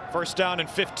 1st down and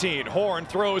 15. Horn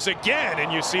throws again,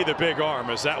 and you see the big arm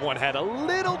as that one had a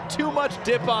little too much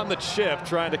dip on the chip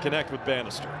trying to connect with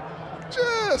Bannister.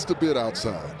 Just a bit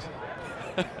outside.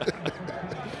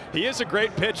 He is a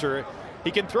great pitcher.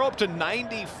 He can throw up to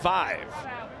 95,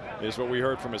 is what we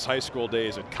heard from his high school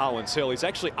days at Collins Hill. He's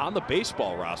actually on the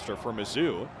baseball roster for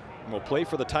Mizzou and will play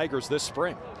for the Tigers this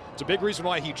spring. It's a big reason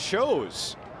why he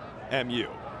chose MU.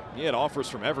 He had offers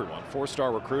from everyone.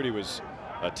 4-star recruit. He was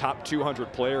a top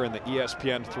 200 player in the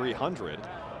ESPN 300.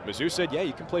 Mizzou said, yeah,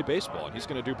 you can play baseball, and he's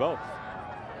going to do both.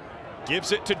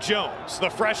 Gives it to Jones, the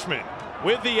freshman,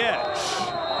 with the edge.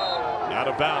 Out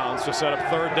of bounds to set up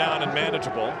 3rd down and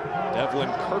manageable. Devlin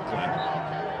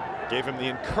Kirkland gave him the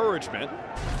encouragement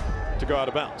to go out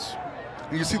of bounds.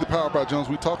 You see the power by Jones.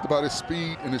 We talked about his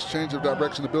speed and his change of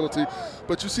direction ability,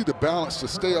 but you see the balance to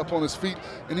stay up on his feet,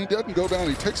 and he doesn't go down.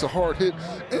 He takes a hard hit.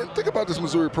 And think about this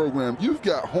Missouri program. You've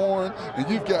got Horn and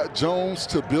you've got Jones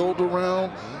to build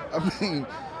around. I mean,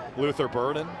 Luther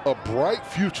Burden. A bright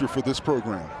future for this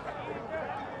program.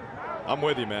 I'm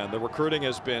with you, man. The recruiting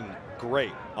has been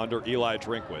great under Eli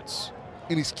Drinkwitz.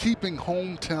 And he's keeping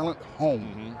home talent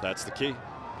home. That's the key.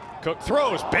 Cook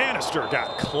throws. Bannister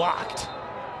got clocked.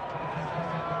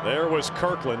 There was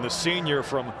Kirkland, the senior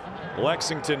from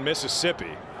Lexington, Mississippi.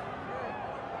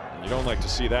 And you don't like to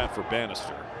see that for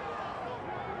Bannister.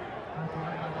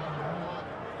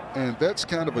 And that's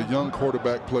kind of a young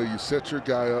quarterback play. You set your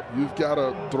guy up. You've got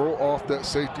to throw off that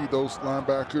safety, those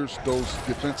linebackers, those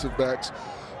defensive backs.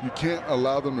 You can't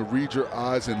allow them to read your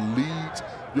eyes and lead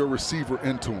your receiver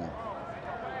into them.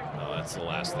 Oh, that's the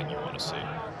last thing you want to see.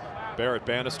 Barrett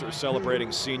Bannister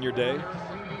celebrating senior day.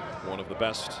 One of the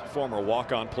best former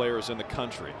walk-on players in the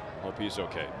country. Hope he's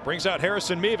okay. Brings out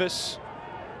Harrison Mevis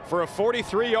for a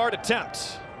 43-yard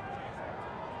attempt.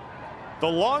 The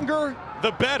longer,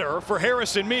 the better for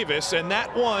Harrison Mevis, and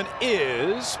that one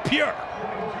is pure.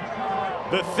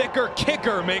 The thicker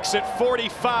kicker makes it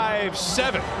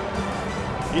 45-7.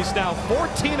 He's now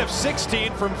 14 of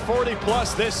 16 from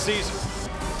 40+ this season.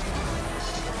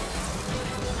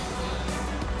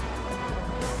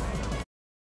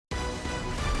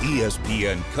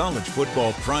 ESPN College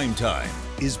Football Primetime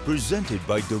is presented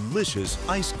by delicious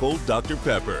ice-cold Dr.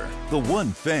 Pepper, the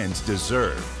one fans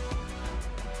deserve.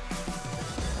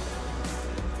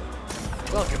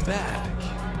 Welcome back.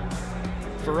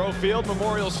 Faroe Field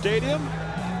Memorial Stadium.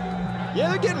 Yeah,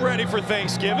 they're getting ready for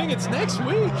Thanksgiving. It's next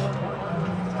week.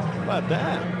 How about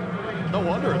that? No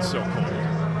wonder it's so cold.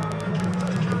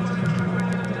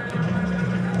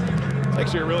 It's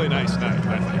actually a really nice night,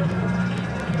 I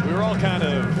think. We were all kind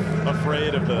of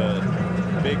afraid of the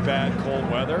big, bad, cold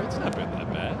weather. It's not been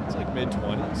that bad. It's like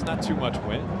mid-20s. It's not too much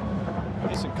wind.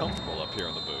 Nice and comfortable up here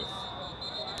in the booth.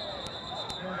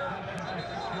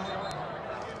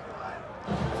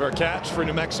 Fair catch for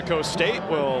New Mexico State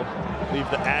will leave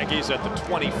the Aggies at the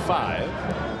 25.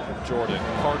 Jordan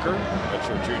Parker,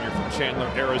 redshirt junior from Chandler,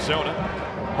 Arizona,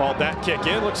 hauled that kick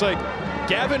in. Looks like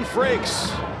Gavin Frakes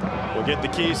will get the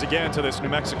keys again to this New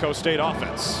Mexico State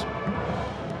offense.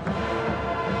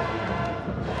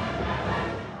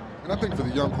 And I think for the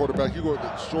young quarterback, you go with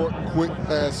the short, quick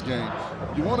pass game.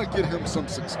 You want to get him some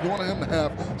success. You want him to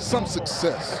have some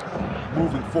success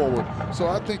moving forward. So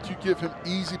I think you give him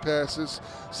easy passes,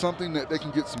 something that they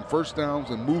can get some first downs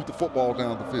and move the football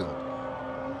down the field.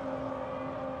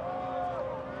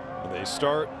 They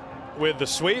start with the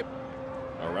sweep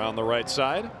around the right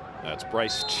side. That's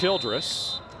Bryce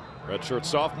Childress, redshirt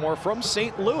sophomore from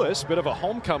St. Louis. Bit of a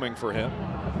homecoming for him.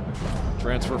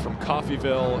 Transfer from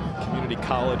Coffeyville Community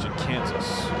College in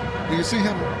Kansas. And you see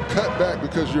him cut back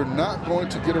because you're not going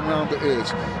to get around the edge.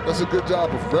 That's a good job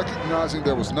of recognizing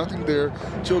there was nothing there.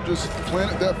 Childress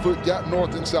planted that foot, got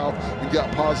north and south, and got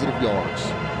positive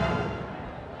yards.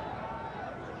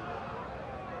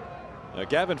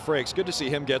 Gavin Frakes, good to see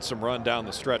him get some run down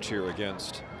the stretch here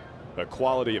against a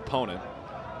quality opponent.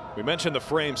 We mentioned the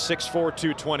frame, 6'4",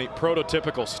 220,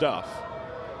 prototypical stuff.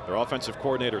 Their offensive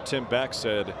coordinator, Tim Beck,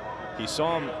 said he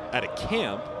saw him at a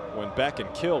camp when Beck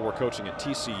and Kill were coaching at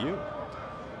TCU.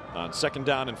 On 2nd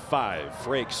down and 5,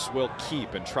 Frakes will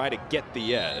keep and try to get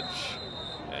the edge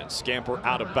and scamper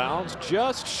out of bounds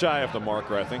just shy of the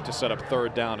marker, I think, to set up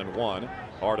 3rd down and 1.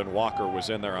 Arden Walker was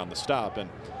in there on the stop. And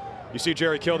you see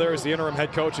Jerry Kill there as the interim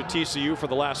head coach at TCU for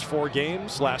the last 4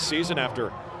 games last season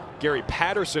after Gary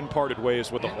Patterson parted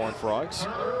ways with the Horned Frogs.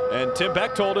 And Tim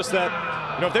Beck told us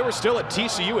that, you know, if they were still at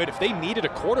TCU, if they needed a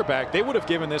quarterback, they would have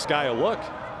given this guy a look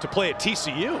to play at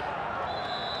TCU.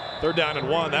 3rd down and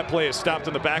 1. That play is stopped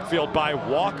in the backfield by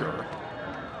Walker.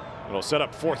 It'll set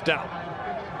up 4th down.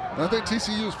 I think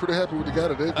TCU is pretty happy with the guy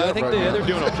that they've got. I think right now. they're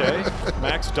doing okay.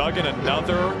 Max Duggan,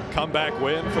 another comeback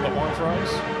win for the Horned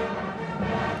Frogs.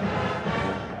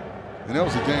 And that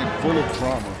was a game full of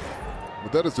drama.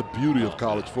 But that is the beauty of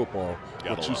college football,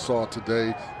 what you saw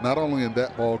today, not only in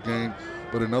that ball game,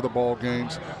 but in other ball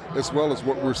games, as well as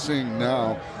what we're seeing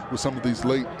now with some of these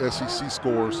late SEC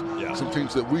scores. Some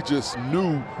teams that we just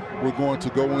knew were going to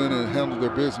go in and handle their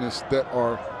business that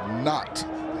are not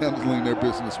handling their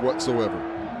business whatsoever.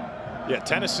 Yeah,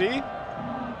 Tennessee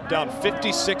down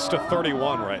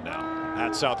 56-31 right now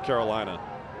at South Carolina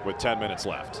with 10 minutes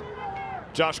left.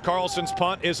 Josh Carlson's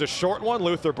punt is a short one.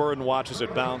 Luther Burden watches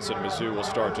it bounce, and Mizzou will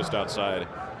start just outside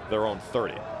their own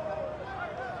 30.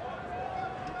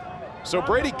 So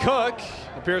Brady Cook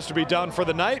appears to be done for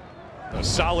the night. A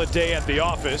solid day at the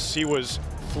office. He was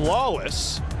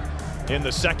flawless in the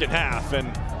 2nd half,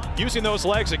 and using those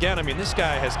legs again, I mean, this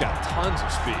guy has got tons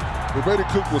of speed. Well, Brady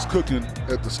Cook was cooking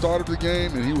at the start of the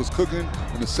game, and he was cooking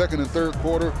in the 2nd and 3rd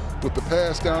quarter with the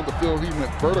pass down the field. He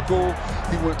went vertical.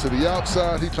 He went to the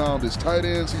outside. He found his tight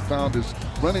ends. He found his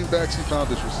running backs. He found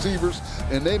his receivers,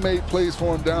 and they made plays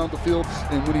for him down the field.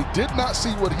 And when he did not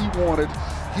see what he wanted,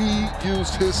 he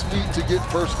used his feet to get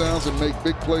first downs and make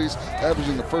big plays,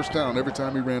 averaging a first down every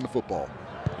time he ran the football.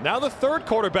 Now the 3rd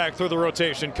quarterback through the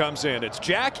rotation comes in. It's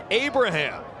Jack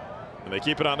Abraham. And they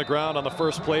keep it on the ground on the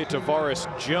first play. Tavares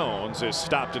Jones is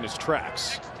stopped in his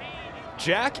tracks.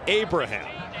 Jack Abraham.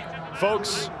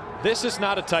 Folks, this is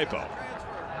not a typo.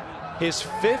 His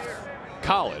 5th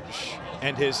college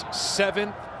and his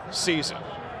 7th season.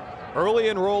 Early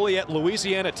enrollee at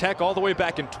Louisiana Tech all the way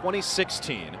back in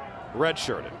 2016,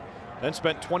 redshirted. Then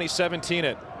spent 2017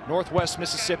 at Northwest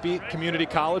Mississippi Community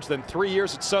College, then 3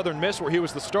 years at Southern Miss where he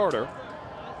was the starter.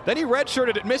 Then he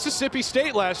redshirted at Mississippi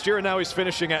State last year, and now he's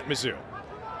finishing at Mizzou.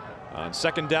 On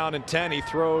 2nd down and 10, he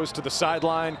throws to the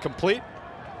sideline, complete.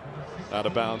 Out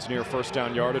of bounds near first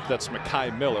down yardage. That's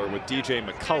Mekhi Miller with DJ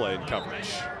McCullough in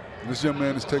coverage. This young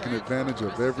man is taking advantage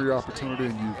of every opportunity,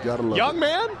 and you've got to love young it.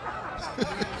 Man?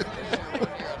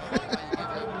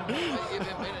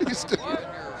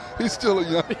 he's still a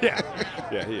young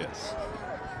Yeah, he is.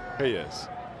 He is.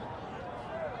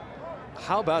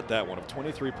 How about that? One of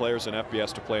 23 players in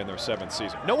FBS to play in their 7th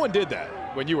season. No one did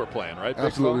that when you were playing, right?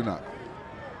 Absolutely not.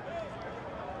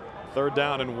 3rd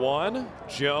down and 1.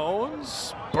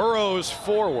 Jones burrows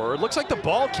forward. Looks like the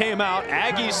ball came out.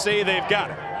 Aggies say they've got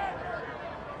it.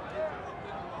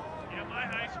 Yeah, my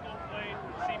high school played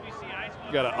CBC high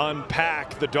school. Got to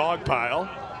unpack the dog pile.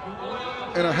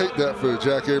 And I hate that for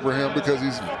Jack Abraham because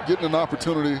he's getting an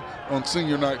opportunity on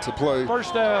senior night to play.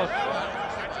 First down.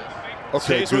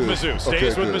 Okay, Stays with Mizzou.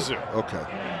 Stays with Mizzou. Okay.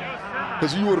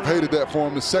 Because you would have hated that for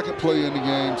him. The 2nd play in the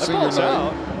game, That senior ball's night.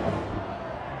 out.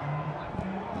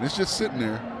 And it's just sitting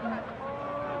there.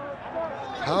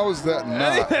 How is that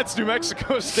I think not? that's New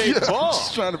Mexico State Yeah, ball. I'm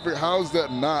just trying to figure how is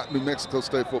that not New Mexico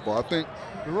State football. I think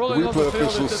The the ruling on the replay field is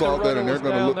officials that saw the that and they're runner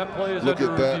going was to down. That play is look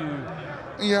under at that. review.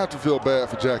 And you have to feel bad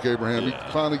for Jack Abraham. Yeah.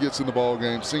 He finally gets in the ball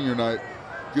game, senior night,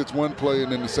 gets 1 play,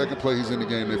 and then the 2nd play he's in the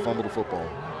game, they fumble the football.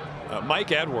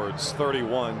 Mike Edwards,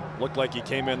 31, looked like he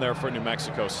came in there for New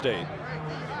Mexico State.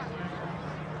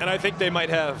 And I think they might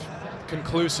have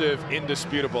conclusive,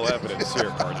 indisputable evidence here,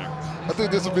 Parjik. I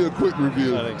think this will be a quick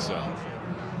review. I think so.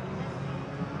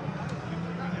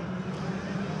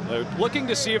 They're looking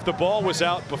to see if the ball was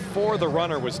out before the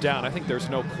runner was down. I think there's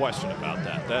no question about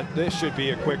that. This should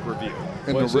be a quick review.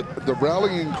 And Was it? the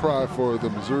rallying cry for the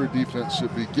Missouri defense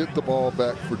should be get the ball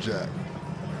back for Jack.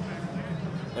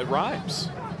 It rhymes.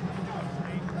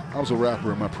 I was a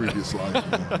rapper in my previous life.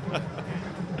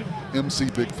 MC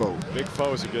Big Foe. Big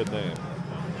Foe is a good name.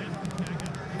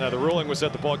 Now, the ruling was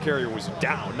that the ball carrier was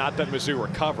down, not that Mizzou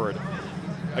recovered.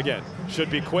 Again, should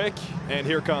be quick, and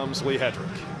here comes Lee Hedrick.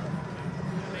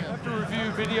 After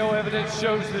review, video evidence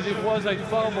shows that it was a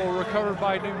fumble recovered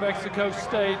by New Mexico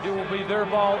State. It will be their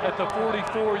ball at the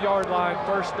 44-yard line,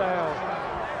 1st down.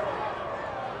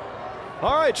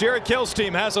 All right, Jared Kill's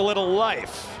team has a little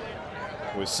life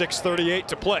with 6:38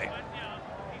 to play.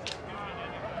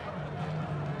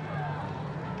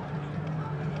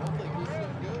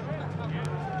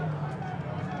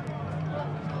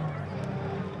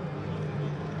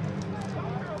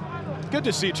 Good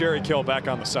to see Jerry Kill back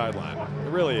on the sideline. It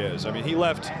really is. I mean, he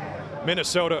left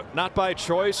Minnesota not by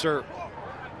choice or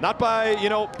not by,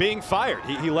 being fired.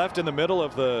 He left in the middle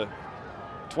of the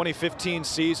 2015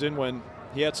 season when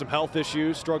he had some health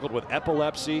issues, struggled with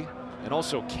epilepsy and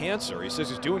also cancer. He says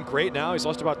he's doing great now. He's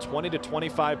lost about 20 to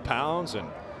 25 pounds, and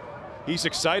he's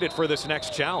excited for this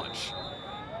next challenge.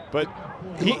 But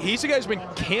he's a guy who's been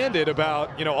candid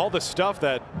about, all the stuff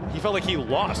that he felt like he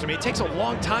lost. I mean, it takes a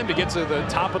long time to get to the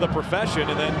top of the profession,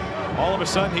 and then all of a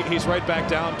sudden he's right back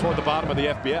down toward the bottom of the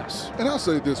FBS. And I'll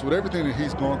say this, with everything that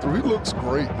he's gone through, he looks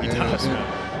great, man. He does, and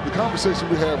man. The conversation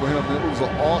we had with him, it was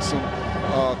an awesome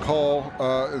call.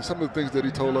 And some of the things that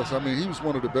he told us, I mean, he was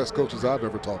one of the best coaches I've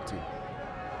ever talked to.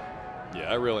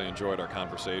 Yeah, I really enjoyed our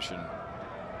conversation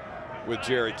with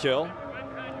Jerry Kill.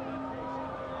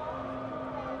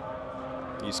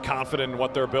 He's confident in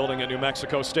what they're building at New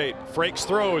Mexico State. Frakes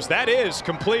throws. That is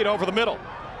complete over the middle.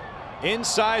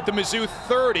 Inside the Mizzou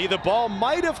 30. The ball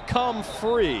might have come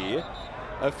free.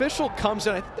 Official comes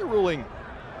in. I think they're ruling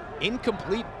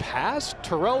incomplete pass.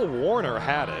 Terrell Warner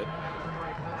had it.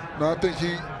 No, I think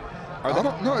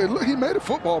he made a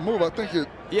football move. I think it.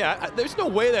 Yeah, there's no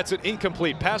way that's an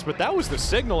incomplete pass, but that was the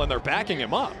signal, and they're backing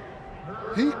him up.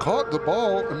 He caught the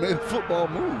ball and made a football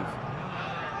move.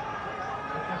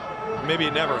 Maybe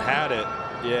he never had it.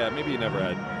 Yeah, maybe he never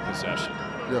had possession.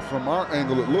 Yeah, from our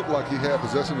angle, it looked like he had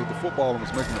possession of the football and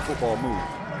was making a football move.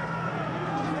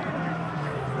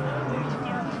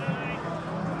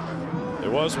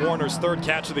 It was Warner's 3rd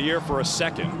catch of the year for a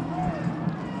second.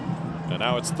 And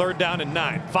now it's 3rd down and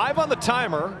 9. 5 on the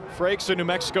timer. Frakes and New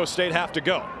Mexico State have to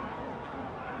go.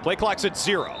 Play clock's at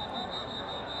 0.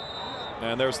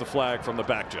 And there's the flag from the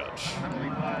back judge.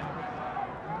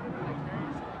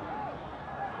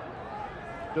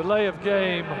 Delay of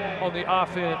game on the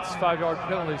offense, 5-yard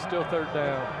penalty, still 3rd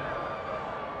down.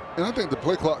 And I think the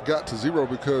play clock got to 0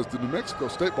 because the New Mexico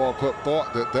State Ball Club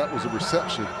thought that that was a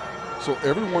reception. So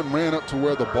everyone ran up to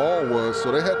where the ball was,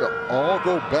 so they had to all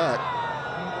go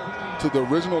back to the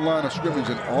original line of scrimmage,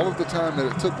 and all of the time that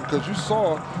it took, because you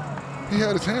saw he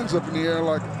had his hands up in the air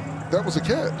like that was a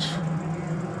catch.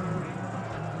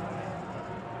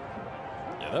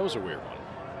 Yeah, that was a weird one.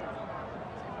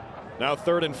 Now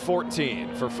 3rd and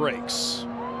 14 for Frakes,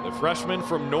 the freshman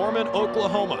from Norman,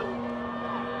 Oklahoma.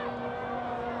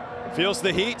 Feels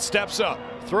the heat, steps up,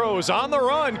 throws on the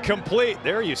run, complete.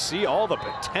 There you see all the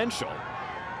potential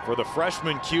for the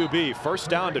freshman QB. 1st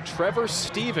down to Trevor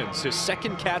Stevens, his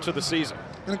 2nd catch of the season.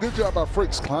 And a good job by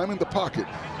Frakes climbing the pocket.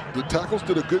 the tackles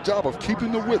did a good job of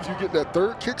keeping the width. You get that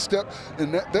third kick step,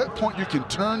 and at that point you can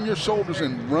turn your shoulders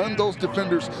and run those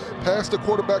defenders past the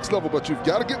quarterback's level, but you've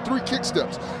got to get 3 kick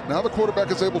steps. Now the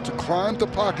quarterback is able to climb the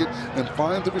pocket and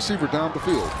find the receiver down the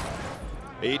field.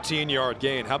 18-yard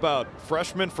gain. How about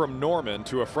freshman from Norman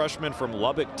to a freshman from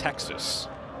Lubbock, Texas?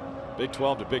 Big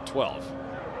 12 to Big 12.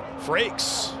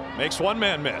 Frakes makes one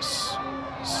man miss.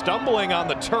 Stumbling on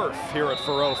the turf here at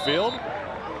Faurot Field.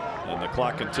 And the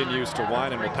clock continues to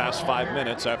wind and will pass 5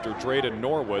 minutes after Drayden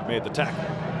Norwood made the tackle.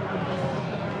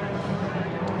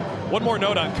 One more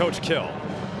note on Coach Kill.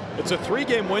 It's a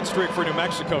 3-game win streak for New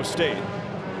Mexico State.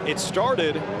 It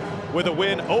started with a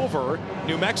win over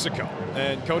New Mexico.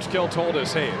 And Coach Kill told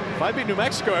us, hey, if I beat New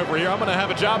Mexico every year, I'm going to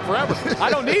have a job forever. I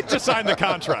don't need to sign the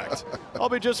contract. I'll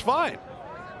be just fine.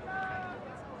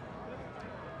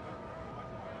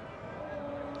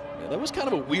 That was kind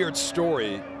of a weird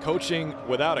story, coaching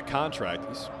without a contract.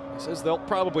 He says they'll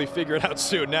probably figure it out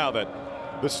soon now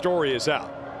that the story is out.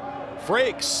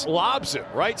 Frakes lobs it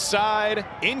right side,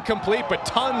 incomplete, but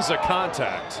tons of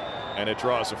contact, and it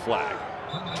draws a flag.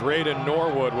 Drayden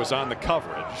Norwood was on the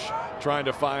coverage, trying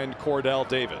to find Cordell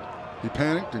David. He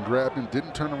panicked and grabbed him,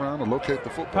 didn't turn around to locate the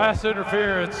football. Pass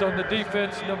interference on the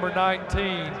defense, number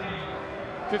 19.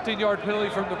 15-yard penalty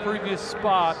from the previous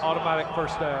spot, automatic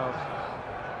first down.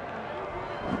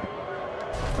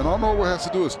 And all Norwood has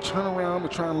to do is turn around to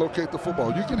try and locate the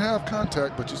football. You can have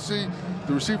contact, but you see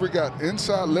the receiver got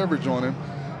inside leverage on him,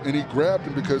 and he grabbed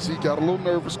him because he got a little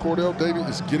nervous. Cordell David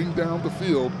is getting down the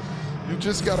field. You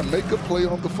just got to make a play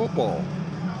on the football.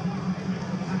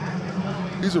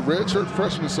 He's a redshirt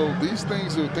freshman, so these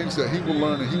things are things that he will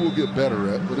learn and he will get better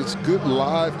at. But it's good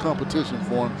live competition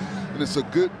for him, and it's a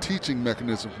good teaching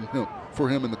mechanism for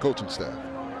him and the coaching staff.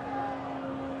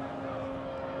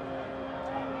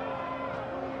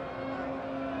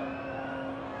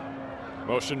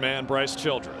 Motion man Bryce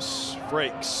Childress.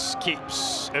 Frakes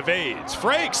keeps, evades.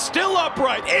 Frakes still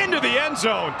upright into the end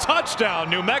zone. Touchdown,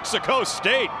 New Mexico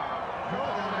State.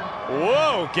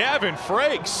 Whoa, Gavin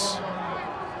Frakes.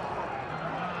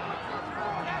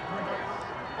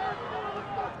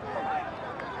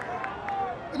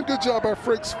 And a good job by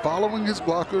Frakes following his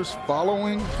blockers,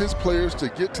 following his players to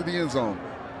get to the end zone.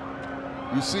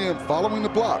 You see him following the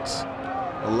blocks,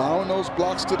 allowing those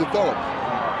blocks to develop,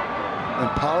 and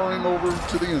powering over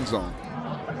to the end zone.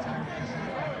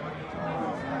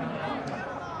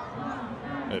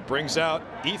 It brings out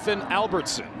Ethan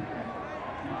Albertson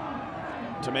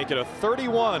to make it a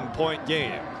 31-point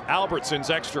game.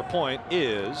 Albertson's extra point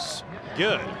is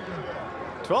good.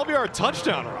 12-yard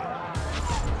touchdown run.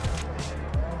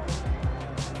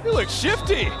 He looks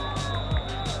shifty.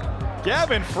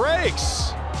 Gavin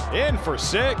Frakes in for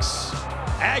 6.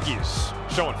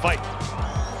 Aggies showing fight.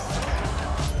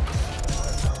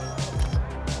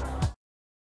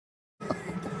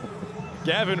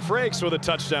 Gavin Frakes with a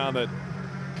touchdown that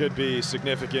could be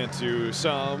significant to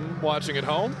some watching at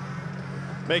home.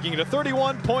 Making it a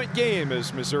 31-point game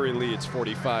as Missouri leads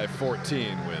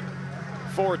 45-14 with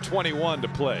 4:21 to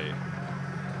play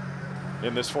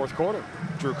in this fourth quarter.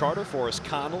 Drew Carter, Forrest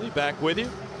Connolly back with you.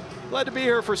 Glad to be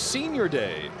here for Senior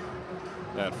Day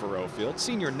at Faurot Field.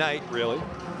 Senior night, really.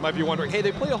 You might be wondering, hey,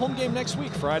 they play a home game next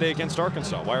week, Friday against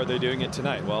Arkansas. Why are they doing it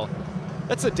tonight? Well,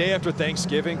 that's the day after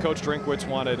Thanksgiving. Coach Drinkwitz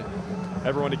wanted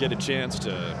everyone to get a chance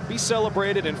to be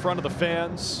celebrated in front of the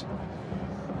fans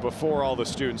before all the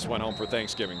students went home for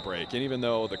Thanksgiving break. And even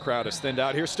though the crowd is thinned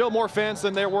out here, still more fans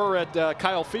than there were at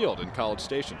Kyle Field in College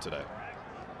Station today.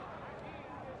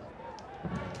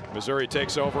 Missouri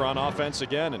takes over on offense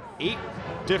again, and 8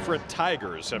 different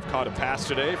Tigers have caught a pass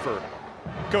today for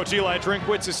Coach Eli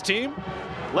Drinkwitz's team,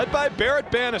 led by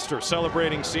Barrett Bannister,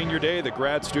 celebrating Senior Day, the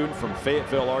grad student from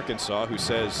Fayetteville, Arkansas, who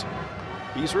says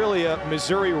he's really a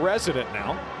Missouri resident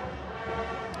now.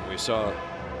 We saw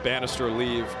Bannister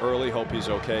leave early. Hope he's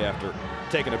okay after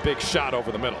taking a big shot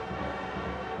over the middle.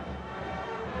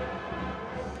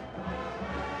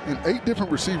 And 8 different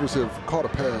receivers have caught a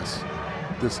pass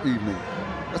this evening.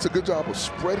 That's a good job of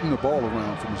spreading the ball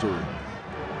around for Missouri.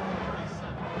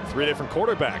 3 different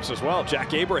quarterbacks as well.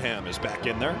 Jack Abraham is back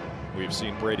in there. We've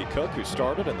seen Brady Cook, who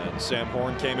started, and then Sam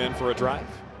Horn came in for a drive.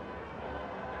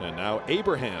 And now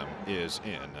Abraham is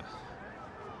in.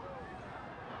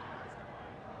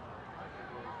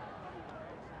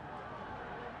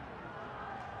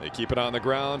 They keep it on the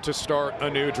ground to start a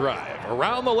new drive.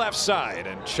 Around the left side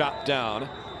and chopped down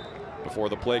before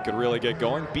the play could really get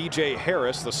going. B.J.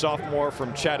 Harris, the sophomore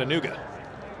from Chattanooga.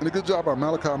 And a good job by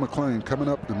Malachi McClain coming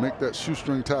up to make that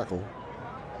shoestring tackle,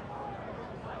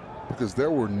 because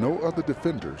there were no other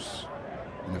defenders.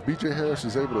 And if B.J. Harris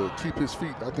is able to keep his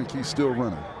feet, I think he's still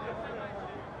running.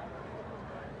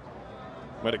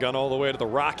 Might have gone all the way to the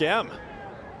Rock M.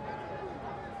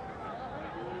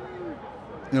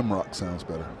 M-Rock sounds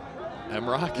better.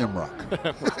 M-Rock?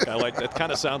 M-Rock. I like that.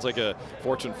 Kind of sounds like a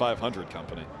Fortune 500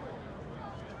 company.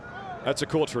 That's a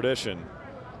cool tradition.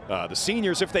 The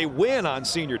seniors, if they win on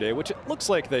senior day, which it looks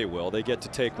like they will, they get to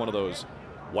take one of those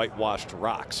whitewashed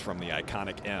rocks from the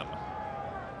iconic M.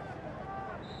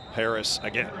 Harris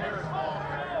again.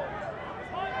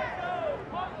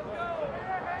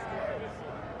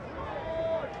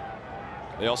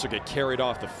 They also get carried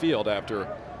off the field after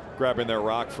grabbing their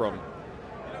rock from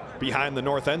behind the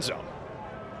north end zone.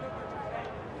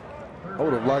 I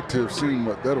would have liked to have seen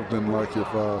what that would have been like if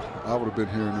I would have been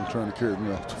here and them trying to carry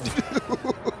me off the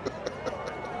field.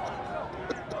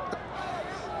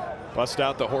 Bust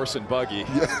out the horse and buggy.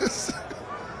 Yes.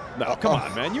 No, come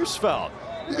on, man. You're svelte.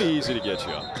 It'd be easy to get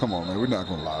you up. Come on, man. We're not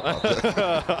going to lie about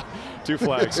that. 2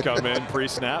 flags come in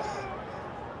pre-snap.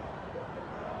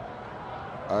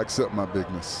 I accept my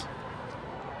bigness.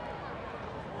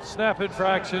 Snap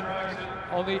infraction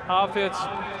on the offense.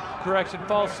 Correction,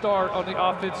 false start on the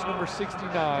offense, number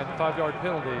 69. 5-yard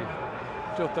penalty.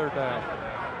 Still 3rd down.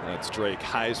 That's Drake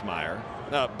Heismeyer.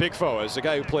 Big Foe, as a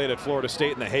guy who played at Florida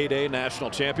State in the heyday, national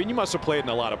champion, you must have played in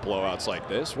a lot of blowouts like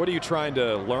this. What are you trying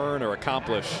to learn or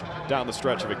accomplish down the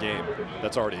stretch of a game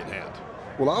that's already in hand?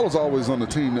 Well, I was always on the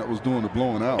team that was doing the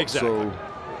blowing out. Exactly.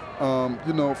 So,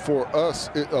 you know, for us,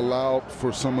 it allowed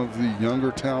for some of the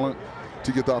younger talent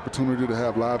to get the opportunity to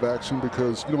have live action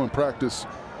because, you know, in practice,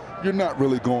 you're not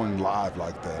really going live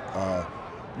like that,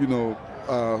 you know,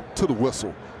 to the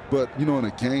whistle. But, you know, in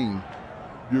a game,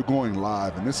 you're going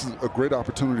live, and this is a great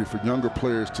opportunity for younger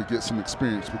players to get some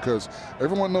experience because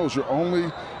everyone knows you're only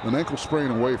an ankle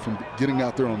sprain away from getting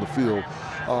out there on the field,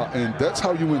 and that's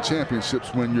how you win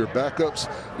championships, when your backups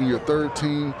and your third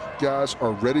team guys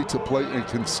are ready to play and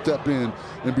can step in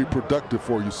and be productive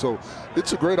for you. So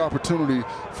it's a great opportunity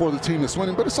for the team that's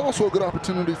winning, but it's also a good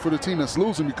opportunity for the team that's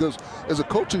losing because as a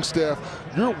coaching staff,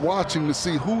 you're watching to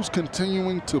see who's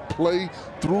continuing to play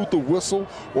through the whistle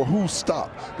or who's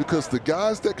stopped, because the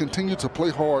guys that continue to play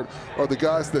hard are the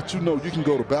guys that you know you can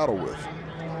go to battle with.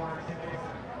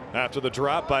 After the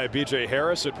drop by B.J.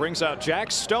 Harris, it brings out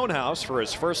Jack Stonehouse for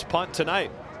his first punt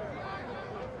tonight.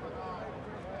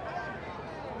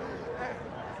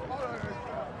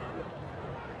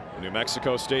 New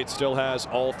Mexico State still has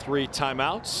all 3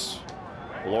 timeouts.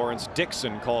 Lawrence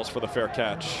Dixon calls for the fair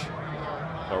catch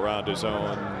around his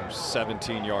own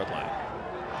 17-yard line.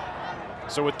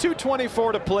 So with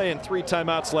 2:24 to play and 3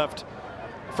 timeouts left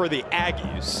for the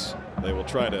Aggies, they will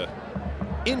try to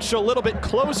inch a little bit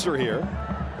closer here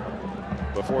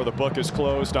before the book is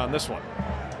closed on this one.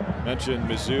 Mentioned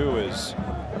Mizzou is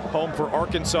home for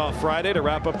Arkansas Friday to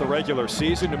wrap up the regular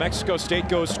season. New Mexico State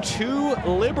goes to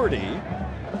Liberty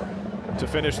to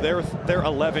finish their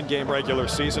 11-game regular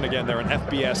season. Again, they're an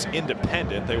FBS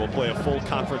independent. They will play a full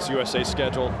Conference USA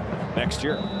schedule next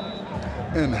year.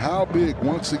 And how big,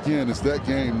 once again, is that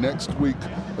game next week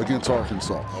against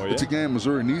Arkansas? Oh, yeah. It's a game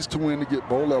Missouri needs to win to get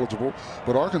bowl eligible,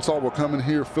 but Arkansas will come in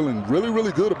here feeling really,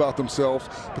 really good about themselves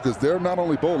because they're not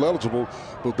only bowl eligible,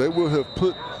 but they will have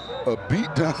put a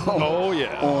beat down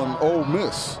on Ole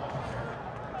Miss.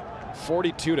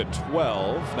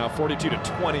 42-12, now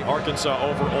 42-20, Arkansas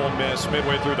over Ole Miss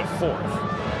midway through the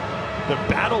 4th. The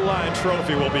Battle Line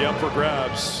Trophy will be up for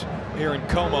grabs here in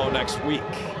Como next week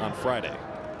on Friday.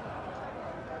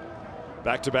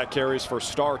 Back-to-back carries for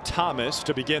Star Thomas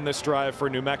to begin this drive for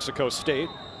New Mexico State.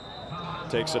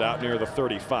 Takes it out near the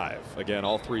 35. Again,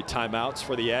 all 3 timeouts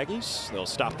for the Aggies. They'll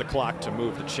stop the clock to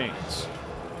move the chains.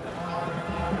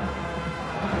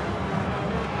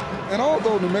 And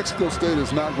although New Mexico State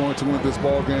is not going to win this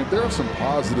ball game, there are some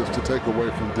positives to take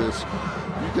away from this.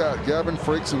 You got Gavin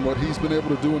Frakes and what he's been able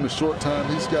to do in the short time.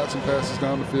 He's got some passes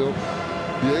down the field.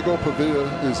 Diego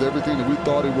Pavilla is everything that we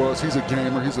thought he was. He's a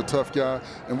gamer. He's a tough guy.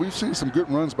 And we've seen some good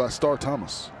runs by Star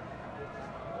Thomas.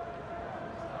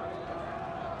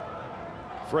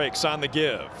 Frakes on the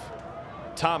give.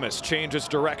 Thomas changes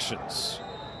directions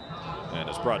and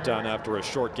is brought down after a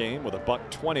short game with a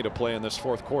 $1:20 to play in this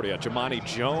 4th quarter. Yeah, Jamani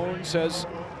Jones has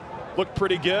looked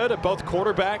pretty good. Both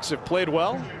quarterbacks have played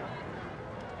well.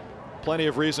 Plenty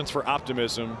of reasons for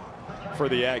optimism for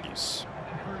the Aggies.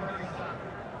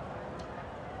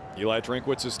 Eli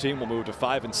Drinkwitz's team will move to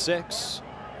 5-6.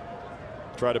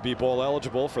 Try to be bowl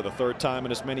eligible for the 3rd time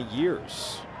in as many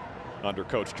years under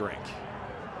Coach Drink.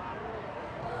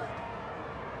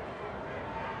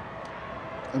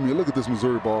 I mean, look at this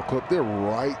Missouri ball club. They're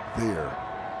right there.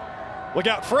 Look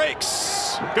out,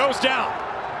 Frakes goes down.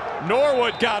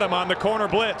 Norwood got him on the corner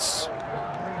blitz.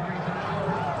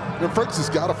 And Frakes has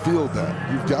got to feel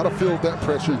that. You've got to feel that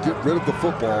pressure and get rid of the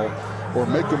football or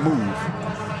make a move.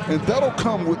 And that'll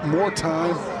come with more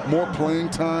time, more playing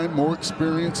time, more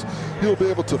experience. He'll be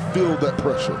able to feel that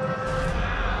pressure.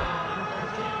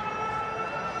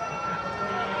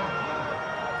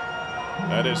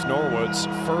 That is Norwood's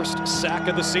first sack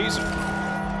of the season.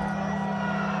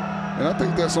 And I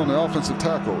think that's on the offensive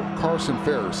tackle, Carson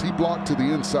Ferris. He blocked to the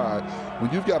inside.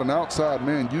 When you've got an outside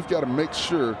man, you've got to make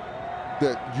sure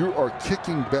that you are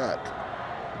kicking back.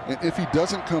 And if he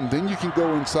doesn't come, then you can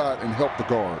go inside and help the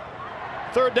guard.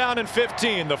 3rd down and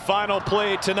 15. The final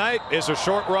play tonight is a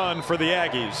short run for the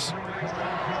Aggies.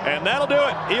 And that'll do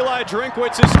it. Eli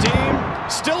Drinkwitz's team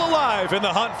still alive in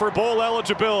the hunt for bowl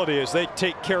eligibility as they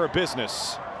take care of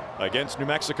business against New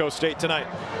Mexico State tonight.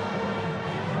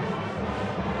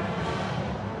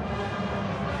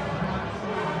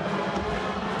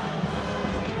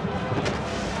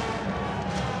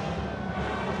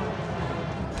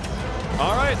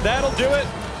 All right, that'll do it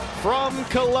from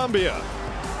Columbia.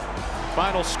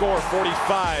 Final score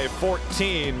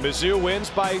 45-14. Mizzou wins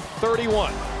by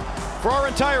 31. For our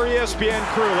entire ESPN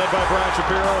crew, led by Brian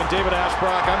Shapiro and David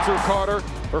Ashbrock, I'm Drew Carter.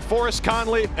 For Forrest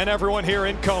Conley and everyone here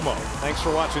in Como, thanks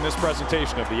for watching this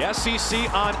presentation of the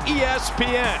SEC on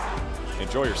ESPN.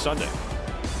 Enjoy your Sunday.